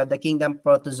pathogens. We have the kingdom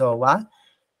protozoa.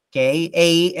 Okay,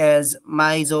 A is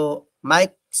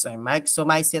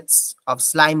myxomycetes of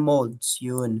slime molds.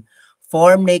 Yun.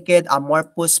 Form naked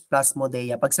amorphous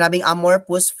plasmodea. Pag sinabing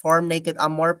amorphous, form naked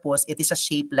amorphous, it is a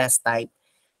shapeless type.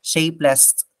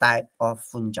 Shapeless type of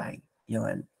fungi.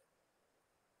 Yun.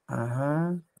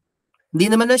 Hindi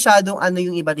naman masyadong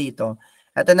yung iba dito.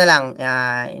 Ito na lang,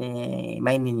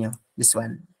 mind ninyo. This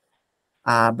one.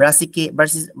 Brassicaceae,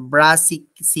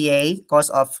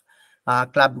 cause of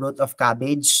clubroot of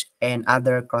cabbage and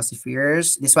other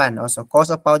crucifers. This one also, cause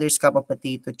of powdered scab of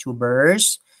potato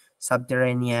tubers,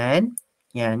 subterranean.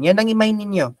 Yan ang i-mind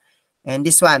ninyo. And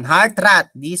this one, heart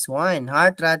rot. This one,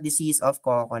 heart rot disease of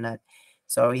coconut.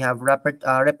 So we have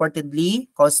reportedly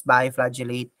caused by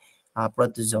flagellate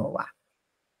protozoa.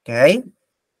 Okay?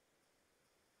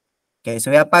 Okay,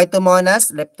 so we have Phytomonas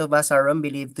leptobaccharum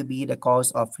believed to be the cause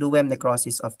of phloem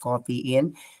necrosis of coffee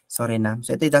in Suriname.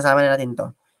 So ito, itasama na natin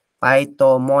to.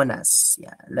 Phytomonas,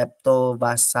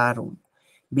 leptobaccharum,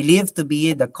 believed to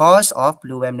be the cause of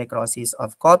phloem necrosis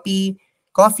of coffee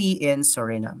in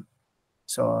Suriname.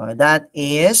 So that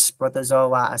is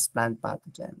protozoa as plant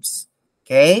pathogens.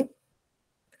 Okay?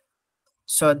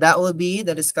 So that will be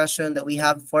the discussion that we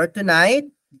have for tonight.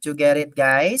 Did you get it,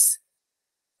 guys?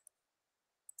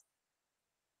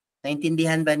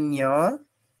 Naintindihan ba niyo?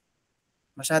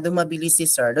 Masyadong mabilis si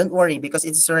sir. Don't worry, because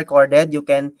it's recorded, you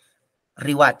can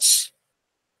rewatch.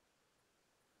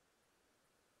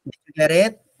 Did you get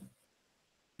it?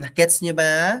 Na-gets niyo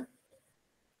ba?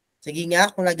 Sige nga,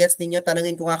 kung na-gets ninyo,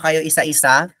 tanungin ko nga kayo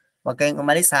isa-isa. Huwag kayong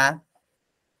umalis, ha?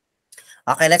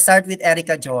 Okay, let's start with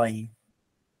Erica Joy.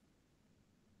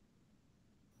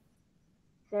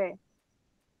 Sir.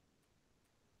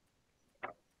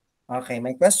 Okay,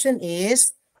 my question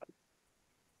is,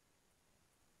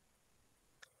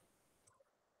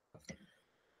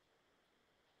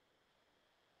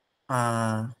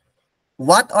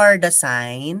 what are the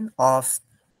sign of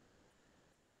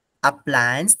a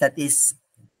plant that is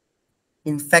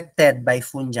infected by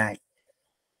fungi?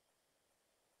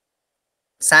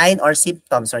 Sign or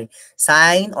symptoms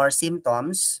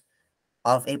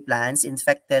of a plant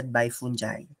infected by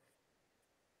fungi.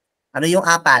 Ano yung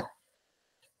apat?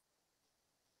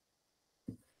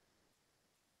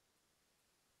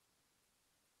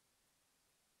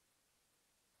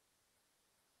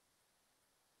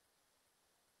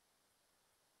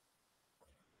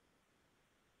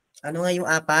 Ano nga yung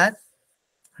apat?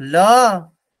 Hello?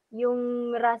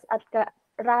 Yung ras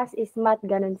is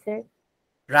ganun, sir.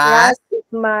 Ras? Ras is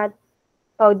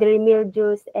powdery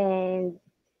mildews, and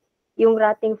Yung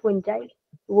rotting fungi.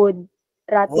 Wood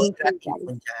Wood rotting rotting fungi.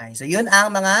 fungi. So, yun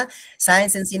ang mga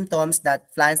signs and symptoms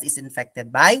that plants is infected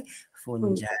by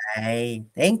Fungi. fungi.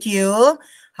 Thank you.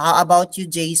 How about you,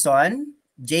 Jason?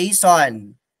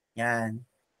 Jason. Yan.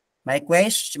 My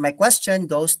question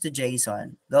goes to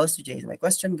Jason. Goes to Jason. My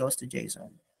question goes to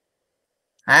Jason.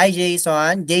 Hi,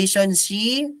 Jason. Jason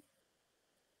C.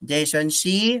 Jason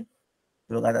C.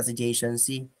 Tulog ata si Jason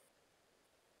C.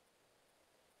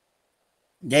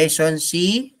 Jason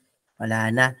C. Wala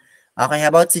na. Okay,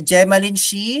 how about si Gemaline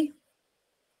C?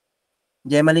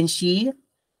 Gemaline C?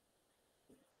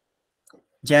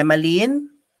 Gemaline?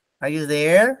 Are you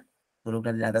there? Tulog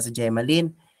na din ata si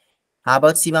Gemaline. How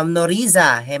about si Ma'am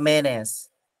Noriza Jimenez?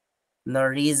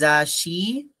 Noriza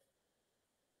she?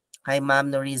 Hi, Ma'am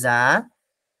Noriza.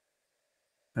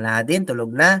 Wala din, tulog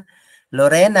na.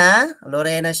 Lorena?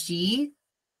 Lorena she?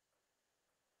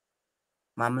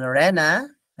 Ma'am Lorena?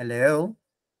 Hello?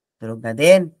 Tulog na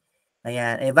din.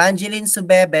 Ayan. Evangeline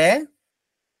Subebe?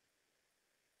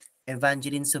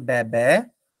 Evangeline Subebe?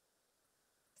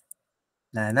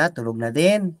 Wala na, tulog na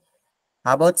din.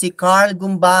 How about si Carl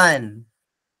Gumban?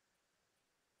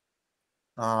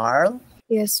 Carl?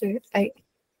 Yes, sir.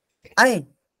 Ay,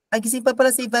 gising pa pala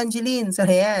si Evangeline. So,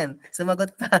 ayan,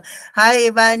 sumagot pa. Hi,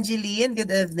 Evangeline. Good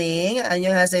evening.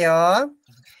 Annyeonghaseyo.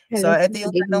 So, Hello, sir. ito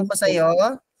yung Good tanong evening ko po. sa'yo.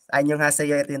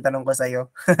 Annyeonghaseyo, ito yung tanong ko sa'yo.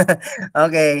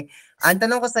 Okay. Ang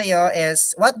tanong ko sa'yo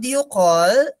is, what do you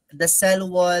call the cell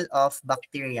wall of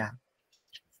bacteria?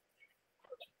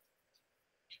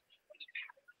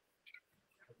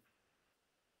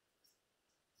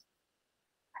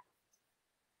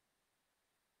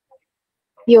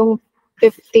 Yung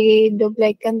 50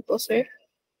 doglycan po, sir.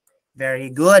 Very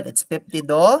good. It's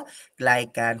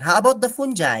peptidoglycan. How about the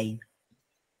fungi?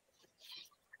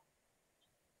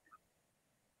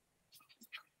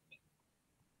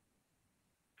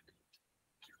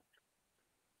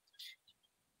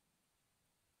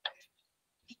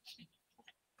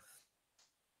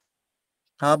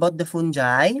 How about the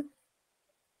fungi?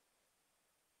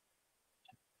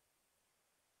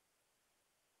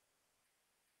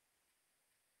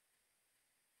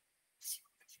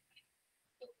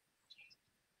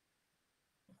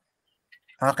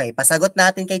 Okay, pasagot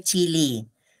natin kay Chili.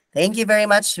 Thank you very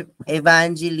much,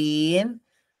 Evangeline.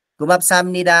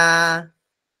 Gumapsamnida,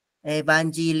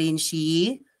 Evangeline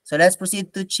Shi. So let's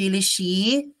proceed to Chili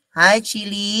Shi. Hi,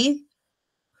 Chili.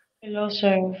 Hello,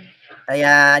 sir.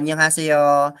 Ayan, yung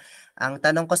hasayo. Ang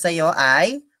tanong ko sa iyo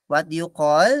ay, what do you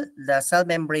call the cell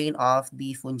membrane of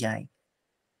the fungi?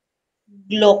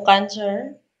 Glucan,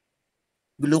 sir.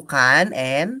 Glucan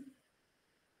and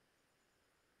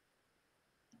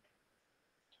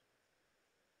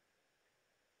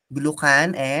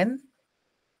glucan and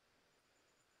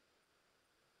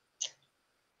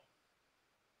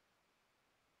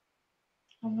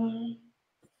Ano?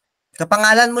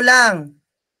 kapangalan mo lang.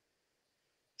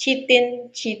 Chitin,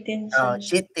 Oh,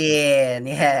 sir. chitin.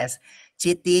 Yes.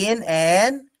 Chitin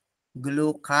and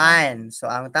glucan. So,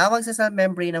 ang tawag sa cell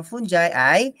membrane ng fungi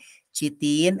ay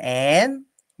chitin and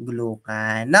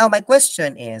glucan. Now, my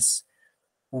question is,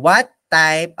 what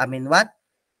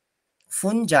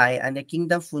fungi and the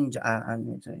kingdom fungi,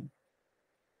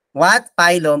 what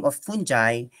phylum of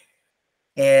fungi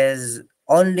is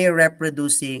only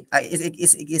reproducing,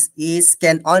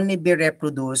 can only be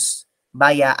reproduced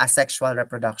via asexual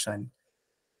reproduction?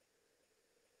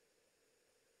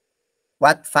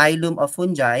 What phylum of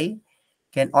fungi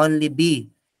can only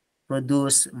be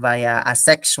produced via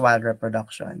asexual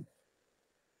reproduction?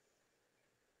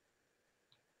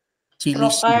 Chili.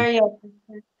 Prokaryote.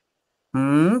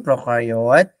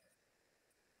 Prokaryote.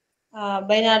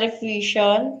 Binary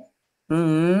fusion.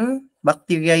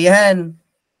 Bacteria yan.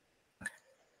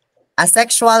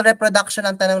 Asexual reproduction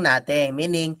ang tanong natin,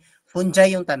 meaning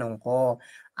fungi yung tanong ko.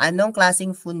 Anong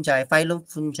klaseng fungi, phylum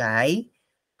fungi,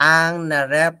 ang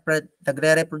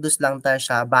nagre-reproduce lang ta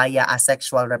siya via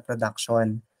asexual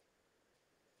reproduction?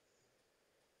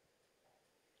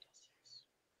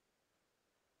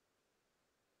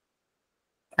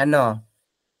 Ano?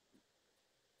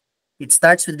 It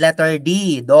starts with letter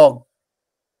D, dog.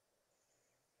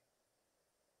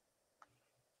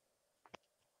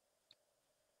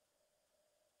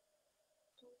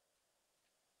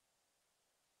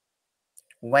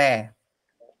 Where?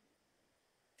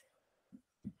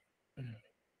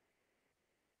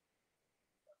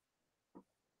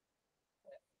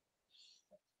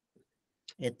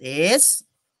 It is,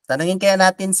 tanungin kaya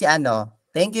natin si ano.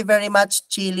 Thank you very much,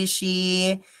 Chili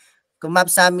Shi.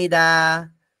 Kumapsamida.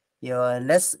 Yun.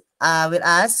 We'll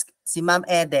ask si Ma'am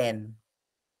Eden.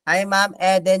 Hi, Ma'am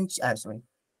Eden. Sorry.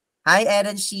 Hi,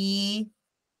 Eden Shi.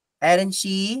 Eden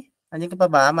Shi. Andyan ka pa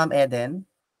ba, Ma'am Eden?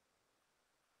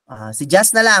 Si Jazz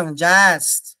na lang.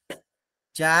 Jazz.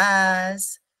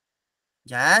 Jazz.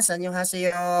 Jazz, anyong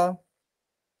haseyo?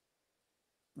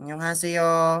 Anyong haseyo?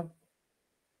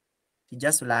 Si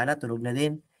Jazz, wala na. Tulog na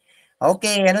din.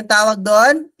 Okay, anong tawag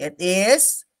doon? It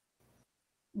is?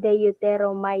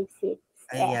 Deuteromycetes.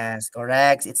 Yes,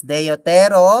 correct. It's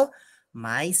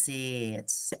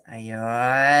Deuteromycetes.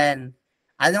 Ayun.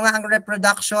 Ano nga ang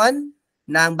reproduction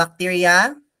ng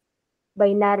bacteria?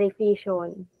 Binary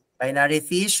fission. Binary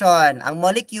fission. Ang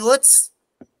molecules?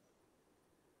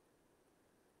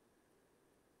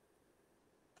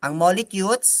 Ang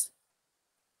molecules?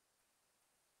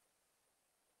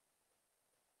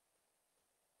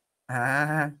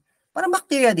 Ah, parang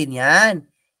bacteria din yan.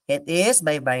 It is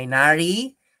by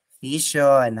binary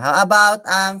fission. How about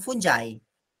ang fungi?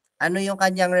 Ano yung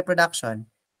kanyang reproduction?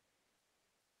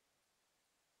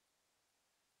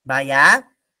 Baya?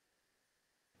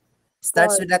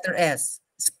 Starts Spores. with letter S.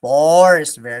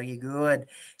 Spores. Very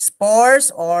good. Spores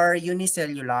or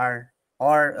unicellular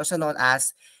or also known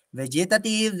as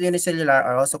vegetative unicellular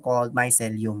are also called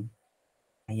mycelium.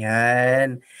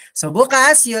 Ayan. So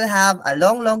bukas, you'll have a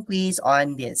long quiz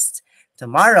on this.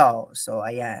 Tomorrow. So,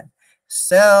 ayan.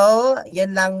 So,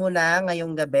 yan lang muna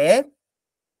ngayong gabi.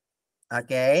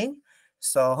 Okay?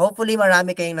 So, hopefully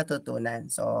marami kayong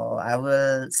natutunan. So, I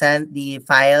will send the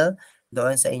file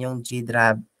doon sa inyong G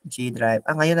Drive. G Drive.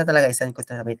 Ngayon na talaga. I-send ko.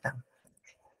 Wait lang.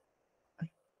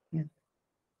 Ay, yan.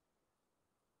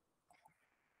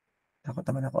 Takot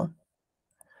naman ako.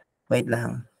 Wait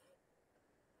lang.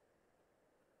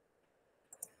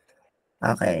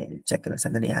 Okay. Check ko lang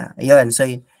sandali ha. Ayun. So,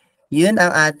 yun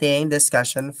ang ating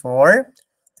discussion for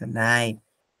tonight.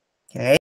 Okay?